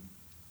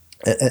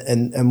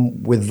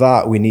and with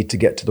that, we need to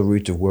get to the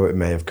root of where it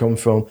may have come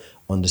from,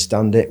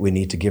 understand it. We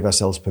need to give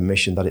ourselves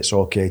permission that it's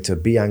okay to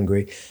be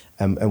angry,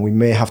 and we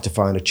may have to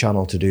find a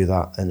channel to do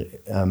that. And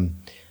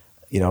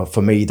you know,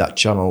 for me, that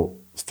channel,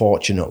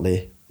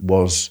 fortunately,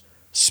 was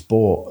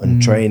sport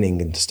and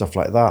training and stuff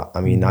like that.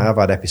 I mean, I have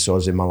had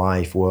episodes in my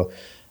life where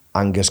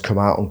anger's come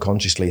out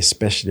unconsciously,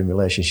 especially in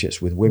relationships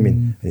with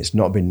women, and it's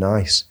not been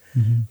nice.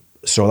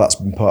 So that's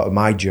been part of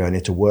my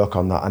journey to work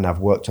on that, and I've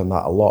worked on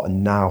that a lot,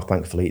 and now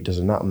thankfully it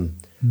doesn't happen.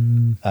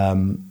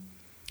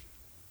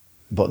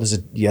 But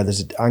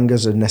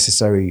anger's a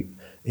necessary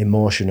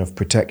emotion of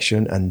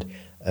protection and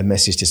a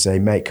message to say,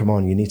 mate, come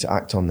on, you need to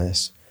act on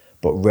this.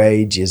 But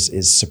rage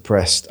is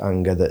suppressed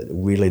anger that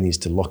really needs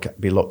to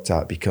be looked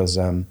at, because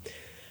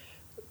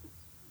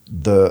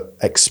the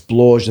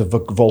explosion, the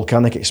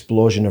volcanic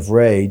explosion of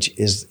rage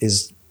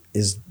is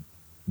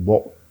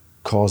what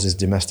causes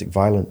domestic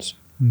violence.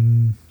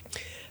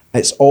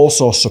 It's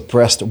also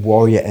suppressed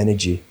warrior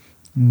energy.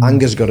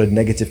 Anger's got a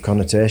negative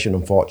connotation,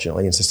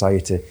 unfortunately, in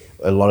society.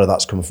 A lot of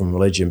that's come from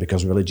religion,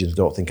 because religions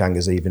don't think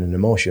anger's even an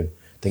emotion.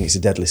 I think it's a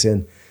deadly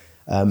sin.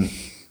 In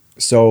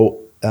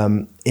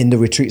the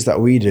retreats that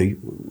we do,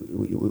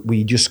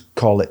 we just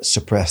call it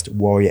suppressed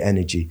warrior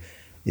energy.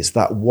 It's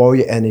that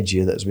warrior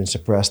energy that's been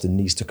suppressed and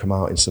needs to come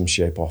out in some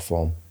shape or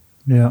form.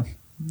 Yeah,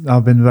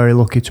 I've been very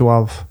lucky to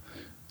have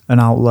an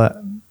outlet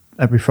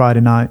every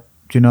Friday night,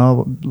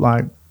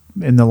 like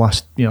in the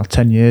last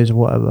 10 years or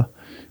whatever,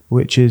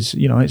 which is,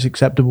 it's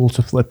acceptable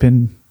to flip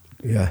in,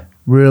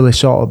 really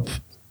sort of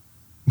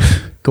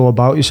go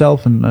about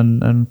yourself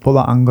and put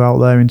that anger out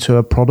there into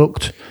a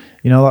product.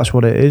 That's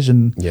what it is.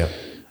 And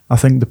I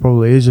think there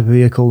probably is a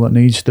vehicle that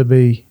needs to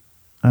be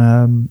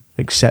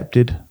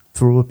accepted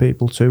for other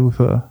people too,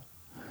 for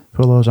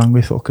those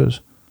angry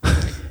fuckers.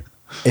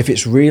 If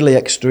it's really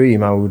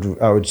extreme, I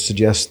would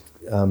suggest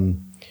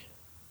going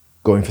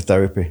for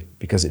therapy,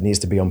 because it needs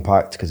to be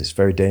unpacked, because it's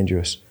very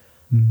dangerous.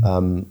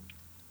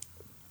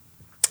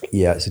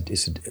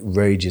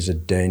 Rage is a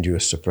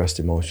dangerous suppressed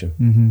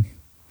emotion.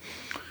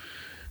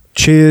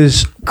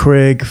 Cheers,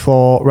 Craig,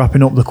 for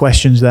wrapping up the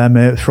questions there,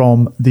 mate,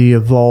 from the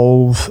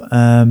Evolve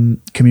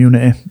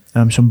community.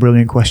 Some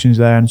brilliant questions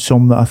there, and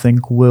some that I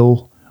think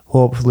will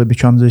hopefully be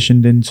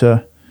transitioned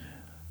into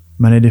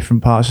many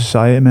different parts of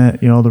society, mate.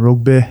 The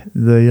rugby,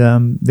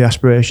 the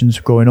aspirations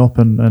of going up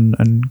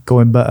and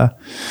going better,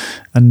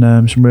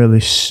 and some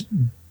really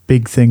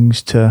big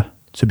things to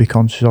be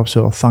conscious of.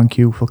 So thank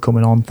you for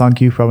coming on.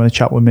 Thank you for having a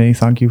chat with me.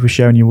 Thank you for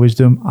sharing your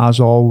wisdom, as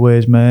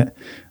always, mate.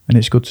 And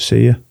it's good to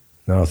see you.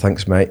 No,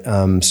 thanks, mate.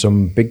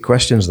 Some big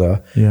questions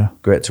there. Yeah.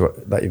 Great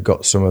that you've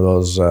got some of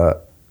those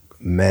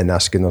men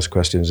asking those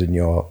questions in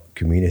your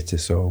community.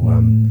 So,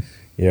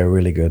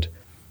 really good.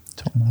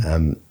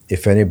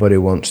 If anybody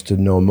wants to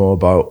know more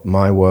about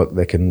my work,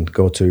 they can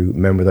go to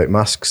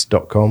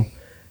menwithoutmasks.com,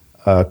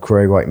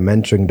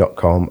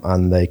 craigwhitementoring.com,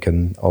 and they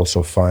can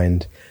also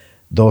find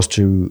those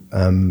two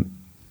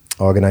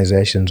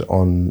organizations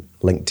on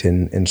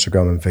LinkedIn,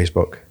 Instagram, and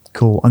Facebook.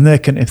 Cool. And they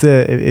can, if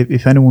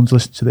anyone's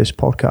listened to this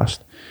podcast,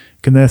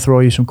 can they throw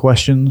you some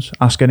questions,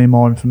 ask any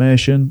more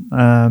information,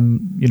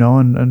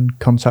 and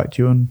contact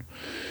you? And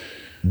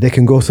they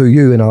can go through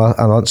you, and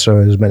I'll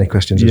answer as many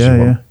questions as you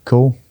want. Yeah,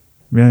 cool.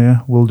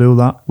 Yeah, we'll do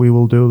that. We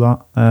will do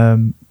that.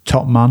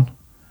 Top man.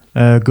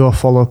 Go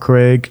follow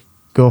Craig.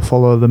 Go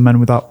follow the Men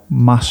Without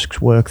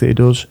Masks work that he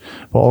does,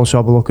 but also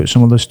have a look at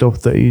some of the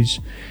stuff that he's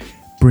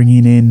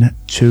bringing in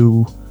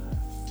to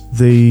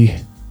the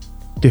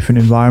different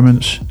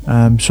environments,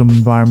 some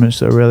environments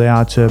that are really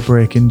hard to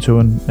break into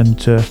and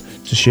to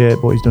shape,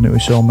 but he's done it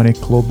with so many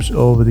clubs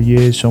over the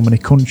years, so many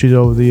countries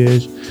over the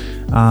years,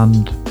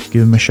 and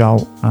give him a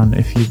shout. And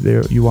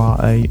if you are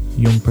a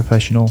young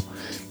professional,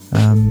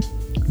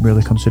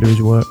 really consider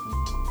his work.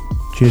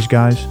 Cheers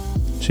guys,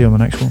 see you on the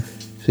next one.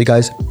 See you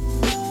guys.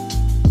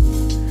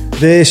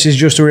 This is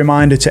just a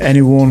reminder to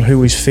anyone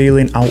who is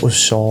feeling out of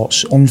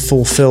sorts,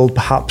 unfulfilled,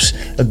 perhaps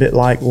a bit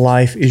like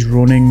life is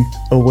running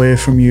away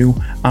from you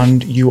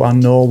and you are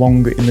no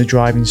longer in the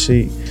driving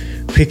seat.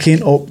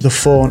 Picking up the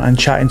phone and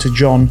chatting to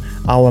John,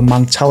 our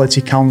mentality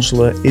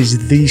counsellor,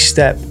 is the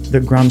step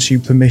that grants you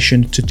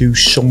permission to do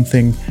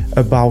something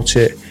about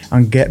it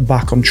and get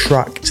back on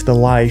track to the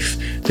life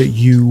that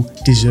you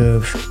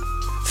deserve.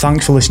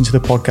 Thanks for listening to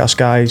the podcast,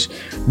 guys.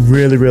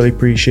 Really, really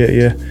appreciate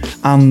you.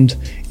 And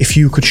if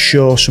you could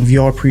show some of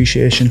your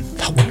appreciation,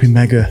 that would be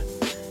mega.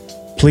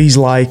 Please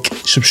like,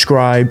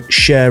 subscribe,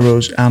 share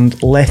us,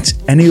 and let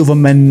any other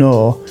men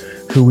know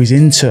who is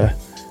into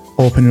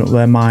opening up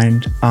their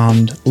mind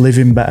and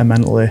living better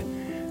mentally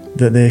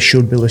that they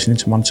should be listening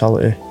to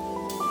Mentality.